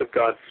grace of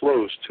God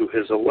flows to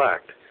his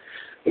elect.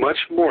 Much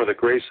more the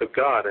grace of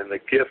God and the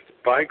gift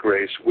by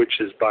grace, which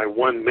is by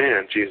one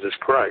man, Jesus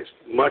Christ.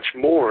 Much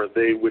more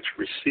they which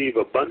receive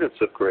abundance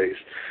of grace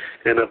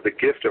and of the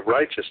gift of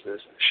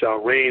righteousness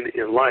shall reign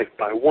in life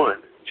by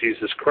one,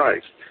 Jesus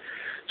Christ.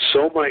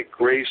 So might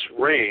grace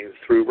reign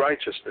through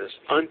righteousness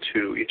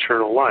unto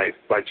eternal life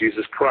by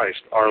Jesus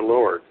Christ our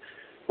Lord.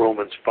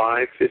 Romans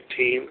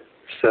 5:15,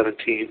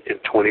 17,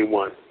 and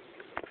 21.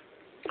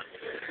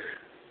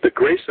 The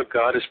grace of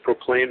God is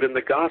proclaimed in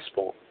the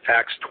gospel,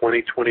 Acts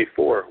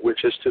 20:24,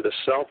 which is to the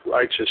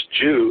self-righteous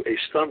Jew a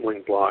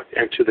stumbling block,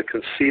 and to the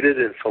conceited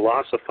and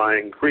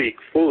philosophizing Greek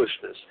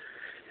foolishness.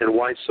 And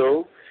why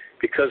so?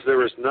 Because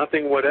there is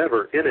nothing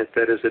whatever in it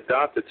that is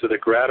adopted to the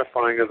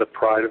gratifying of the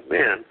pride of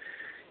man.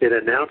 It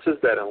announces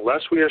that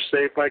unless we are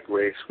saved by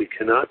grace, we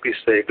cannot be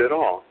saved at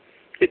all.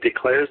 It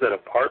declares that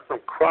apart from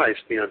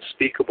Christ, the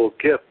unspeakable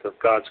gift of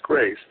God's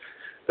grace,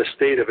 the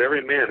state of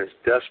every man is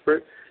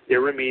desperate,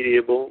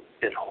 irremediable,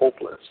 and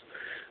hopeless.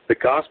 The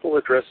gospel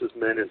addresses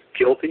men as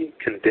guilty,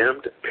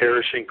 condemned,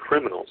 perishing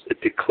criminals. It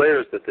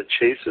declares that the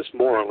chastest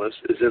moralist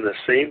is in the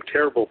same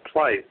terrible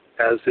plight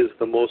as is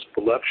the most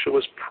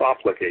voluptuous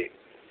profligate.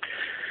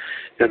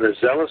 And the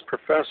zealous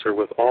professor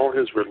with all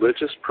his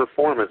religious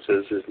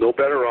performances is no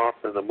better off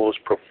than the most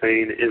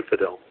profane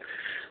infidel.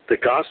 The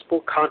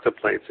gospel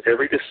contemplates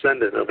every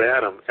descendant of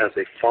Adam as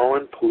a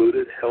fallen,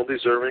 polluted,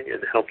 hell-deserving,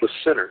 and helpless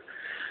sinner.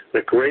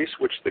 The grace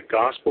which the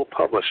gospel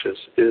publishes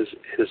is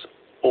his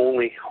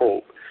only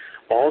hope.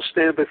 All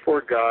stand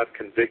before God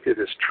convicted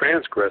as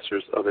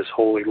transgressors of his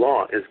holy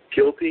law, as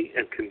guilty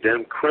and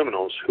condemned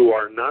criminals who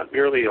are not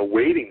merely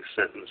awaiting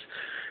sentence,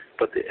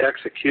 but the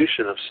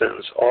execution of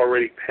sentence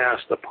already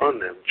passed upon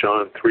them,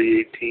 John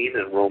 3:18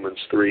 and Romans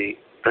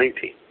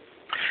 3:19.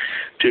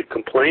 To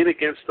complain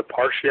against the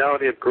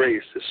partiality of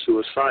grace is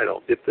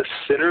suicidal. If the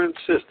sinner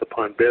insists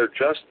upon bare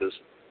justice,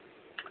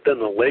 then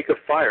the lake of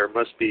fire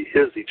must be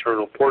his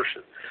eternal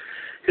portion.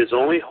 His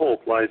only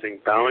hope lies in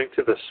bowing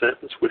to the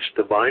sentence which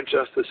divine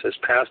justice has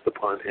passed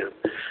upon him,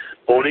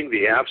 owning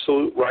the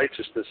absolute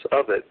righteousness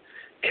of it,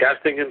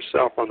 casting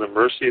himself on the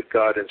mercy of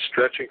God, and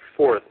stretching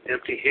forth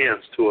empty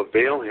hands to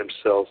avail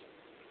himself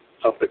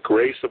of the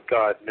grace of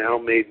God now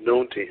made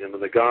known to him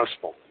in the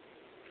gospel.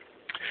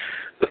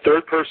 The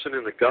third person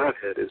in the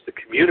Godhead is the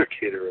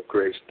communicator of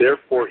grace.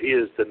 Therefore, he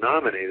is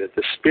denominated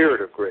the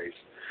Spirit of grace.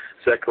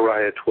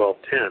 Zechariah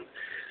 12:10.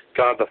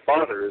 God the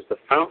Father is the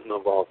fountain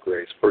of all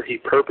grace, for he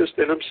purposed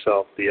in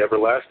himself the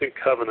everlasting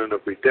covenant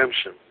of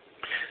redemption.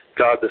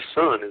 God the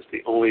Son is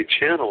the only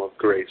channel of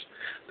grace.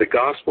 The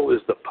gospel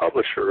is the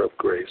publisher of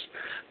grace.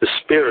 The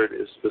Spirit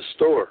is the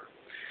bestower.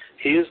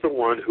 He is the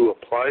one who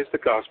applies the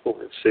gospel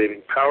in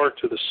saving power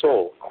to the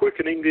soul,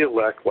 quickening the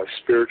elect while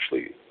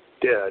spiritually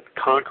dead,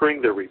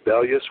 conquering their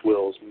rebellious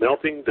wills,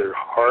 melting their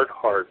hard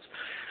hearts,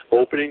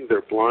 opening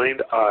their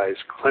blind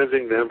eyes,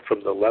 cleansing them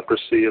from the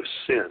leprosy of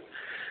sin.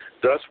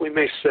 Thus we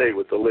may say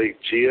with the late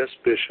G.S.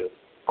 Bishop,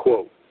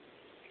 quote,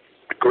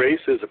 grace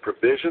is a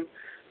provision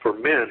for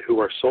men who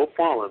are so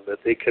fallen that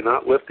they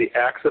cannot lift the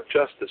axe of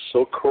justice,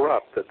 so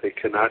corrupt that they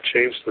cannot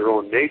change their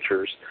own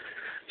natures,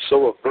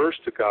 so averse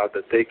to God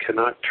that they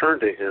cannot turn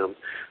to him,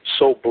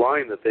 so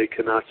blind that they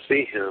cannot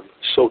see him,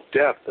 so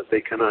deaf that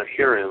they cannot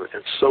hear him,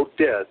 and so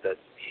dead that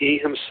he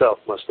himself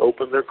must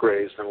open their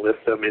graves and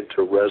lift them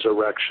into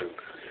resurrection.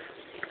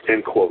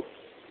 End quote.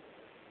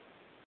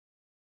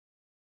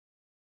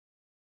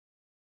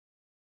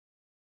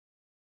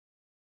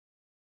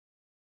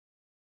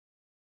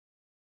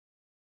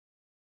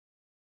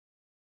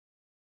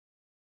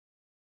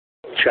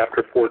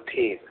 Chapter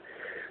 14,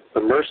 the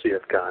mercy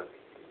of God.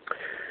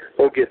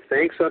 O give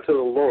thanks unto the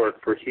Lord,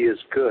 for he is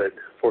good,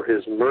 for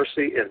his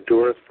mercy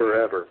endureth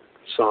forever.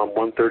 Psalm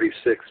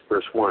 136,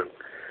 verse 1.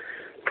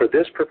 For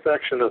this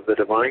perfection of the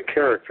divine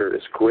character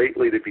is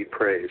greatly to be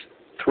praised.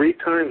 3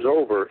 times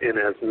over in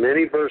as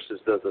many verses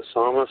does the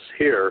psalmist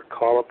here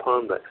call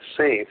upon the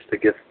saints to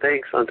give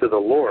thanks unto the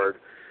Lord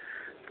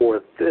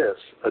for this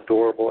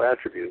adorable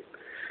attribute.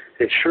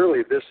 And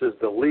surely this is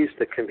the least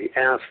that can be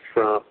asked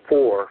from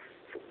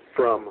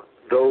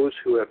those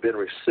who have been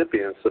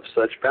recipients of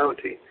such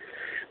bounty.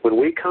 When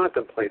we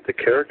contemplate the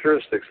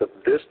characteristics of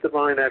this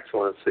divine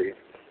excellency,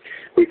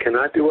 we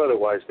cannot do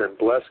otherwise than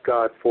bless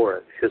God for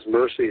it. His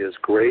mercy is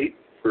great,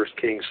 1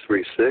 Kings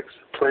 3:6,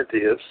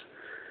 plenteous,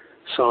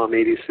 Psalm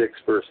 86,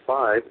 verse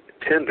 5,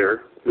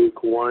 tender,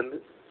 Luke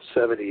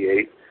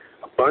 1:78,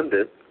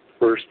 abundant,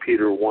 1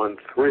 Peter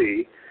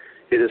 1:3,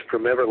 it is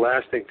from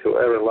everlasting to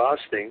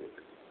everlasting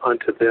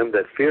unto them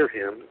that fear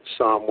him,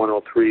 Psalm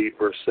 103,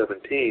 verse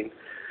 17.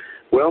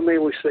 Well may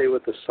we say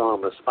with the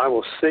psalmist, I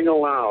will sing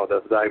aloud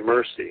of thy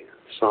mercy,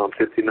 Psalm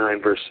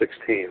 59, verse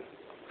 16.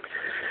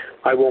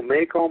 I will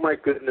make all my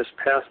goodness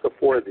pass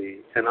before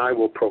thee, and I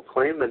will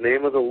proclaim the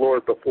name of the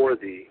Lord before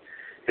thee,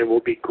 and will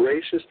be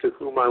gracious to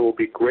whom I will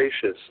be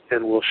gracious,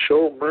 and will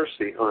show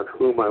mercy on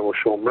whom I will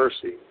show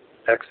mercy,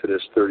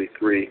 Exodus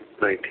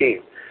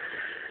 33:19.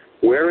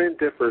 Wherein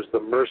differs the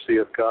mercy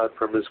of God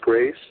from his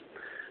grace?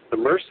 The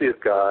mercy of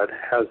God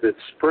has its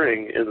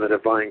spring in the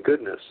divine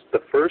goodness.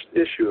 The first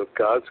issue of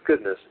God's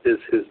goodness is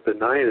his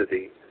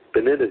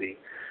benignity,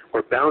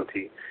 or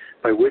bounty,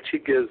 by which he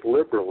gives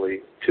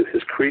liberally to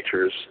his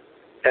creatures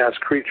as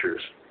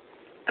creatures.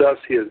 Thus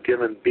he has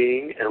given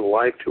being and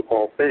life to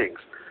all things.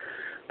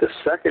 The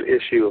second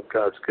issue of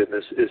God's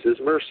goodness is his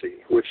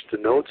mercy, which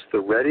denotes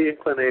the ready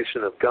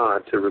inclination of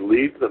God to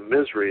relieve the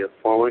misery of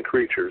fallen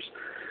creatures.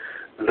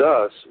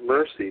 Thus,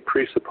 mercy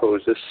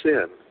presupposes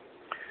sin.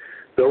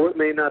 Though it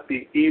may not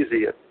be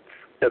easy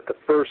at the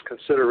first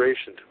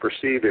consideration to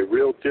perceive a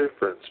real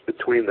difference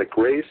between the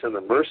grace and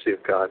the mercy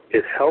of God,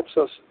 it helps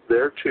us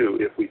there too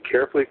if we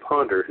carefully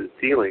ponder his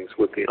dealings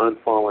with the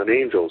unfallen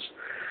angels.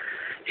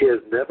 He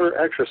has never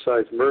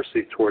exercised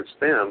mercy towards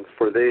them,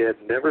 for they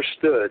had never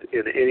stood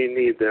in any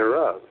need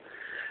thereof,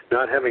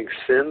 not having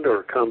sinned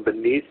or come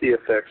beneath the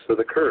effects of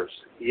the curse.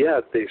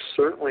 Yet they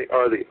certainly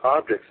are the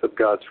objects of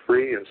God's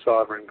free and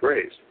sovereign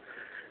grace.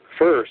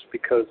 First,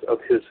 because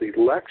of his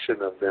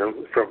election of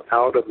them from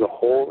out of the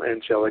whole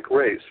angelic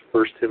race,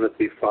 1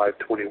 Timothy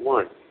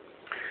 5:21.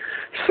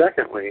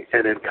 Secondly,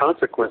 and in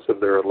consequence of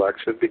their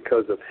election,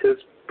 because of his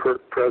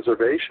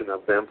preservation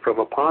of them from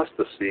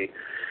apostasy,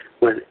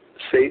 when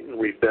Satan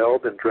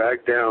rebelled and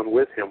dragged down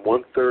with him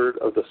 1/3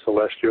 of the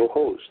celestial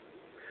host.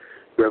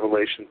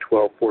 Revelation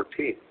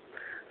 12:14.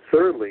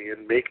 Thirdly,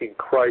 in making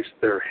Christ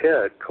their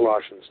head,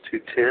 Colossians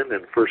 2:10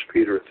 and 1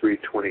 Peter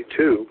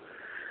 3:22,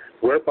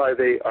 whereby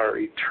they are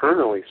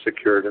eternally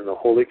secured in the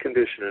holy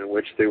condition in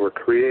which they were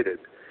created.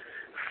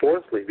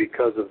 Fourthly,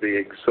 because of the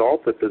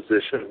exalted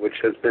position which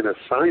has been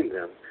assigned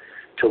them,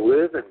 to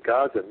live in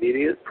God's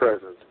immediate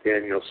presence,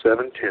 Daniel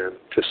 7:10,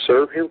 to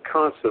serve Him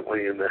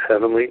constantly in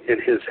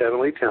His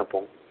heavenly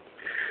temple,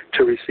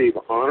 to receive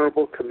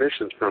honorable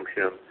commissions from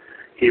Him,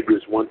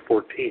 Hebrews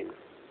 1:14.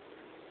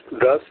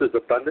 Thus is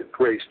abundant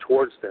grace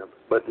towards them,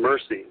 but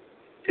mercy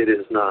it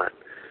is not.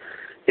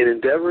 In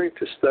endeavoring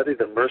to study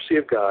the mercy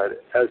of God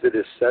as it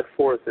is set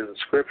forth in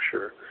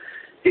Scripture,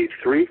 a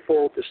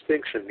threefold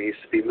distinction needs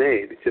to be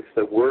made if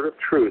the word of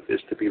truth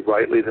is to be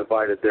rightly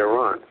divided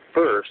thereon.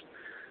 First,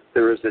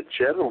 there is a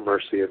general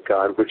mercy of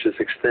God which is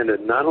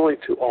extended not only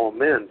to all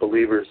men,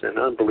 believers and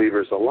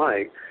unbelievers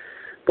alike,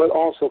 but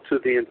also to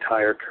the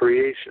entire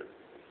creation.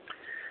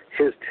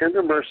 His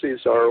tender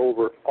mercies are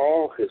over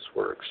all His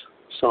works,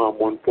 Psalm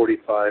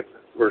 145,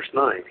 verse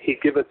 9. He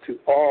giveth to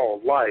all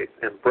life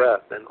and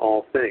breath and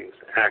all things,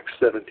 Acts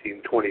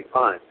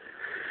 17:25.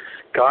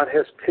 God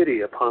has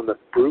pity upon the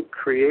brute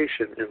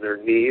creation in their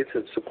needs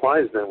and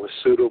supplies them with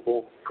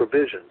suitable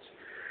provisions.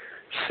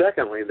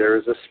 Secondly, there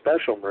is a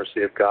special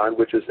mercy of God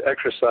which is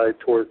exercised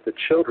towards the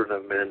children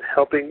of men,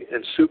 helping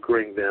and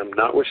succoring them,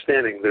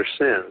 notwithstanding their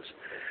sins.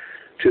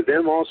 To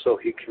them also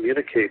He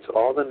communicates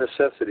all the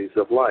necessities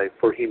of life,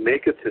 for He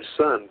maketh His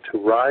sun to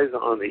rise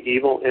on the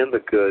evil and the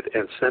good,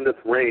 and sendeth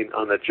rain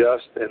on the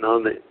just and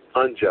on the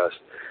unjust.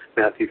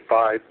 Matthew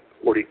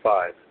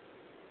 5:45.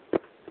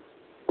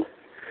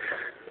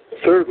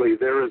 Thirdly,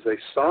 there is a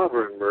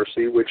sovereign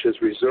mercy which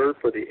is reserved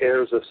for the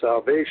heirs of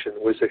salvation,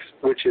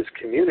 which is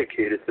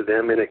communicated to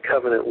them in a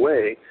covenant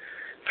way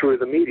through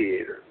the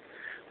mediator.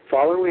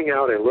 Following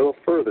out a little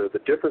further the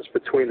difference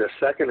between the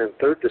second and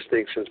third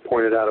distinctions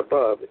pointed out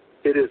above,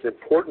 it is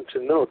important to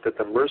note that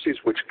the mercies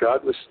which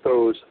God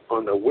bestows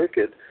on the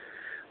wicked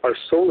are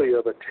solely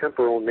of a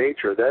temporal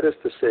nature. That is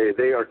to say,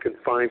 they are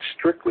confined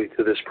strictly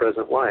to this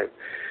present life.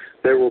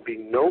 There will be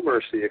no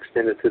mercy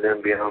extended to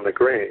them beyond the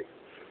grave.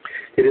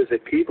 It is a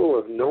people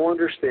of no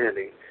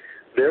understanding.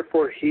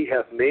 Therefore he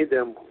that made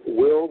them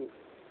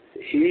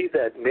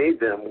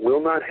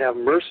will not have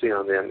mercy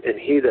on them, and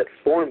he that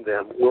formed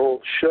them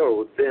will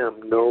show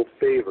them no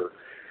favor.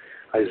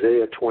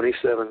 Isaiah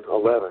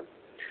 27:11.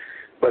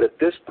 But at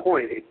this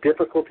point, a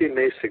difficulty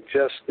may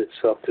suggest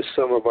itself to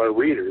some of our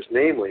readers,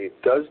 namely,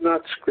 does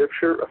not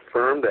Scripture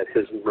affirm that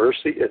His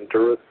mercy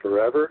endureth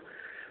forever?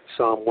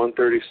 Psalm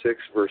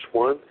 136, verse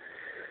 1.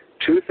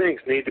 Two things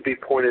need to be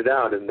pointed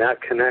out in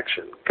that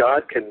connection.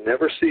 God can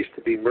never cease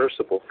to be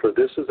merciful, for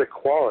this is a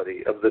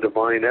quality of the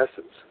divine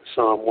essence.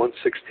 Psalm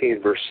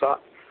 116, verse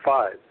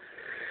 5.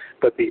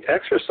 But the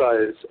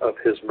exercise of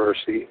His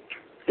mercy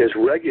is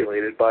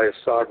regulated by a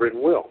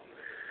sovereign will.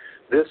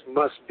 This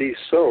must be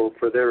so,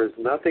 for there is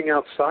nothing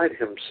outside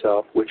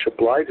Himself which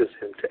obliges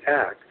Him to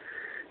act.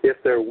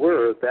 If there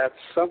were, that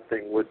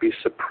something would be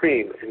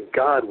supreme, and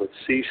God would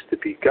cease to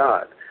be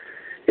God.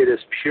 It is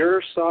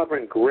pure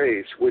sovereign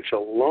grace which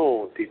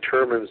alone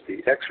determines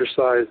the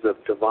exercise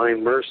of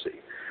divine mercy.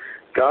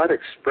 God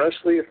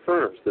expressly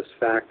affirms this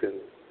fact in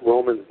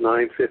Romans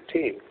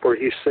 9:15, for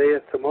He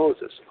saith to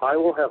Moses, I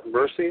will have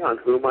mercy on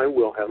whom I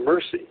will have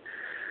mercy.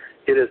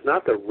 It is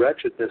not the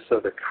wretchedness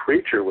of the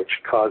creature which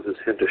causes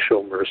Him to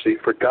show mercy,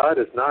 for God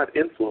is not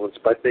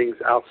influenced by things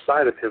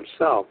outside of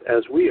Himself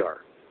as we are.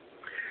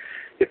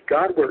 If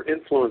God were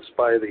influenced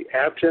by the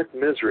abject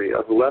misery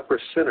of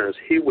leprous sinners,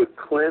 He would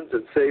cleanse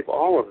and save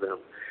all of them.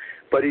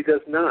 But He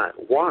does not.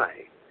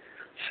 Why?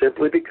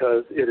 Simply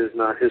because it is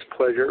not His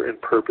pleasure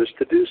and purpose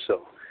to do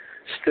so.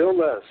 Still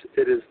less,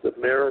 it is the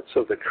merits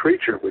of the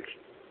creature which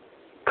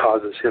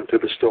causes Him to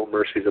bestow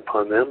mercies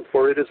upon them,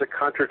 for it is a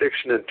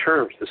contradiction in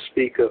terms to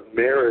speak of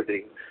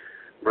meriting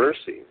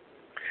mercy.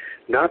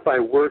 Not by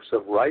works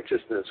of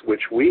righteousness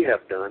which we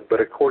have done,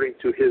 but according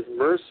to His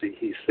mercy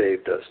He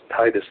saved us,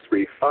 Titus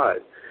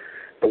 3:5.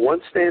 The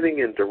one standing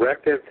in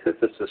direct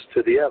antithesis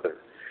to the other.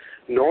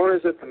 Nor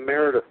is it the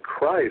merit of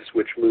Christ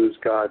which moves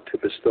God to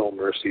bestow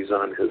mercies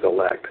on His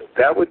elect.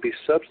 That would be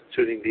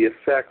substituting the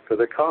effect for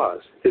the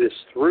cause. It is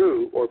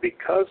through or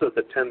because of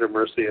the tender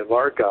mercy of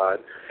our God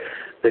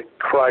that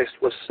Christ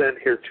was sent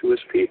here to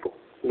His people,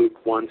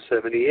 Luke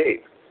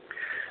 1:78.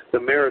 The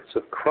merits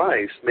of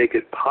Christ make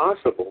it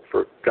possible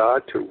for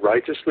God to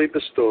righteously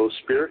bestow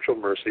spiritual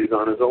mercies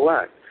on His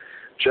elect,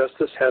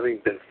 justice having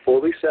been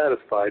fully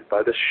satisfied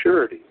by the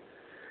surety.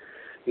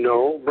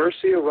 No,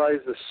 mercy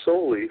arises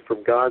solely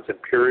from God's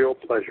imperial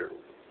pleasure.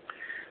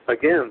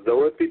 Again,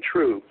 though it be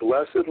true,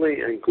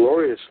 blessedly and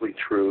gloriously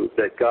true,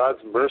 that God's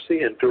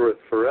mercy endureth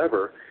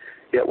forever,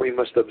 yet we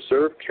must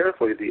observe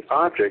carefully the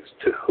objects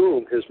to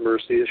whom His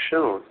mercy is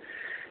shown.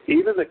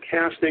 Even the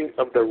casting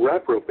of the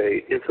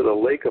reprobate into the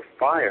lake of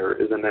fire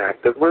is an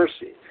act of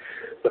mercy.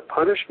 The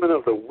punishment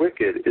of the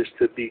wicked is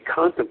to be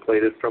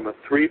contemplated from a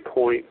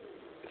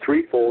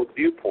threefold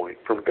viewpoint.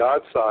 From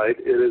God's side,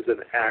 it is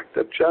an act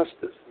of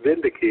justice,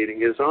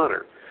 vindicating His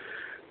honor.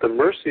 The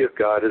mercy of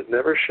God is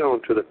never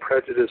shown to the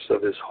prejudice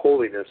of his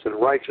holiness and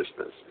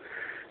righteousness.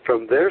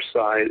 From their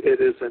side,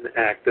 it is an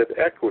act of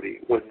equity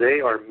when they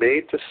are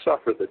made to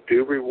suffer the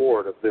due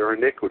reward of their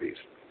iniquities.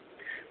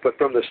 But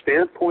from the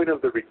standpoint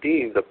of the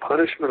redeemed, the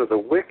punishment of the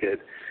wicked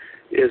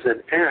is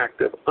an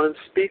act of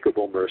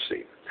unspeakable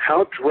mercy.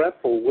 How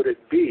dreadful would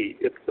it be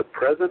if the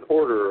present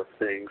order of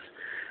things,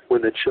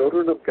 when the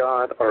children of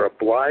God are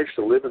obliged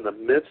to live in the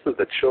midst of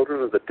the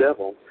children of the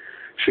devil,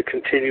 should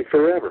continue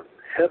forever?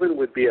 Heaven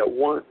would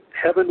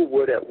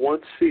at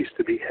once cease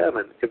to be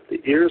heaven if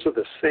the ears of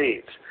the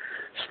saints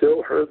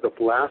still heard the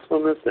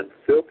blasphemous and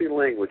filthy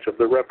language of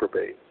the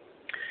reprobate.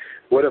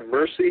 What a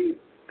mercy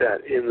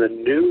that in the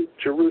new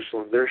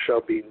Jerusalem there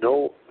shall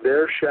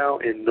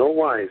in no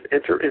wise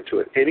enter into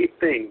it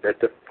anything that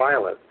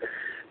defileth,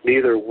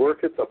 neither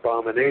worketh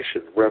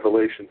abomination.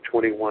 Revelation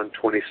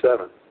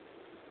 21:27.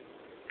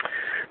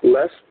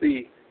 Lest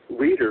the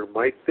reader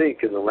might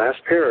think in the last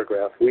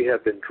paragraph we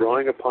have been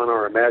drawing upon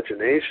our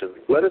imagination,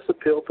 let us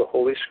appeal to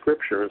Holy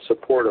Scripture in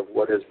support of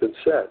what has been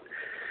said.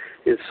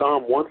 In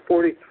Psalm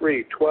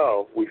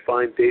 143:12, we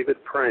find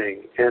David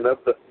praying, "And of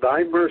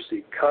thy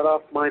mercy cut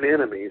off mine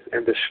enemies,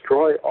 and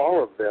destroy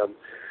all of them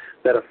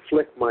that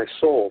afflict my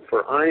soul,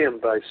 for I am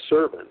thy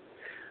servant."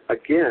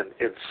 Again,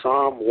 in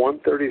Psalm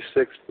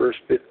 136, verse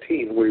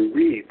 15, we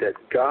read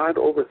that God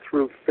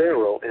overthrew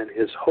Pharaoh and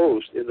his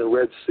host in the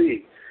Red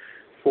Sea,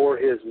 for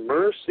his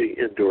mercy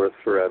endureth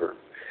forever.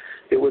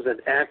 It was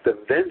an act of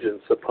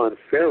vengeance upon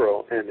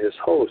Pharaoh and his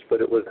host, but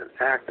it was an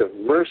act of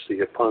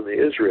mercy upon the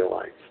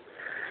Israelites.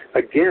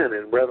 Again,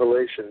 in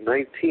Revelation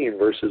 19,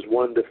 verses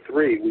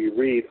 1-3, we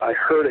read, "I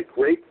heard a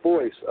great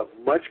voice of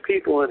much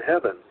people in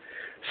heaven,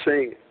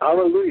 saying,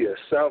 Alleluia,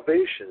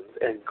 salvation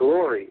and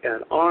glory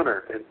and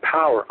honor and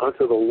power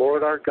unto the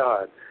Lord our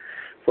God.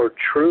 For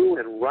true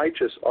and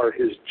righteous are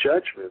his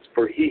judgments,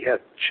 for he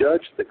hath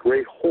judged the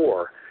great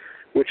whore,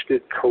 which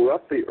did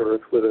corrupt the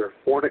earth with her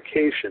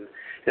fornication,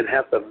 and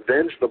hath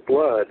avenged the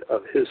blood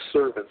of his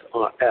servants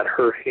at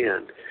her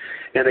hand."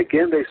 And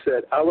again they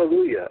said,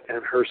 Alleluia,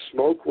 and her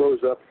smoke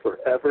rose up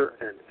forever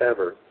and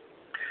ever.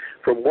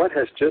 From what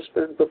has just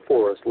been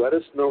before us, let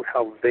us note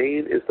how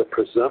vain is the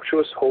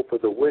presumptuous hope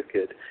of the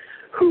wicked,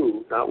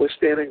 who,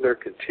 notwithstanding their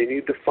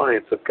continued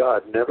defiance of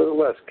God,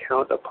 nevertheless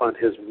count upon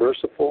his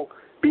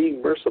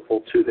being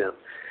merciful to them.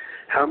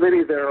 How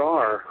many there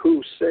are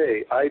who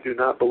say, "I do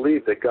not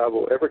believe that God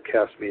will ever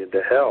cast me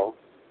into hell.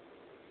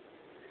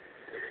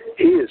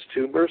 He is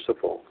too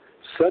merciful."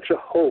 Such a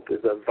hope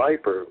is a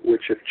viper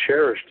which, if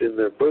cherished in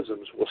their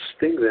bosoms, will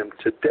sting them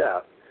to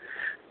death.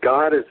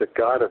 God is a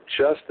God of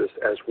justice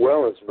as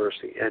well as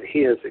mercy, and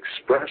he has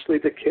expressly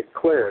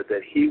declared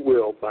that he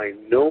will by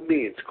no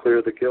means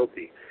clear the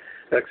guilty.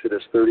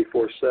 Exodus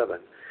 34:7.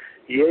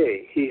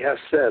 Yea, he has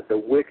said, the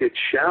wicked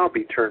shall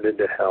be turned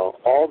into hell.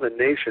 All the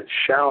nations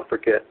shall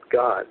forget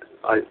God.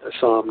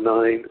 Psalm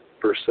 9,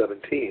 verse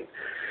 17.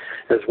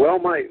 As well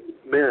might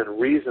men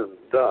reason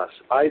thus.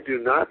 I do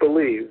not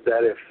believe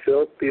that if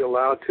filth be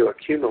allowed to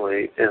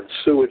accumulate and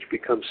sewage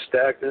becomes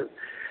stagnant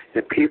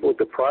and people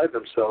deprive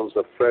themselves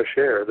of fresh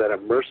air, that a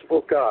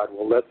merciful God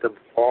will let them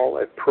fall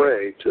a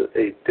prey to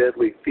a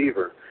deadly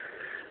fever.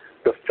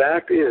 The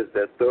fact is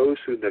that those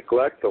who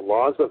neglect the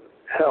laws of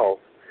health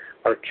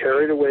are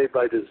carried away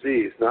by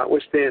disease,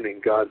 notwithstanding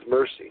God's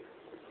mercy.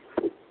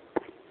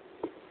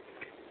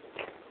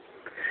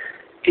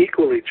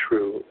 Equally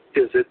true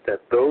is it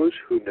that those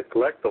who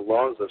neglect the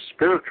laws of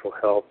spiritual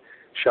health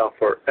shall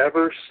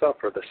forever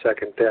suffer the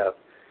second death.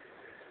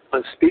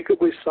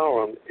 Unspeakably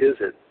solemn is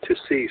it to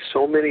see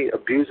so many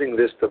abusing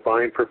this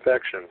divine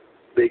perfection.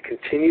 They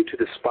continue to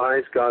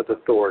despise God's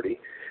authority,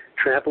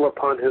 trample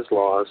upon his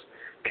laws,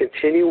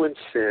 continue in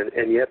sin,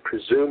 and yet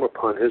presume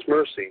upon his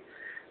mercy.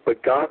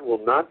 But God will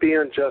not be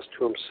unjust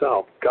to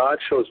himself. God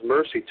shows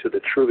mercy to the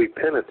truly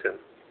penitent,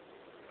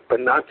 but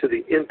not to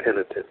the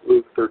impenitent.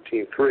 Luke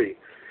 13:3.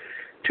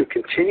 To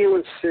continue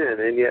in sin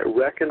and yet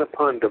reckon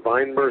upon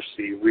divine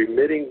mercy,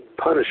 remitting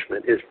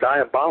punishment, is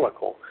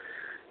diabolical.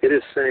 It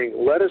is saying,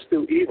 let us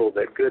do evil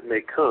that good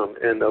may come,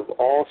 and of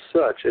all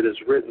such it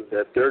is written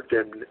that their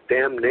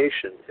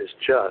damnation is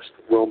just.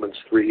 Romans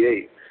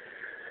 3:8.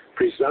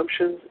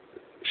 Presumption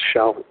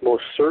shall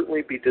most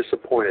certainly be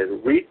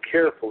disappointed. Read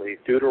carefully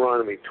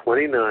Deuteronomy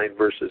 29,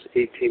 verses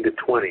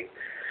 18-20.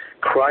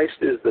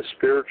 Christ is the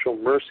spiritual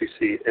mercy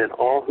seat, and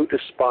all who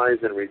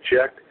despise and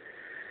reject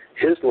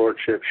his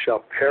lordship shall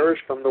perish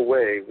from the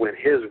way when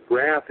his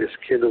wrath is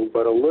kindled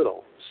but a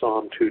little.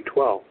 Psalm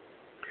 2:12.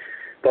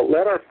 But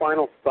let our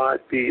final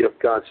thought be of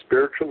God's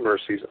spiritual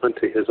mercies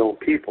unto his own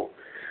people.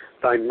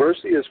 Thy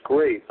mercy is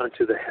great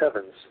unto the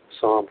heavens.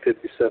 Psalm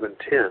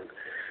 57:10.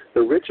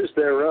 The riches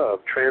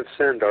thereof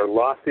transcend our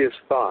loftiest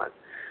thought.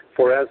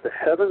 For as the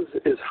heavens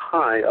is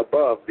high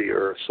above the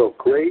earth, so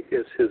great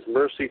is his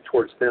mercy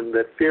towards them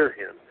that fear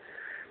him.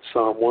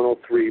 Psalm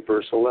 103,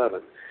 verse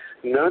 11.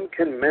 None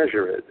can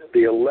measure it.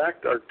 The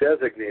elect are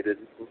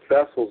designated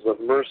vessels of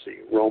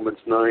mercy. Romans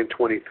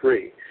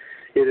 9:23.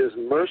 It is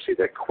mercy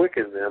that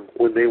quickened them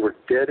when they were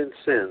dead in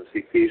sins.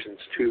 Ephesians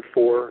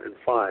 2:4 and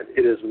 5.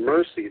 It is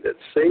mercy that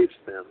saves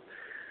them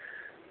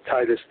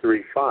Titus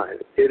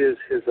 3:5. It is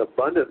his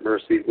abundant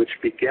mercy which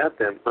begat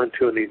them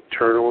unto an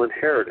eternal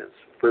inheritance.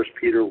 1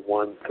 Peter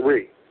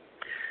 1:3.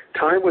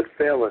 Time would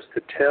fail us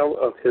to tell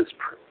of his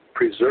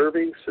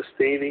preserving,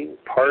 sustaining,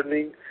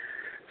 pardoning,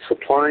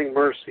 supplying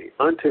mercy.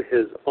 Unto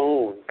his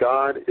own,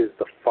 God is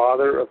the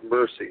Father of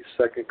mercy.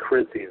 2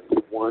 Corinthians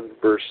 1,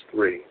 verse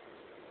 3.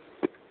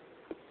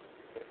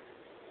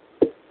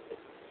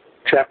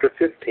 Chapter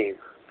 15,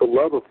 the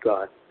love of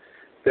God.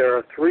 There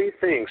are three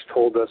things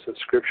told us in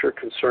Scripture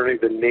concerning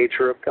the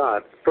nature of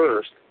God.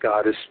 First,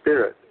 God is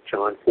Spirit,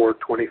 John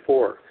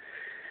 4:24.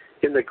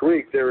 In the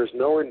Greek, there is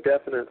no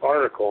indefinite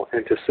article,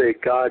 and to say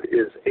God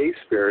is a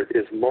spirit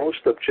is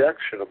most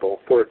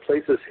objectionable, for it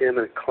places him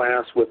in a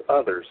class with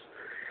others.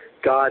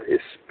 God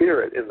is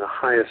spirit in the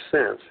highest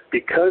sense.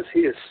 Because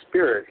he is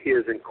spirit, he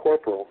is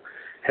incorporeal,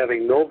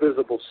 having no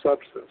visible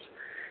substance.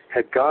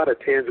 Had God a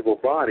tangible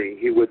body,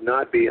 he would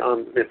not be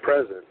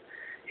omnipresent.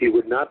 He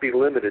would not be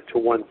limited to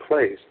one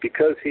place.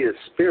 Because he is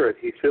spirit,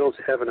 he fills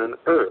heaven and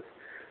earth.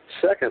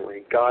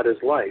 Secondly, God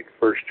is light,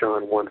 1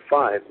 John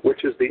 1:5,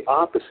 which is the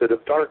opposite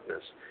of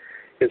darkness.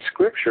 In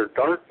Scripture,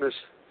 darkness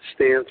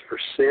stands for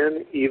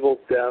sin, evil,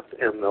 death,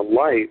 and the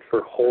light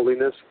for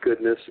holiness,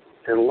 goodness,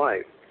 and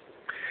life.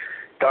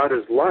 God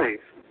is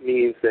light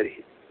means that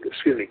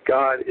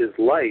God is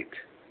light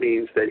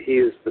means that he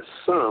is the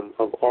sum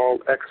of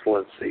all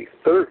excellency.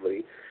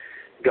 Thirdly,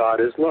 God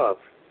is love.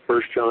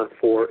 1 John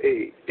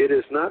 4:8. It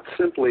is not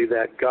simply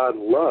that God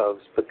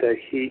loves, but that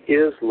he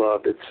is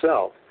love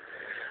itself.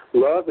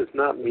 Love is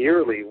not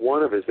merely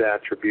one of his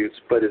attributes,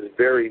 but his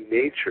very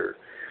nature.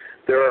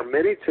 There are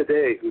many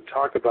today who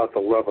talk about the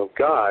love of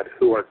God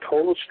who are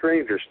total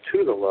strangers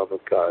to the love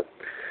of God.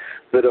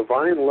 The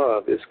divine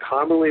love is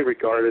commonly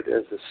regarded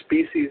as a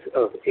species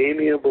of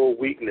amiable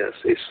weakness,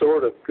 a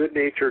sort of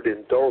good-natured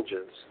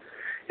indulgence.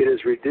 It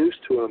is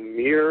reduced to a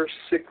mere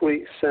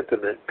sickly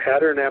sentiment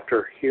patterned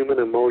after human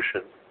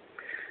emotion.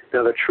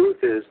 Now, the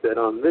truth is that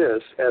on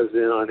this, as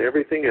in on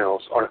everything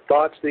else, our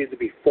thoughts need to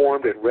be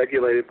formed and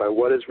regulated by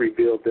what is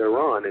revealed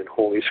thereon in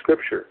Holy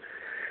Scripture.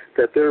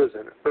 That there is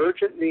an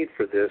urgent need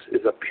for this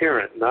is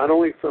apparent not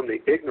only from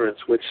the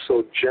ignorance which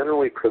so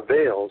generally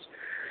prevails,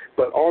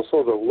 but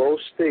also the low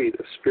state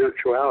of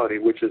spirituality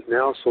which is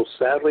now so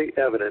sadly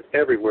evident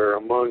everywhere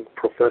among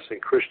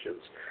professing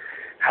Christians.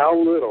 How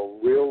little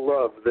real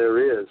love there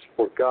is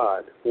for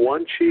God.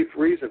 One chief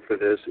reason for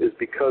this is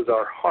because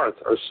our hearts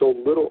are so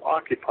little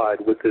occupied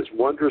with his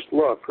wondrous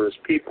love for his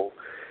people.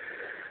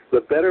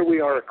 The better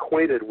we are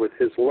acquainted with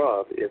his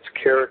love, its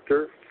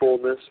character,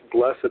 fullness,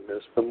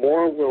 blessedness, the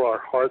more will our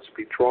hearts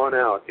be drawn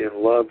out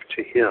in love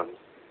to him.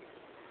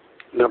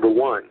 Number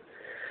one,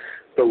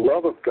 the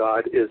love of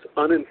God is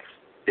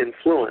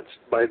uninfluenced.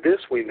 By this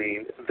we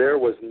mean there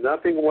was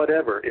nothing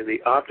whatever in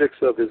the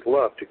objects of his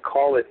love to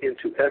call it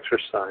into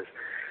exercise,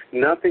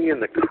 nothing in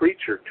the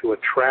creature to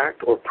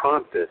attract or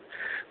prompt it.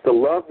 The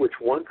love which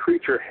one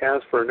creature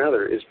has for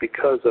another is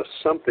because of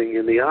something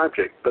in the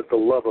object, but the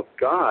love of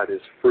God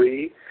is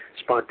free,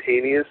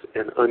 spontaneous,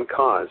 and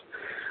uncaused.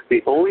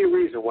 The only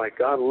reason why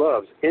God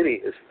loves any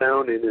is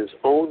found in his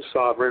own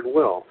sovereign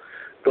will.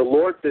 The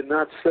Lord did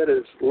not set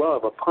his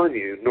love upon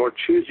you, nor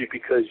choose you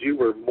because you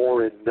were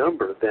more in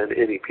number than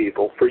any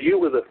people, for you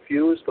were the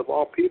fewest of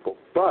all people,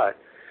 but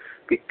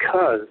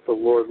because the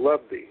Lord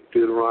loved thee.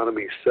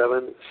 Deuteronomy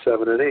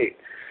 7:7 and 8.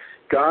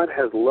 God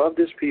has loved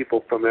his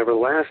people from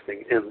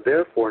everlasting, and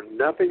therefore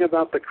nothing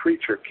about the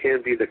creature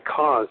can be the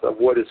cause of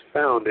what is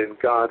found in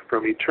God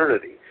from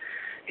eternity.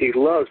 He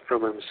loves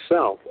from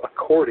himself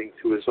according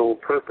to his own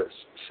purpose.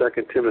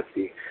 2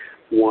 Timothy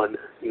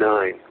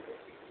 1:9.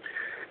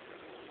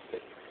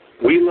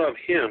 We love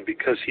him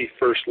because he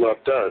first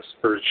loved us,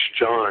 1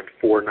 John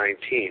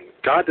 4:19.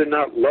 God did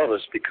not love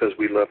us because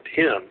we loved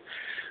him,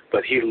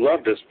 but he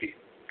loved us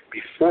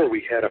before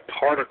we had a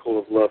particle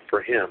of love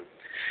for him.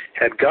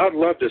 Had God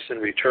loved us in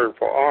return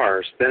for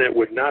ours, then it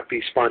would not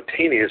be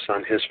spontaneous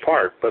on his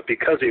part, but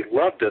because he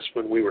loved us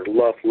when we were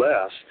loved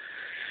less,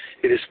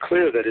 it is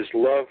clear that his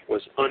love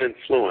was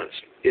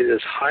uninfluenced. It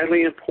is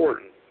highly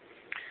important,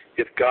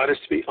 if God is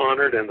to be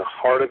honored and the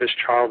heart of his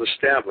child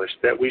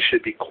established, that we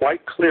should be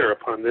quite clear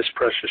upon this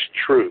precious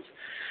truth.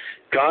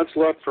 God's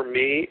love for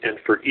me and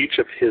for each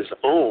of his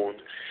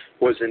own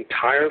was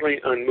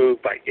entirely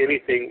unmoved by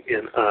anything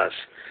in us.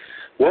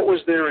 What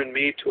was there in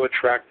me to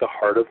attract the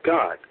heart of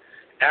God?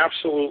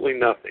 Absolutely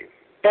nothing.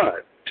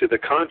 But, to the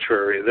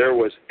contrary, there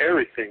was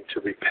everything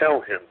to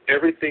repel him,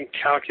 everything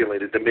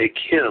calculated to make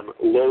him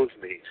loathe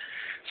me.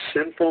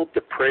 Sinful,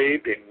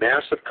 depraved, a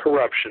mass of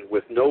corruption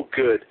with no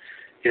good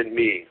in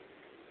me.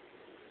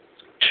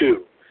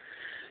 2.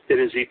 It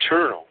is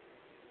eternal.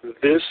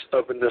 This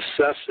of a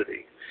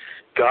necessity.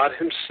 God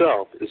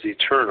himself is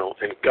eternal,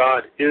 and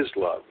God is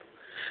love.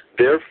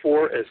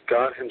 Therefore, as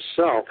God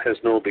himself has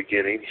no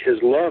beginning, his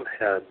love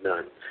had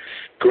none.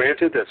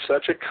 Granted that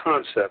such a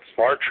concept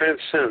far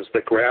transcends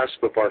the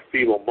grasp of our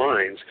feeble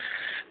minds,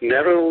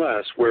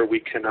 nevertheless, where we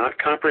cannot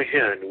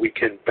comprehend, we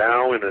can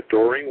bow in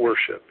adoring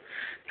worship.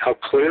 How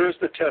clear is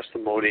the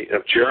testimony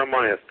of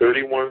Jeremiah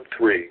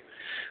 31:3.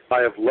 I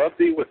have loved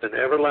thee with an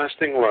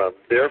everlasting love.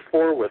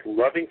 Therefore with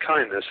loving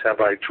kindness have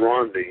I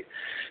drawn thee.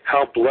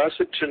 How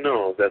blessed to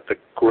know that the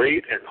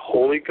great and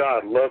holy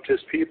God loved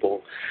his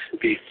people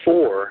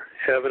before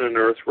heaven and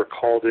earth were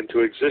called into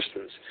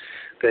existence,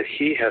 that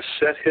he has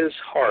set his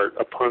heart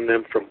upon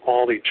them from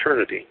all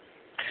eternity.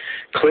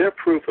 Clear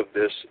proof of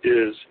this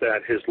is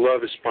that his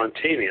love is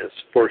spontaneous,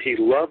 for he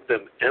loved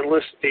them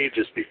endless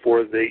ages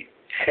before they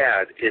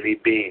had any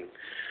being.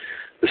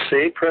 The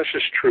same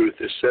precious truth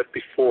is set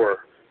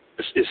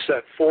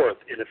forth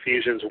in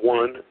Ephesians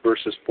 1,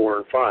 verses 4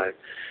 and 5.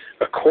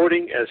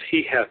 According as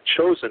he hath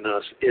chosen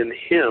us in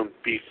him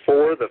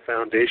before the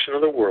foundation of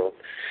the world,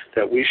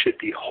 that we should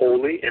be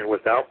holy and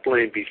without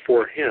blame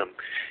before him,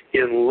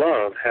 in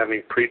love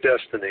having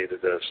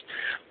predestinated us.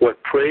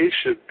 What praise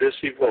should this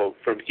evoke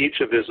from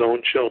each of his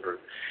own children?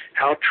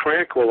 How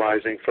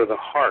tranquilizing for the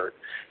heart!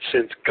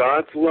 Since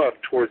God's love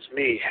towards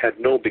me had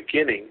no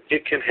beginning,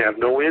 it can have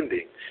no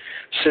ending.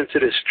 Since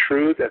it is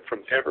true that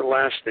from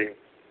everlasting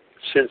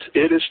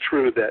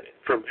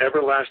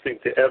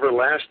to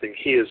everlasting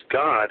he is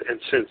God, and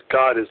since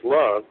God is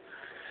love,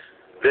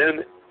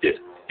 then it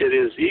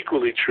is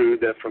equally true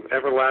that from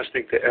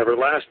everlasting to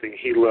everlasting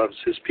he loves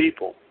his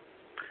people.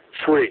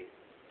 3.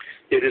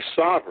 It is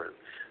sovereign.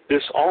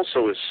 This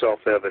also is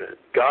self-evident.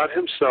 God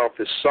himself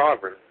is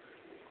sovereign,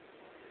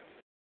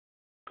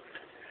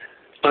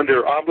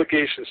 under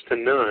obligations to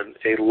none,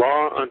 a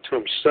law unto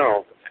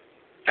himself,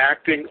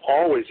 acting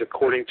always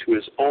according to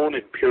his own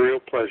imperial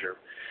pleasure.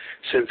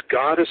 Since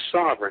God is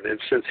sovereign, and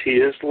since he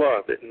is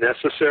love, it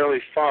necessarily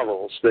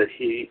follows that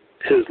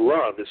his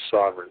love is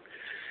sovereign.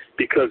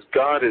 Because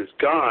God is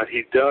God,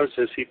 he does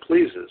as he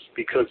pleases.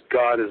 Because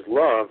God is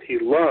love, he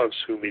loves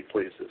whom he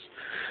pleases.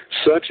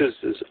 Such is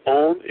his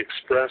own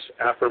express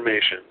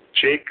affirmation.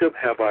 Jacob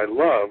have I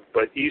loved,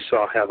 but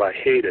Esau have I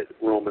hated.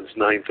 Romans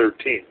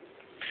 9:13.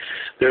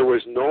 There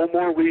was no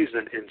more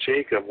reason in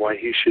Jacob why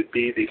he should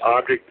be the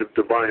object of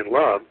divine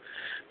love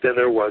than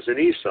there was in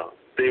Esau.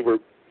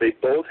 They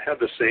both had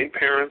the same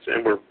parents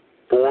and were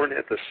born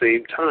at the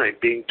same time,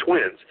 being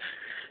twins.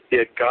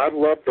 Yet God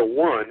loved the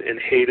one and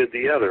hated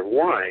the other.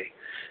 Why?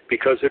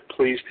 Because it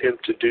pleased him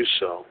to do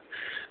so.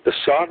 The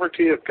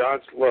sovereignty of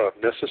God's love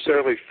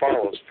necessarily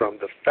follows from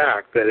the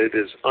fact that it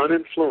is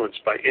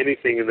uninfluenced by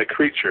anything in the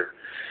creature.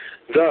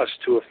 Thus,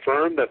 to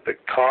affirm that the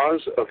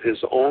cause of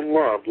his own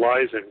love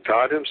lies in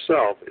God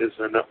himself is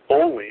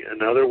only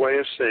another way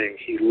of saying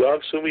he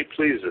loves whom he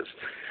pleases.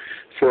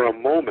 For a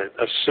moment,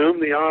 assume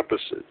the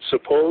opposite.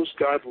 Suppose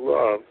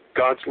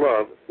God's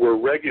love were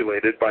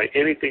regulated by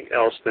anything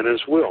else than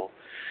his will.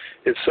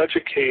 In such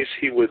a case,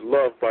 he would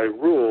love by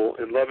rule,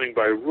 and loving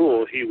by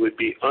rule, he would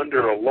be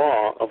under a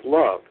law of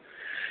love.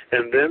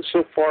 And then,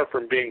 so far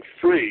from being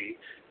free,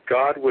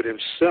 God would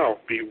himself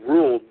be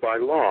ruled by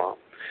law.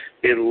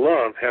 In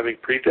love, having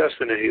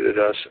predestinated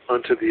us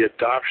unto the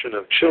adoption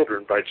of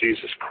children by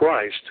Jesus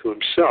Christ to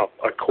himself,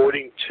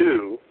 according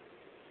to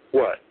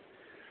what?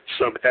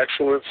 Some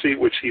excellency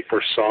which he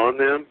foresaw in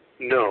them?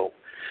 No.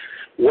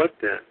 What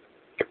then?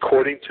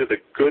 According to the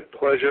good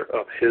pleasure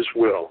of his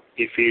will.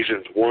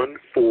 Ephesians 1,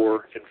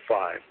 4, and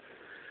 5.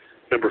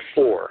 Number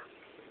 4,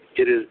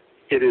 it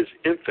is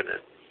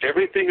infinite.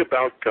 Everything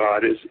about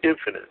God is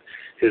infinite.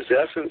 His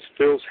essence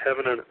fills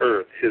heaven and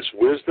earth. His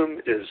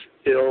wisdom is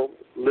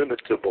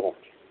illimitable.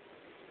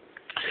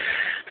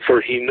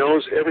 For he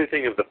knows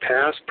everything of the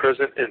past,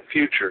 present, and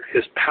future.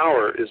 His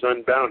power is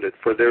unbounded,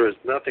 for there is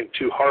nothing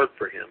too hard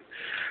for him.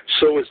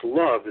 So his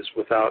love is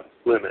without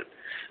limit.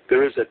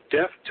 There is a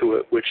depth to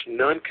it which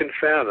none can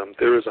fathom.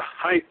 There is a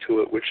height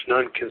to it which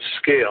none can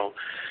scale.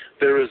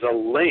 There is a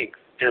length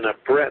and a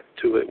breadth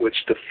to it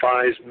which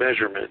defies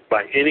measurement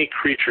by any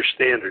creature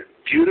standard.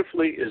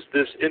 Beautifully is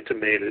this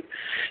intimated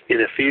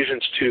in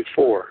Ephesians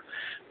 2:4.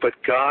 But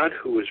God,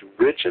 who is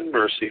rich in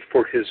mercy,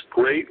 for his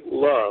great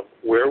love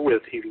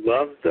wherewith he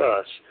loved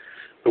us,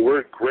 the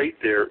word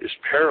great there is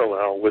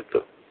parallel with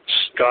the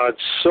God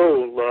so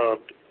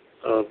loved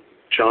of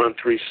John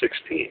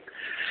 3:16.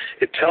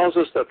 It tells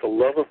us that the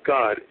love of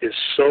God is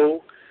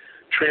so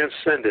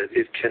transcendent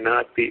it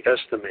cannot be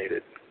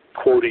estimated.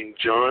 Quoting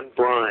John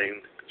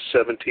Bryan,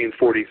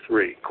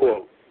 1743,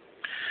 quote,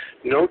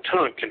 no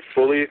tongue can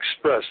fully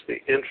express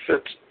the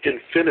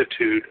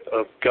infinitude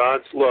of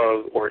God's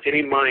love, or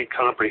any mind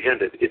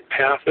comprehend it. It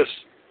passes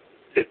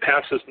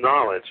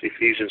knowledge,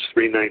 Ephesians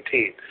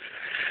 3:19.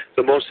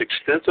 The most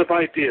extensive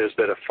ideas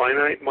that a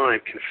finite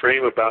mind can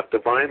frame about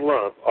divine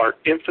love are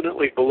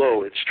infinitely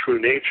below its true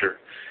nature.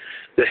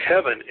 The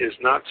heaven is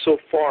not so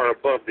far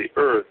above the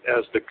earth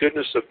as the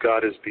goodness of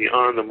God is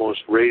beyond the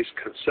most raised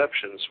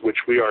conceptions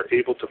which we are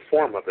able to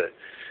form of it.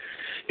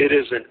 It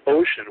is an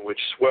ocean which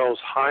swells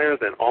higher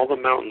than all the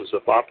mountains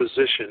of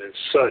opposition and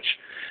such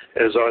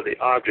as are the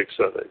objects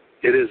of it.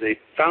 It is a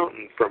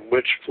fountain from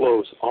which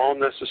flows all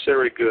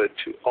necessary good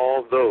to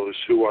all those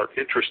who are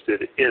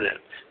interested in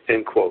it.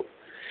 End quote.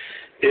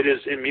 It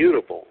is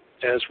immutable.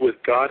 As with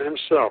God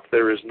himself,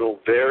 there is no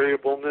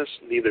variableness,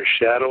 neither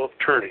shadow of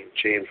turning,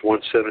 James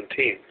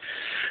 1:17.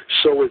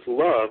 So with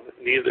love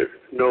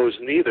knows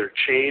neither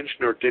change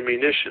nor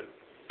diminution.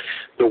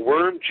 The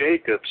worm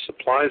Jacob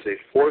supplies a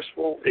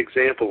forceful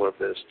example of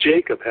this.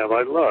 Jacob have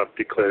I loved,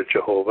 declared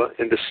Jehovah,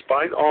 and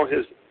despite all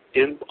his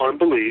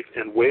unbelief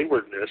and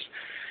waywardness,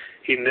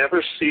 he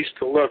never ceased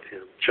to love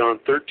him. John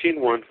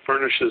 13:1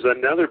 furnishes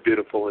another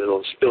beautiful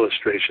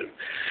illustration.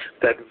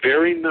 That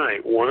very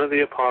night, one of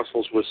the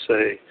apostles would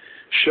say,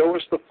 "Show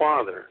us the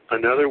Father."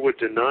 Another would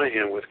deny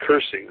him with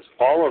cursings.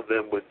 All of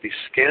them would be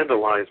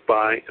scandalized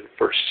by and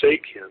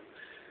forsake him.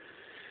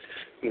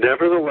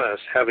 Nevertheless,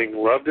 having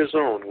loved his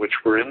own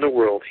which were in the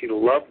world, he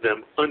loved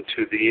them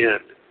unto the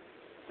end.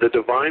 The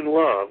divine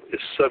love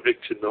is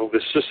subject to no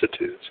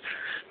vicissitudes.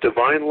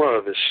 Divine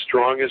love is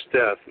strong as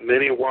death.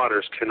 Many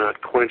waters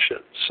cannot quench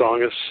it.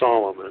 Song of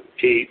Solomon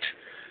 8,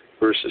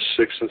 verses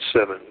 6 and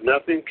 7.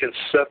 Nothing can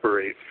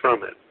separate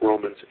from it.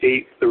 Romans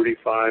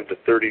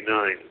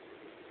 8:35-39.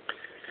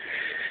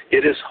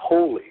 It is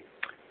holy.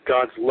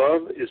 God's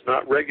love is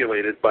not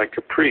regulated by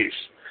caprice,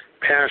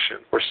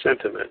 passion, or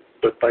sentiment,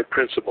 but by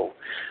principle.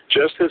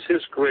 Just as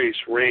his grace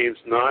reigns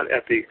not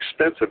at the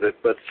expense of it,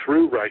 but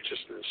through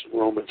righteousness,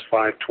 Romans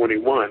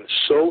 5:21,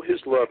 so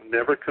his love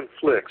never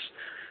conflicts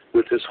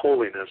with his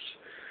holiness.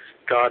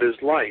 God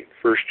is light,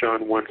 1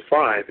 John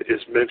 1:5,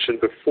 is mentioned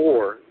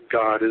before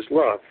God is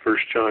love, 1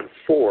 John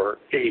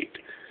 4:8.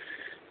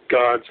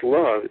 God's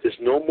love is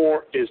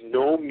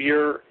no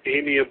mere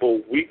amiable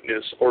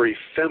weakness or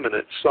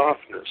effeminate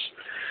softness.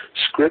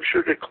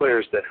 Scripture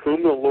declares that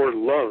whom the Lord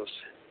loves,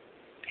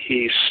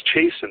 he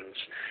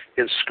chastens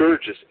and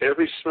scourges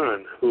every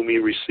son whom he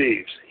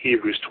receives,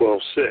 Hebrews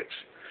 12:6.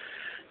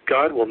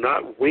 God will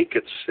not wink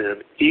at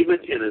sin, even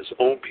in his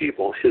own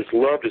people. His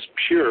love is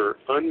pure,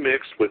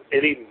 unmixed with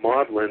any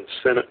maudlin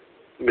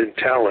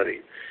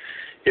sentimentality.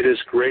 It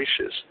is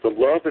gracious. The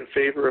love and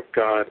favor of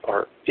God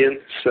are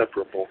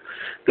inseparable.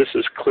 This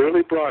is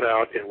clearly brought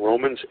out in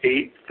Romans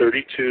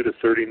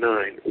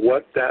 8:32-39.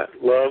 What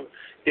that love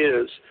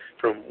is,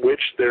 from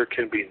which there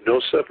can be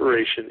no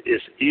separation,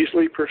 is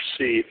easily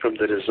perceived from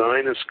the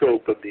design and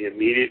scope of the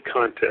immediate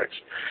context.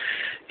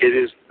 It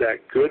is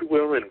that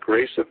goodwill and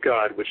grace of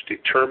God which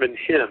determined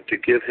him to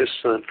give his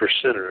Son for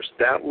sinners.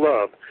 That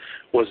love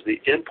was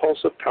the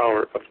impulsive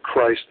power of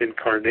Christ's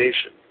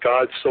incarnation.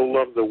 God so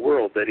loved the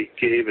world that he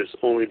gave his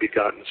only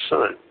begotten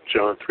Son,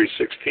 John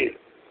 3:16.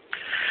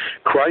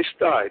 Christ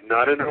died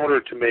not in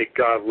order to make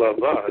God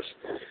love us,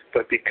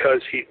 but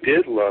because he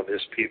did love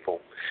his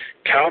people.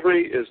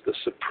 Calvary is the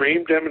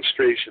supreme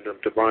demonstration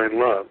of divine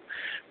love.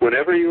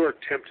 Whenever you are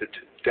tempted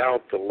to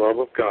doubt the love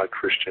of God,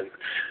 Christian,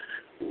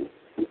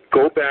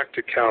 go back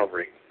to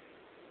Calvary.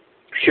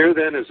 Here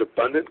then is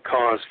abundant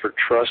cause for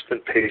trust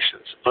and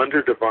patience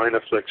under divine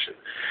affliction.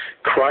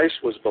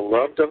 Christ was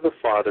beloved of the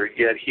Father,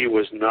 yet he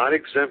was not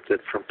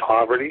exempted from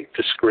poverty,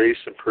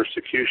 disgrace, and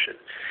persecution.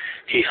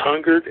 He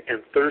hungered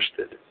and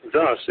thirsted.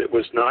 Thus, it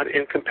was not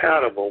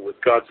incompatible with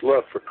God's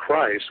love for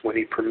Christ when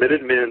he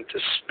permitted men to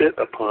spit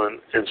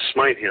upon and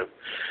smite him.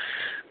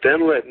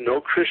 Then let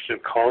no Christian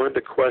call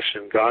into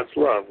question God's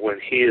love when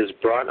he is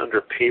brought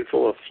under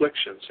painful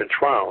afflictions and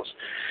trials.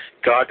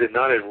 God did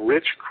not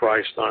enrich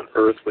Christ on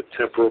earth with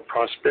temporal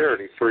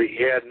prosperity, for he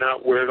had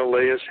not where to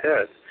lay his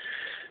head.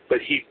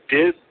 But he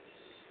did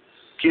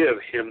give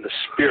him the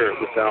Spirit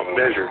without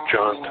measure,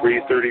 John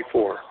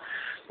 3:34.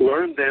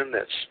 Learn then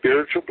that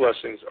spiritual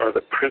blessings are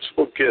the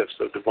principal gifts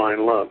of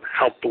divine love.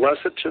 How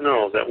blessed to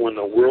know that when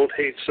the world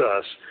hates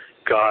us,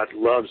 God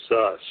loves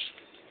us.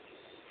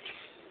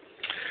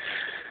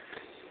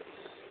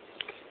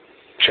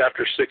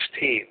 Chapter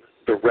 16,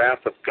 the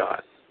wrath of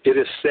God. It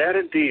is sad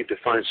indeed to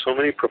find so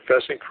many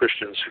professing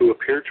Christians who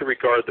appear to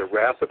regard the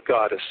wrath of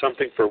God as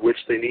something for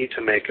which they need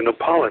to make an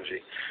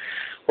apology,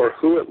 or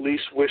who at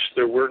least wish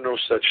there were no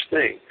such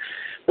thing.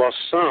 While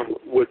some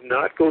would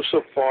not go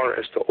so far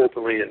as to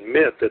openly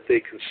admit that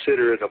they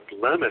consider it a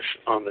blemish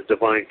on the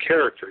divine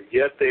character,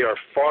 yet they are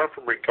far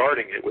from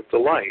regarding it with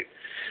delight.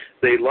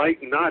 They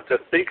like not to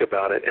think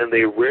about it, and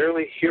they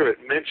rarely hear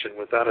it mentioned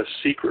without a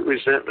secret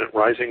resentment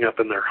rising up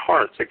in their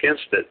hearts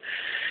against it.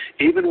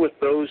 Even with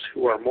those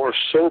who are more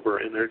sober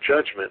in their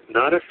judgment,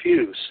 not a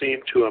few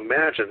seem to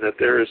imagine that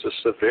there is a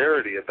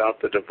severity about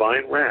the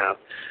divine wrath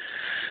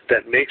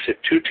that makes it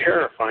too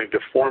terrifying to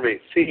form a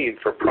theme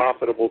for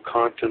profitable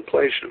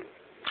contemplation.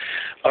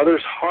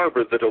 Others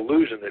harbor the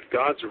delusion that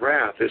God's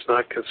wrath is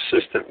not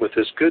consistent with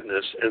his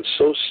goodness, and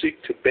so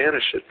seek to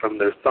banish it from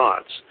their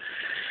thoughts.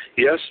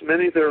 Yes,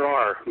 many there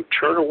are who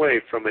turn away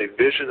from a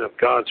vision of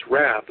God's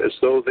wrath as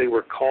though they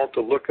were called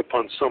to look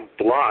upon some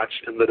blotch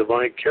in the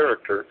divine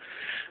character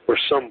or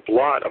some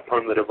blot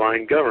upon the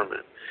divine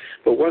government.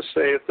 But what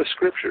saith the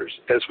Scriptures?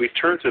 As we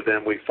turn to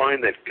them, we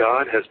find that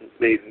God has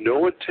made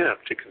no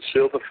attempt to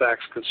conceal the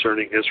facts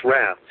concerning his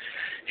wrath.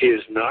 He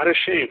is not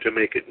ashamed to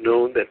make it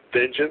known that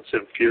vengeance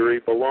and fury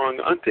belong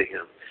unto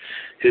him.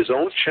 His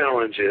own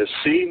challenge is,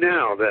 See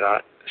now that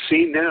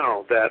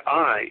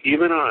I,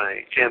 even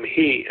I, am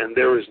he, and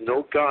there is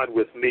no God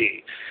with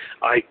me.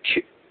 I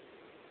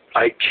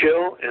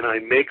kill and I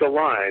make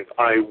alive.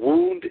 I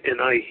wound and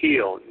I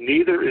heal.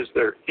 Neither is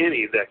there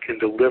any that can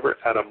deliver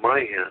out of my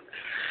hand.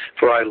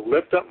 For I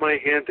lift up my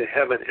hand to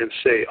heaven and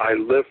say, I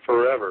live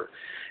forever.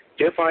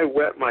 If I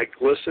whet my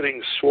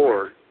glistening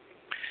sword,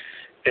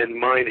 and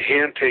mine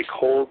hand take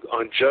hold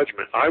on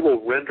judgment, I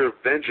will render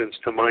vengeance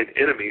to mine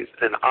enemies,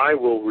 and I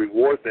will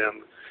reward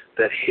them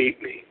that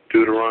hate me.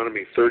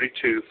 Deuteronomy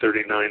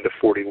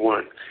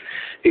 32:39-41.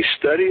 A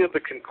study of the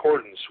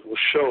concordance will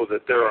show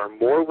that there are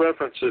more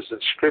references in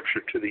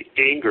Scripture to the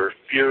anger,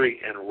 fury,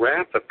 and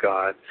wrath of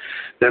God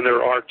than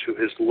there are to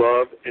his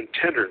love and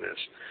tenderness.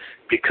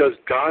 Because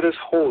God is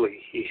holy,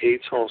 he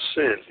hates all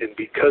sin, and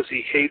because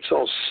he hates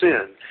all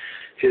sin,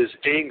 his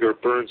anger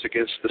burns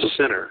against the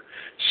sinner.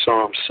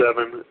 Psalm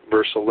 7,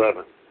 verse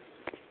 11.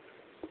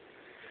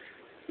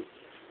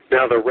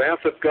 Now the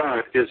wrath of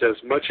God is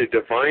as much a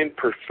divine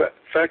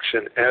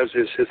perfection as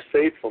is his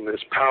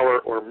faithfulness, power,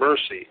 or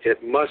mercy.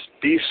 It must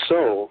be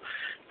so,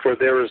 for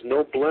there is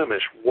no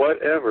blemish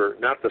whatever,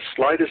 not the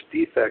slightest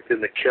defect in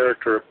the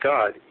character of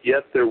God,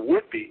 yet there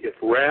would be if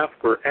wrath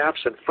were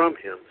absent from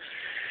him.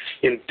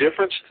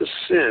 Indifference to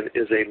sin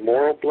is a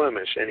moral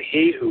blemish, and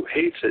he who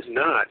hates it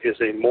not is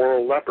a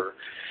moral leper.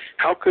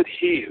 How could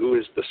he who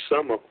is the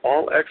sum of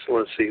all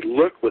excellency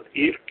look with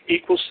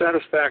equal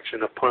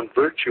satisfaction upon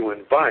virtue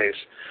and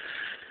vice,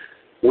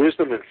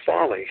 wisdom and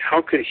folly?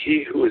 How could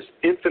he who is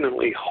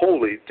infinitely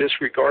holy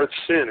disregard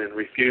sin and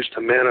refuse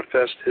to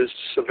manifest his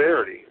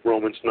severity,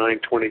 Romans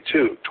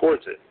 9:22,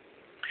 towards it?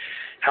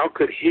 How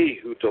could he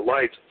who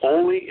delights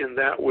only in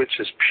that which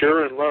is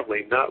pure and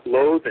lovely not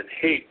loathe and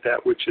hate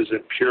that which is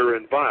impure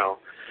and vile?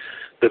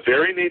 The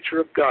very nature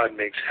of God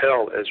makes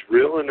hell as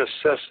real a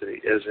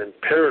necessity, as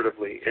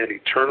imperatively and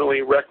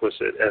eternally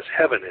requisite as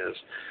heaven is.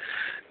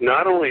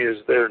 Not only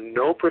is there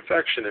no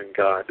perfection in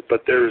God,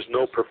 but there is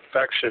no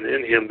perfection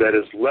in him that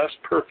is less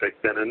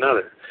perfect than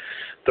another.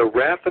 The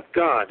wrath of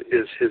God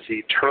is his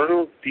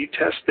eternal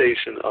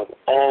detestation of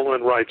all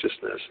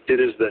unrighteousness. It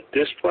is the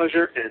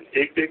displeasure and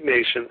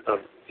indignation of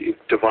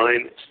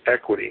divine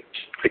equity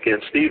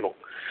against evil.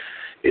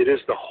 It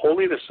is the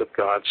holiness of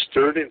God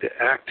stirred into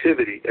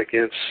activity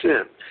against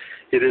sin.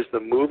 It is the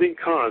moving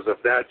cause of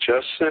that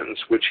just sentence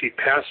which he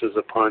passes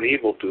upon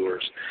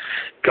evildoers.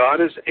 God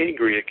is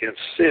angry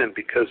against sin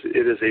because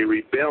it is a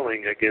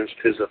rebelling against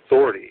his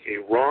authority,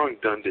 a wrong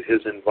done to his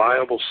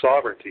inviolable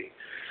sovereignty.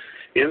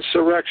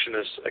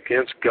 Insurrectionists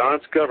against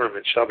God's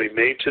government shall be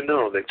made to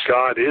know that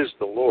God is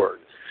the Lord.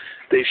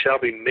 They shall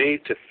be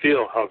made to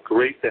feel how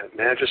great that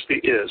majesty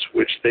is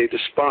which they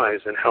despise,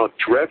 and how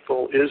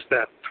dreadful is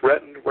that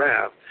threatened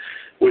wrath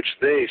which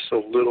they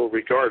so little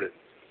regarded.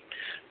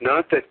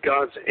 Not that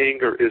God's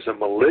anger is a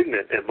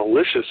malignant and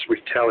malicious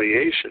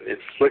retaliation,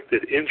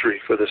 inflicting injury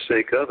for the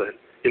sake of it,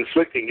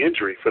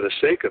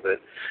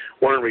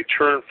 or in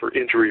return for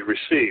injury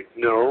received.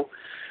 No,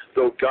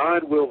 though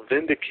God will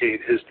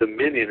vindicate his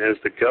dominion as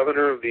the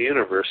governor of the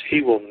universe,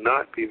 he will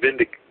not be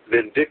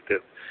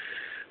vindictive.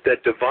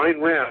 That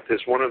divine wrath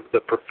is one of the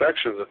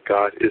perfections of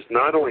God is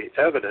not only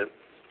evident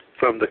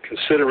from the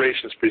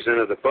considerations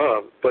presented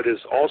above, but is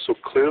also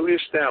clearly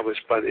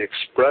established by the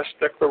express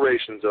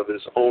declarations of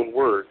his own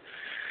word.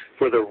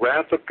 For the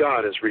wrath of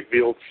God is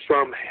revealed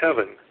from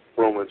heaven,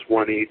 Romans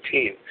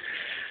 1:18.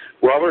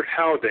 Robert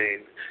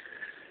Haldane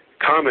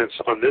comments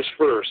on this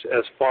verse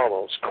as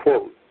follows,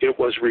 quote, "It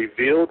was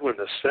revealed when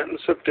the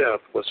sentence of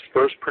death was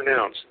first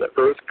pronounced, the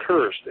earth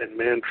cursed and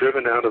man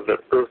driven out of the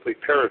earthly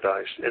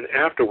paradise, and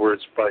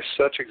afterwards by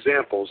such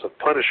examples of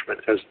punishment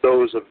as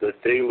those of the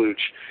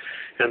deluge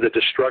and the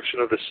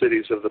destruction of the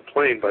cities of the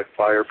plain by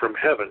fire from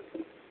heaven,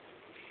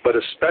 but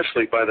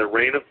especially by the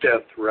reign of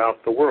death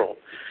throughout the world.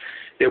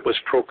 It was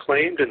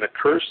proclaimed in the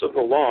curse of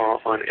the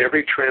law on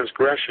every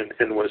transgression,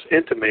 and was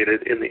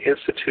intimated in the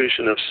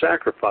institution of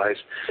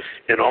sacrifice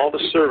and all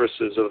the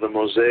services of the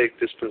Mosaic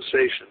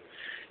dispensation.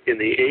 In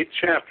the 8th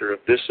chapter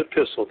of this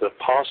epistle, the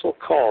apostle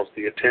calls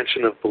the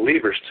attention of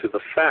believers to the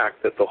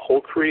fact that the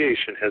whole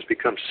creation has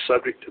become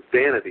subject to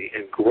vanity,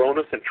 and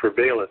groaneth and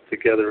travaileth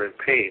together in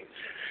pain.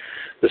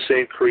 The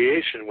same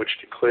creation which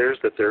declares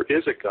that there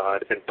is a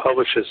God and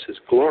publishes his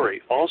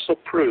glory also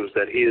proves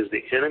that he is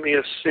the enemy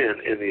of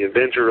sin and the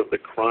avenger of the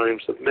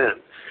crimes of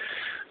men.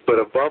 But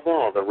above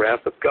all, the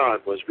wrath of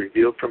God was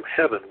revealed from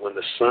heaven when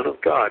the Son of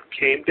God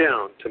came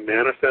down to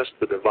manifest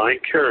the divine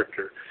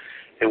character,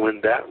 and when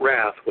that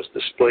wrath was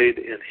displayed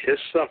in his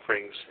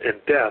sufferings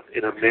and death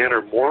in a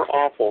manner more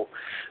awful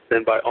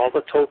than by all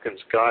the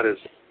tokens God has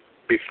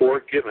before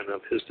given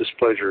of his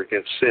displeasure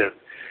against sin.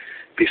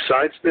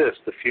 Besides this,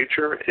 the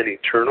future and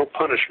eternal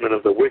punishment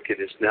of the wicked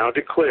is now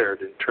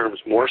declared in terms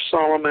more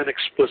solemn and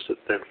explicit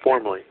than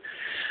formerly.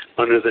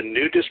 Under the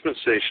new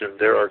dispensation,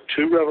 there are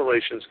two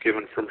revelations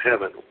given from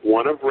heaven,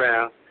 one of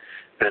wrath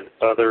and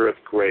other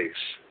of grace."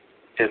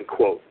 End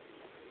quote.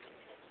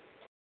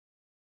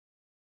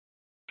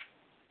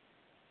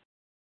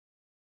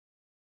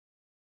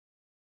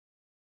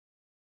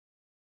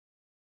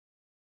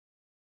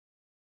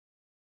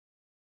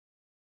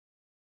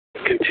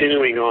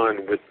 Continuing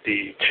on with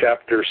the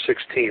chapter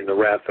 16, the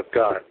wrath of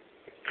God.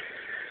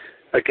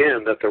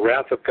 Again, that the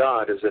wrath of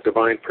God is a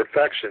divine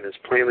perfection is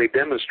plainly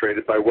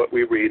demonstrated by what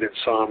we read in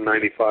Psalm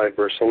 95,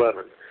 verse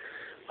 11.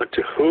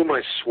 "Unto whom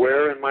I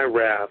swear in my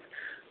wrath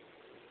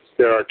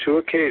There are two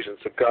occasions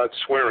of God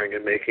swearing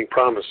and making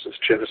promises,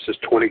 Genesis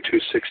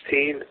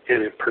 22:16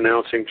 and in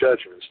pronouncing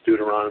judgments,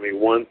 Deuteronomy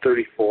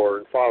 1:34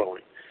 and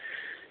following.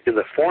 In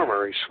the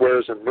former, he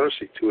swears in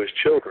mercy to his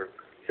children.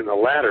 In the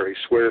latter, he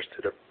swears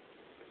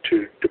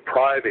to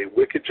deprive a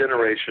wicked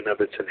generation of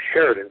its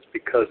inheritance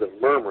because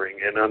of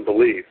murmuring and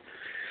unbelief.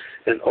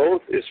 An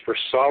oath is for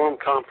solemn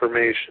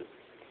confirmation,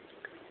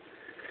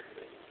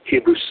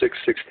 Hebrews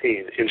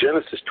 6:16. In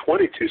Genesis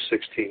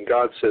 22:16,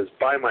 God says,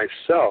 "By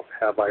myself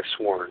have I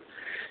sworn."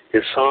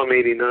 In Psalm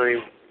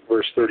 89,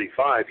 verse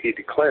 35, he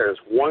declares,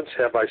 "Once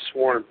have I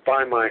sworn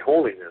by my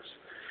holiness."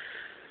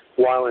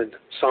 While in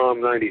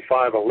Psalm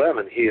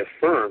 95:11, he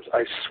affirms,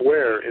 "I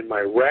swear in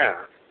my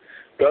wrath."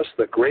 Thus,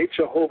 the great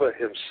Jehovah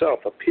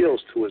himself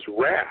appeals to his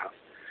wrath,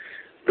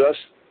 thus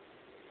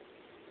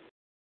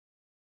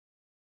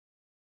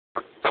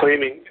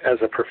claiming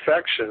as a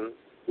perfection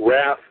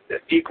wrath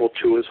equal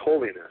to his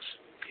holiness.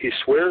 He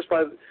swears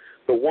by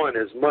the one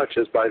as much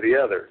as by the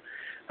other.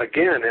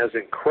 Again, as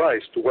in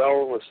Christ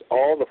dwells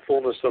all the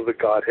fullness of the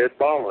Godhead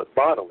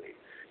bodily,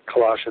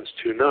 Colossians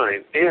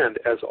 2:9, and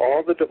as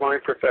all the divine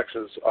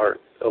perfections are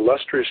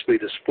illustriously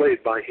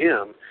displayed by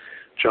him,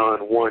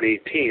 John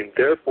 1:18,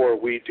 therefore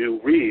we do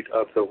read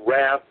of the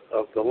wrath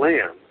of the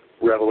Lamb,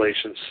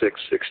 Revelation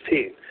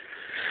 6:16.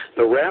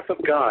 The wrath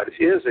of God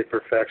is a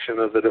perfection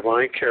of the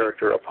divine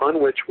character upon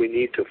which we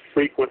need to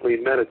frequently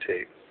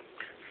meditate.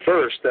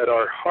 First, that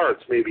our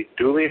hearts may be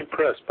duly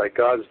impressed by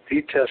God's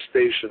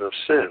detestation of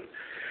sin.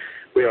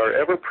 We are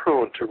ever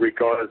prone to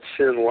regard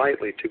sin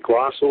lightly, to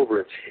gloss over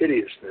its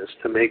hideousness,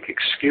 to make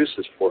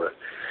excuses for it.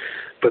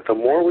 But the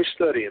more we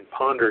study and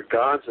ponder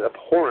God's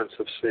abhorrence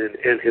of sin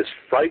and his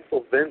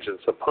frightful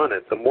vengeance upon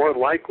it, the more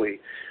likely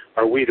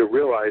are we to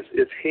realize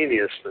its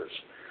heinousness.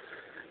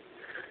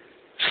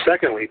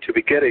 Secondly, to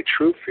beget a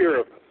true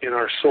fear in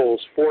our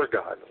souls for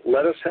God.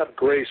 Let us have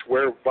grace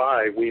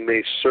whereby we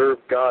may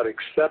serve God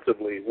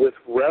acceptably with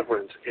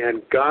reverence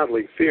and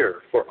godly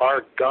fear, for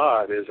our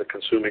God is a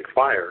consuming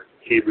fire.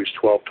 Hebrews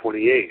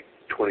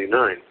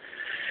 12:28-29.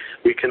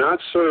 We cannot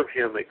serve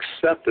him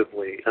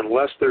acceptably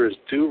unless there is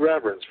due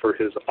reverence for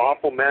his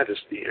awful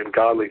majesty and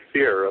godly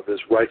fear of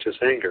his righteous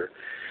anger.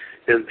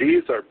 And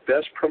these are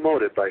best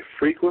promoted by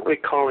frequently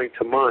calling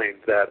to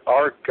mind that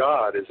our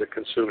God is a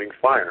consuming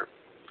fire.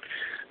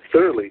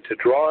 Thirdly, to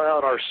draw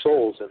out our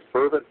souls in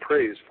fervent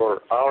praise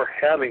for our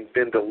having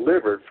been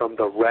delivered from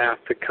the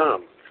wrath to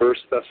come, 1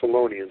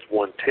 Thessalonians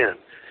 1:10.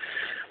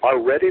 Our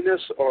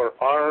readiness or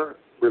our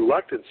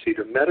reluctancy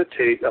to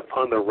meditate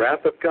upon the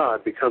wrath of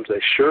God becomes a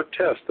sure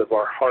test of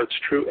our heart's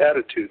true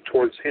attitude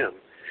towards him.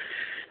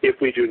 If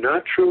we do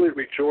not truly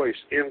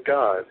rejoice in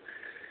God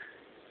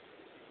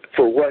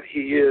for what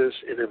he is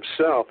in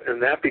himself,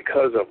 and that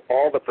because of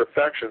all the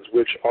perfections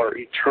which are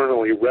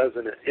eternally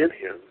resonant in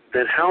him,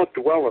 then how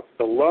dwelleth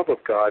the love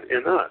of God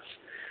in us?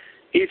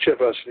 Each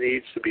of us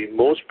needs to be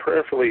most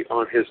prayerfully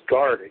on his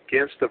guard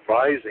against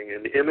devising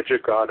an image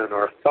of God in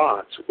our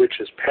thoughts, which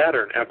is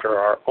patterned after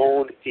our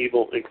own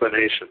evil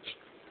inclinations.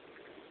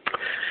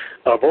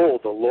 Of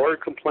old, the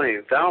Lord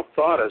complained, "Thou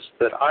thoughtest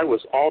that I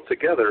was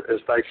altogether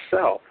as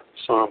thyself,"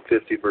 Psalm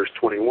 50, verse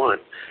 21.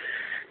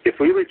 If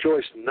we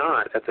rejoice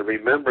not at the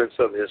remembrance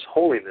of his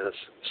holiness,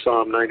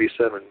 Psalm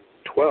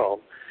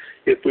 97:12,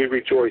 if we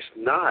rejoice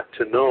not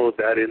to know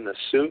that in the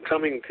soon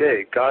coming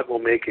day God will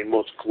make a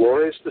most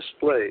glorious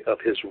display of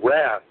his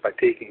wrath by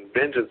taking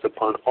vengeance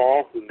upon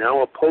all who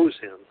now oppose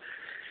him,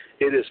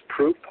 it is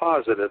proof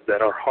positive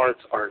that our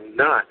hearts are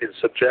not in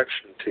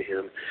subjection to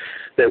him,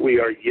 that we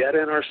are yet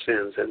in our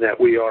sins, and that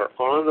we are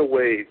on the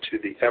way to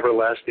the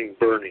everlasting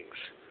burnings.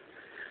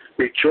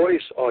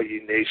 Rejoice, all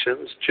ye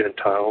nations,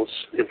 Gentiles,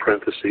 in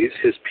parentheses,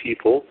 his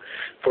people,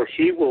 for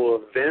he will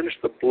avenge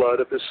the blood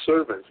of his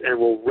servants and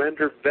will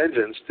render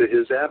vengeance to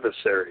his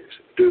adversaries,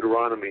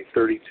 Deuteronomy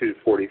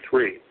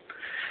 32:43.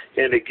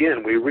 And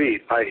again we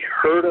read, I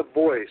heard a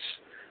voice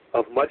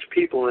of much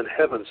people in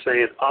heaven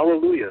saying,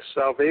 Alleluia,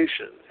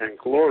 salvation and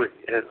glory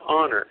and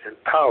honor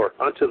and power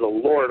unto the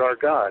Lord our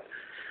God.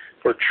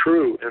 For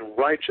true and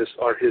righteous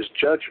are his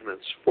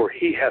judgments, for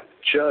he hath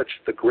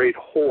judged the great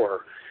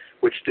whore,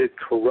 which did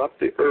corrupt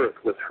the earth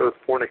with her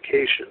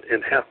fornication,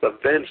 and hath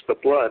avenged the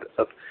blood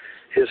of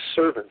his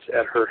servants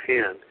at her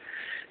hand.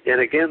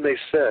 And again they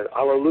said,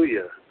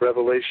 Alleluia,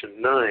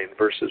 Revelation 9,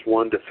 verses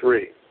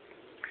 1-3.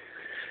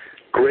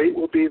 Great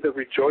will be the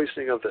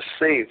rejoicing of the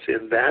saints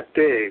in that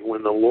day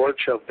when the Lord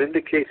shall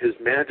vindicate his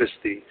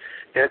majesty,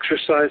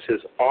 exercise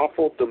his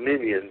awful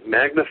dominion,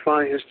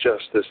 magnify his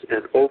justice,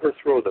 and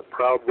overthrow the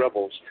proud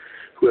rebels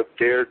who have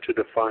dared to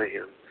defy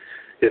him.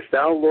 If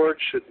thou,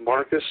 Lord, should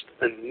markest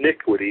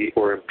iniquity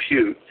or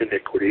impute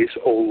iniquities,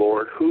 O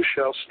Lord, who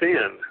shall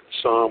stand?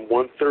 Psalm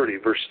 130,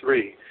 verse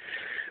 3.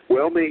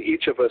 Well may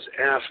each of us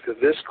ask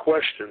this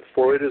question,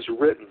 for it is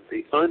written,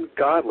 the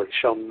ungodly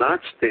shall not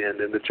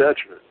stand in the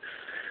judgment.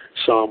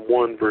 Psalm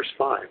 1, verse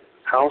 5.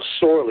 How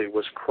sorely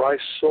was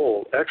Christ's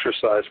soul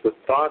exercised with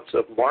thoughts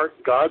of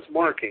God's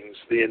markings,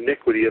 the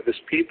iniquity of his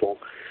people,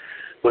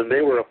 when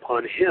they were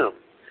upon him.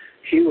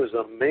 He was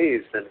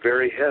amazed and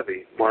very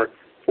heavy. Mark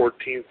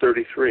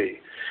 14:33.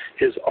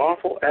 His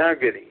awful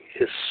agony,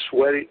 his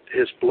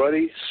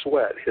bloody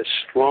sweat, his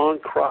strong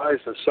cries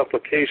and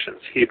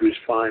supplications, Hebrews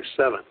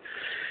 5:7.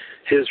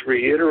 His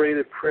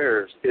reiterated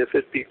prayers, if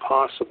it be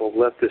possible,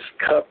 let this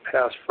cup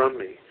pass from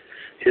me.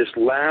 His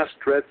last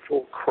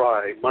dreadful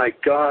cry, my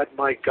God,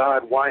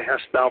 why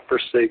hast thou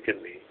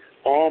forsaken me?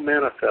 All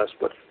manifest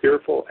but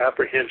fearful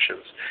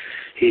apprehensions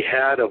he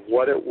had of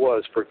what it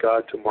was for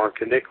God to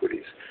mark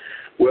iniquities.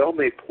 Well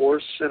may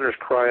poor sinners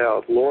cry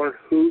out, Lord,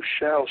 who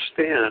shall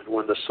stand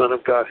when the Son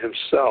of God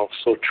himself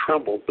so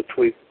trembled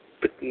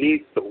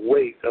beneath the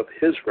weight of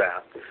his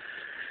wrath?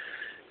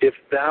 If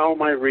thou,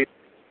 my reader,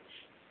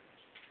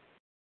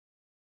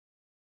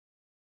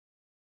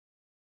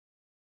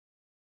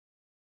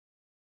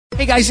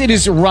 Hey guys, it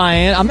is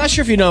Ryan. I'm not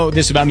sure if you know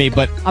this about me,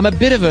 but I'm a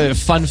bit of a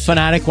fun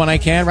fanatic when I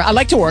can. I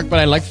like to work, but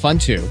I like fun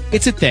too.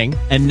 It's a thing.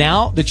 And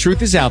now the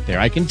truth is out there.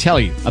 I can tell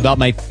you about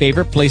my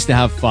favorite place to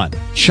have fun.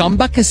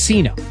 Chumba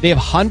Casino. They have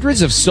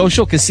hundreds of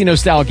social casino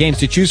style games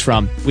to choose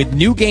from with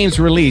new games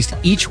released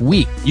each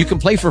week. You can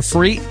play for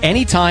free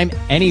anytime,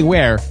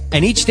 anywhere.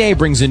 And each day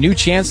brings a new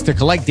chance to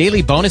collect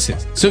daily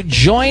bonuses. So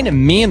join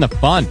me in the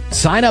fun.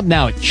 Sign up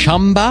now at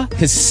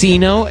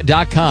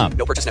ChumbaCasino.com.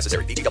 No purchase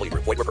necessary. VGW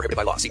Group. Void where prohibited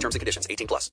by law. See terms and conditions. 18+.